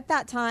because at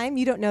that time,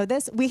 you don't know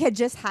this, we had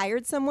just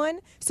hired someone.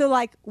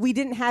 So, we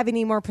didn't have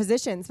any more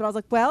positions. But I was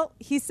like, well,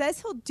 he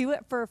says he'll do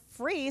it for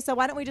free. So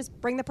why don't we just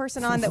bring the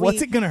person on that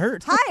What's it gonna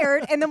hurt?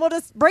 hired, and then we'll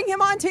just bring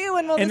him on too,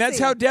 and And that's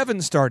how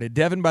Devin started.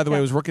 Devin, by the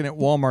way, was working at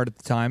Walmart at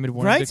the time and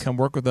wanted to come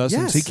work with us.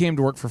 Yes. And so he came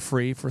to work for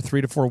free for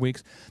 3 to 4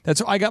 weeks. That's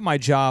how I got my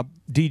job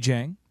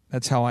DJing.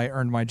 That's how I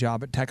earned my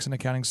job at Texan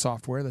Accounting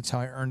Software. That's how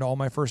I earned all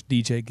my first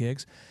DJ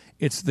gigs.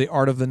 It's the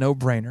art of the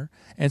no-brainer.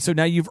 And so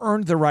now you've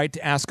earned the right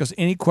to ask us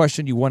any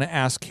question you want to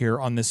ask here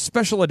on this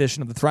special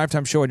edition of the Thrive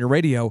Time Show on your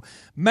radio.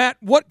 Matt,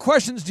 what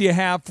questions do you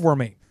have for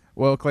me?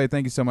 Well, Clay,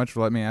 thank you so much for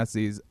letting me ask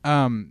these.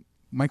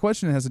 My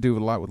question has to do a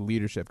lot with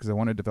leadership because I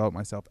want to develop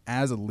myself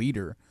as a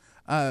leader.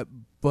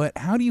 But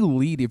how do you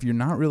lead if you're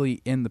not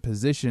really in the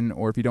position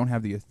or if you don't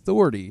have the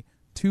authority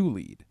to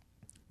lead?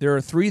 There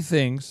are 3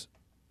 things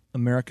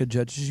America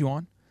judges you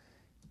on.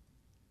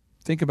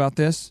 Think about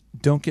this.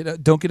 Don't get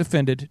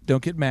offended.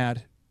 Don't get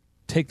mad.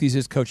 Take these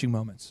as coaching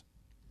moments.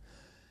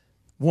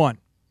 1,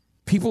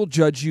 people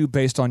judge you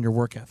based on your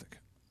work ethic.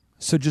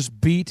 So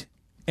just beat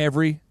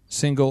every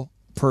single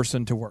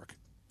person to work.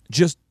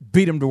 Just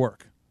beat them to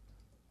work.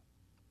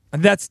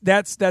 And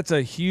that's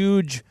a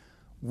huge,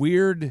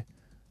 weird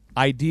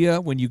idea.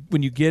 When you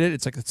get it,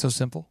 it's so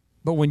simple.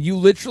 But when you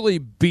literally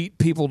beat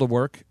people to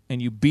work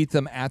and you beat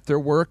them at their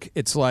work,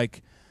 it's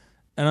like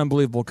an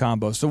unbelievable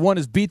combo. So 1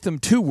 is beat them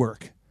to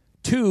work.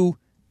 2,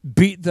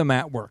 beat them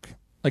at work.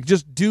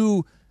 Just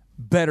do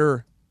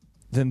better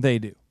than they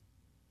do.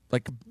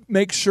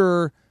 Make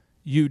sure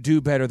you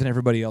do better than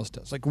everybody else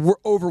does.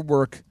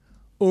 Overwork,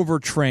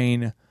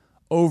 overtrain,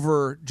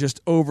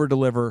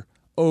 over-deliver,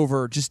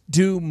 just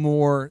do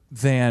more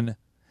than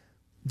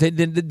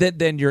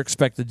you're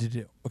expected to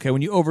do. Okay,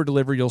 when you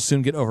over-deliver, you'll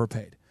soon get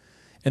overpaid.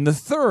 And the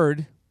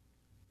 3rd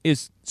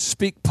is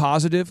speak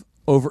positive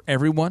over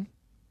everyone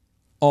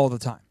all the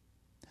time.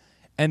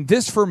 And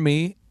this, for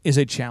me, is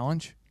a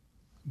challenge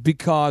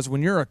because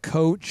when you're a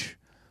coach,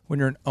 when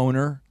you're an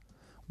owner,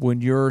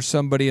 when you're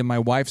somebody in my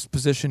wife's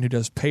position who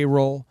does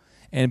payroll,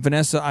 and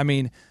Vanessa,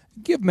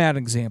 give Matt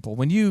an example.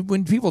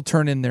 When people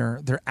turn in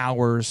their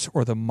hours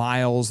or the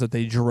miles that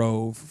they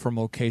drove from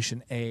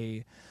location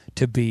A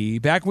to B,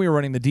 back when we were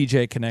running the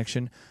DJ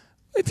connection,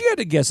 if you had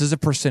to guess as a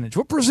percentage,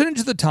 what percentage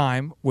of the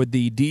time would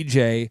the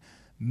DJ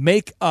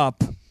make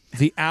up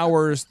the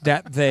hours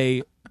that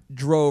they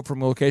drove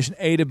from location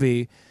A to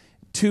B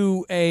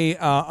to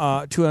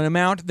an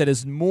amount that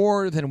is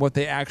more than what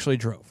they actually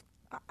drove?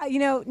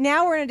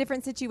 Now we're in a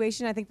different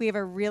situation. I think we have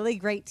a really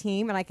great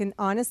team, and I can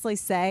honestly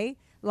say,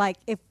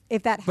 if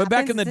that happens, but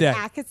back in the day,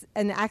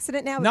 an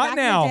accident now. Not back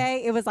now. In the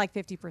day, it was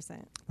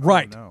 50%.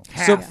 Right,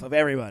 half of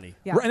everybody.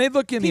 Yeah. And they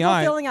look in People the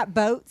eye. filling up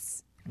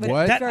boats.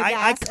 What?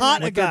 I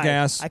caught a guy.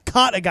 Gas. I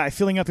caught a guy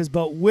filling up his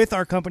boat with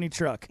our company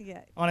truck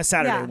on a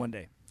Saturday one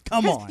day.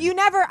 Come on. You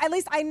never. At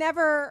least I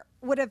never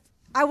would have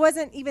I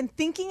wasn't even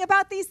thinking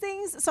about these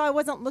things, so I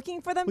wasn't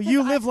looking for them. Well,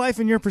 you live life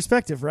in your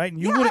perspective, right?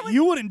 And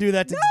you wouldn't do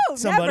that to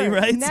somebody, never,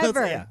 right?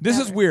 Never. This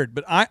is weird,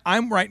 but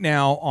I'm right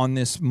now on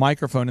this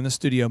microphone in the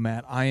studio,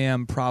 Matt. I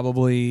am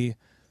probably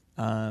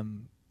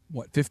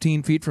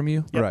 15 feet from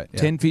you? Yep. Right.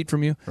 10 feet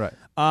from you? Right.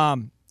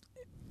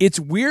 It's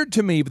weird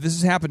to me, but this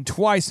has happened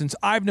twice since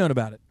I've known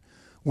about it,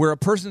 where a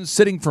person's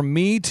sitting from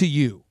me to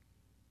you.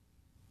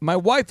 My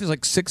wife is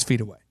like 6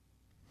 feet away.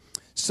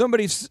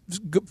 Somebody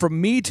from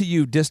me to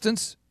you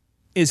distance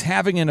is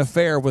having an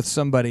affair with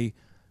somebody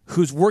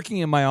who's working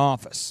in my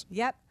office.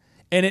 Yep.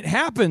 And it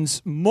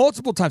happens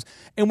multiple times.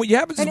 And what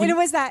happens is and it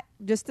was that,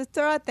 just to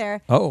throw out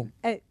there. Oh.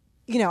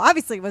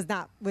 Obviously it was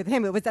not with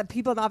him. It was that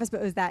people in the office, but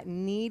it was that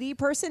needy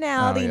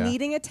personality,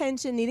 needing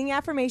attention, needing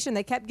affirmation.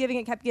 They kept giving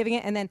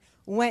it, and then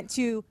went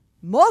to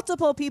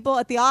multiple people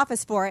at the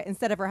office for it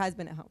instead of her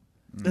husband at home.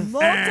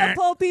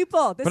 Multiple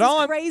people. This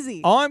is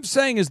crazy. All I'm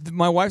saying is that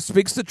my wife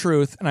speaks the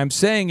truth, and I'm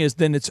saying is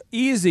then it's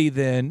easy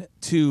then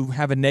to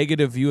have a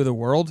negative view of the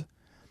world,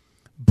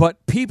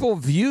 but people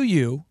view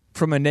you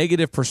from a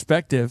negative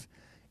perspective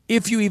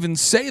if you even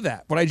say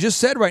that. What I just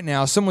said right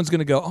now, someone's going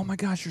to go, oh my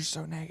gosh, you're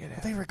so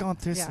negative. They were going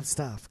through some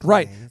stuff.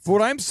 Right. But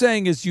what I'm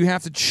saying is you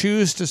have to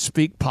choose to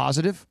speak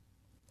positive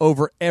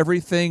over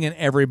everything and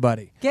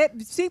everybody.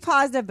 Speak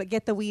positive, but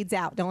get the weeds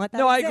out. Don't let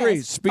that I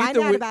exist. agree. Find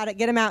out about it,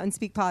 get them out, and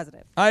speak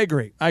positive. I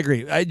agree.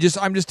 I'm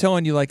just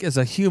telling you, like, as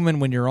a human,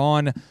 when you're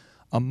on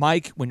a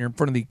mic, when you're in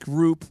front of the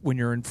group, when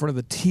you're in front of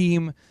the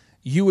team,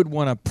 you would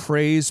want to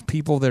praise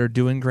people that are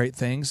doing great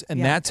things,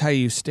 and that's how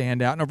you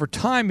stand out. And over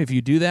time, if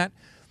you do that,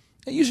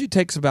 it usually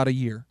takes about a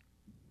year.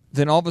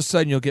 Then all of a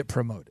sudden, you'll get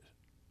promoted.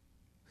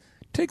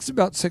 It takes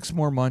about 6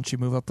 more months, you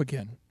move up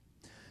again.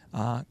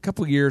 A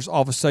couple of years,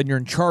 all of a sudden, you're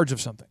in charge of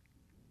something.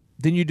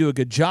 Then you do a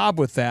good job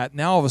with that.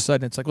 Now, all of a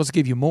sudden, it's like, let's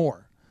give you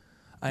more.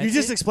 You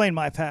just explained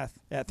my path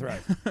at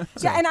Thrive.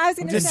 And I was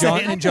going to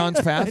say... in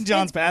John's path? In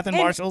John's path and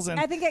Marshall's.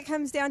 I think it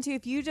comes down to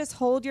if you just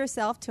hold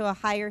yourself to a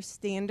higher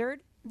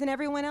standard than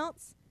everyone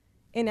else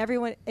in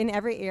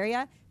every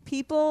area,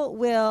 people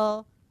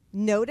will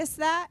notice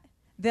that.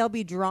 They'll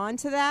be drawn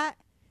to that.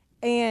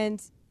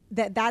 And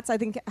that's I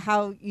think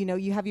how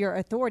you have your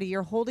authority.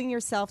 You're holding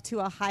yourself to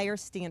a higher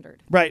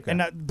standard. Right. Okay.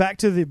 And back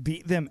to the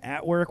beat them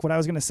at work, what I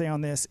was going to say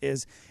on this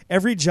is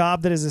every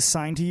job that is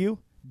assigned to you,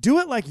 do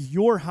it like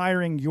you're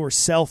hiring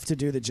yourself to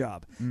do the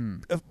job.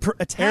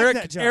 Attack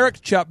that job.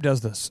 Eric Chupp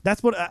does this.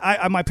 That's what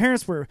my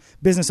parents were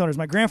business owners.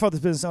 My grandfather's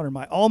business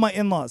owner. All my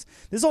in-laws.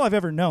 This is all I've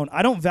ever known.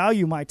 I don't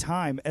value my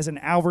time as an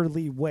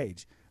hourly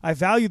wage. I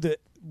value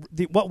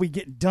what we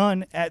get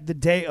done at the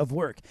day of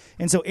work.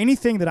 And so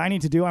anything that I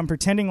need to do, I'm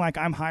pretending like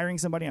I'm hiring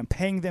somebody, I'm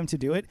paying them to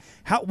do it.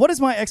 What is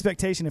my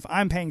expectation if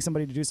I'm paying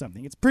somebody to do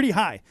something? It's pretty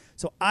high.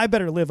 So I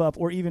better live up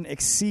or even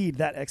exceed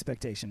that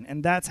expectation.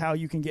 And that's how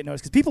you can get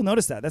noticed. Because people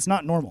notice that. That's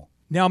not normal.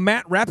 Now,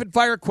 Matt, rapid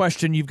fire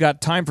question. You've got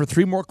time for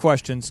 3 more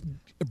questions.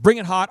 Bring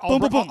it hot.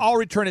 I'll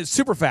return it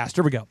super fast.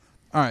 Here we go.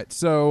 All right.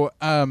 So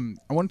I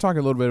want to talk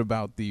a little bit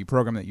about the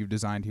program that you've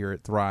designed here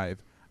at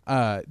Thrive.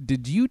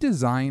 Did you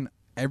design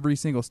every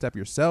single step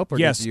yourself, or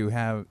yes. Did you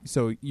have?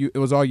 So it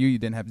was all you. You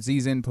didn't have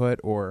Z's input,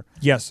 or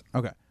yes.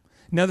 Okay.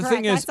 Now the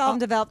thing is, I saw them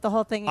develop the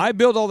whole thing. I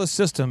build all the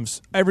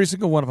systems, every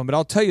single one of them. But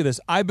I'll tell you this: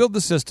 I build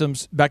the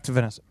systems. Back to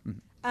Vanessa.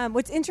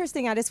 What's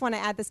interesting, I just want to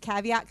add this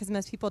caveat because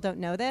most people don't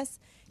know this.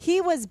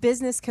 He was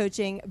business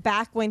coaching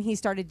back when he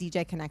started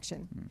DJ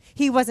Connection.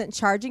 He wasn't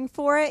charging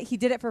for it. He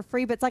did it for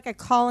free, but it's like a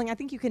calling. I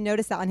think you can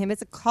notice that on him.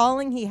 It's a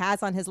calling he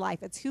has on his life.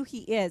 It's who he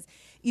is.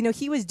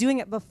 He was doing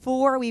it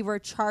before we were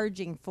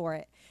charging for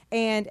it.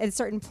 And at a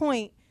certain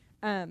point,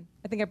 I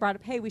think I brought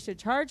up, hey, we should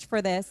charge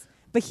for this.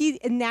 But he's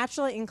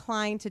naturally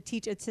inclined to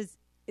teach.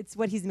 It's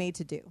what he's made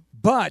to do.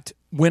 But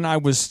when I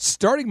was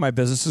starting my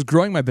businesses,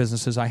 growing my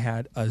businesses, I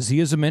had Z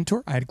as a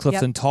mentor. I had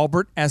Clifton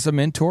Talbert as a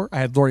mentor. I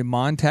had Lori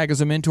Montag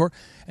as a mentor.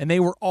 And they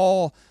were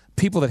all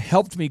people that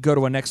helped me go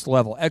to a next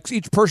level.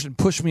 Each person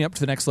pushed me up to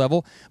the next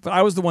level. But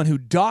I was the one who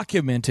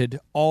documented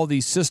all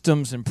these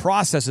systems and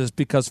processes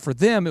because for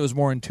them, it was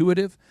more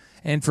intuitive.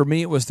 And for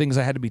me, it was things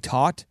I had to be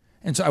taught.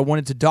 And so I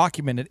wanted to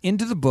document it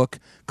into the book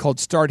called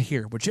Start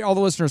Here, which all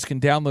the listeners can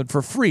download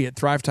for free at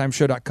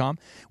thrivetimeshow.com.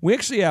 We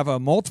actually have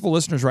multiple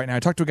listeners right now. I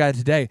talked to a guy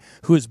today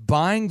who is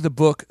buying the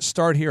book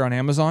Start Here on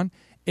Amazon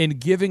and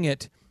giving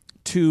it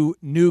to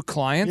new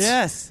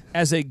clients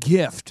as a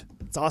gift.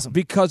 It's awesome.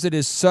 Because it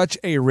is such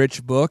a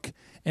rich book,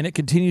 and it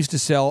continues to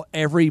sell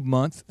every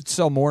month. It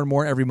sells more and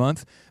more every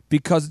month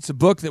because it's a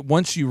book that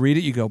once you read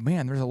it, you go,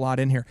 man, there's a lot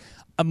in here.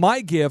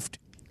 My gift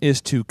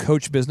is to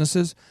coach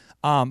businesses.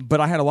 But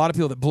I had a lot of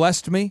people that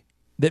blessed me,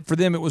 that for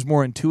them it was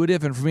more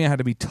intuitive, and for me I had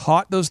to be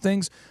taught those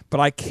things.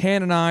 But I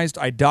canonized,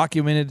 I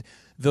documented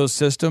those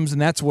systems, and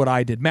that's what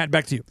I did. Matt,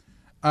 back to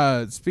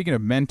you. Speaking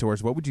of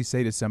mentors, what would you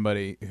say to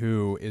somebody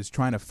who is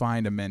trying to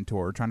find a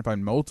mentor, trying to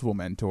find multiple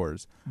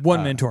mentors?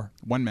 One mentor.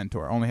 One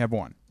mentor. Only have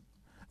one.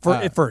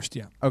 At first,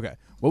 yeah. Okay.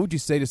 What would you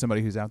say to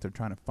somebody who's out there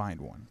trying to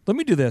find one? Let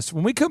me do this.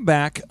 When we come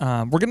back,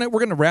 we're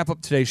gonna wrap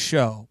up today's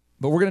show.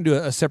 but we're going to do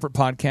a separate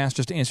podcast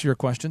just to answer your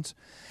questions.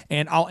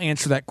 And I'll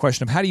answer that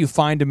question of how do you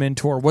find a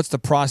mentor? What's the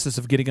process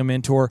of getting a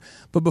mentor?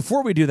 But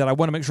before we do that, I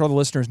want to make sure all the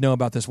listeners know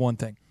about this one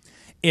thing.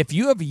 If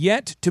you have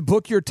yet to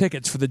book your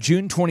tickets for the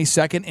June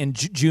 22nd and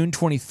June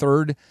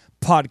 23rd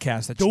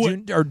podcast, that's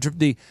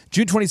the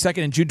June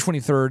 22nd and June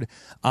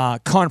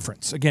 23rd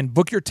conference. Again,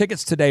 book your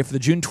tickets today for the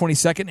June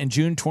 22nd and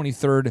June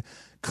 23rd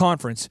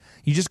conference.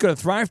 You just go to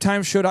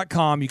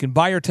thrivetimeshow.com. You can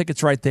buy your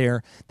tickets right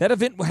there. That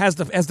event has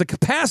the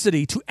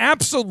capacity to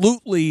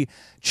absolutely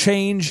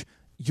change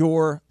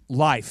your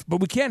life. But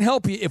we can't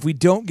help you if we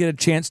don't get a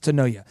chance to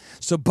know you.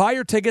 So buy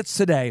your tickets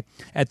today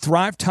at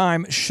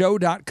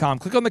thrivetimeshow.com.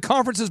 Click on the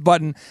conferences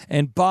button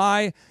and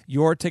buy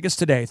your tickets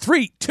today.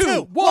 3,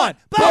 2, 1,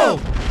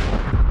 boom!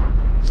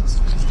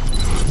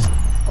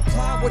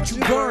 Apply what you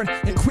learn,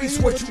 increase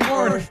what you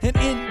earn, and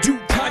in due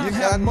time you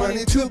have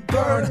money to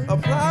burn.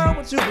 Apply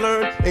what you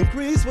learn,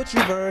 increase what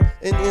you earn,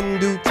 and in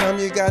due time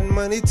you got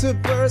money to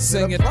burn.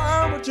 Sing it.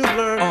 Apply what you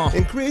learn,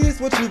 increase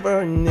what you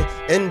earn,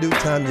 in due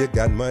time you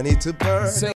got money to burn.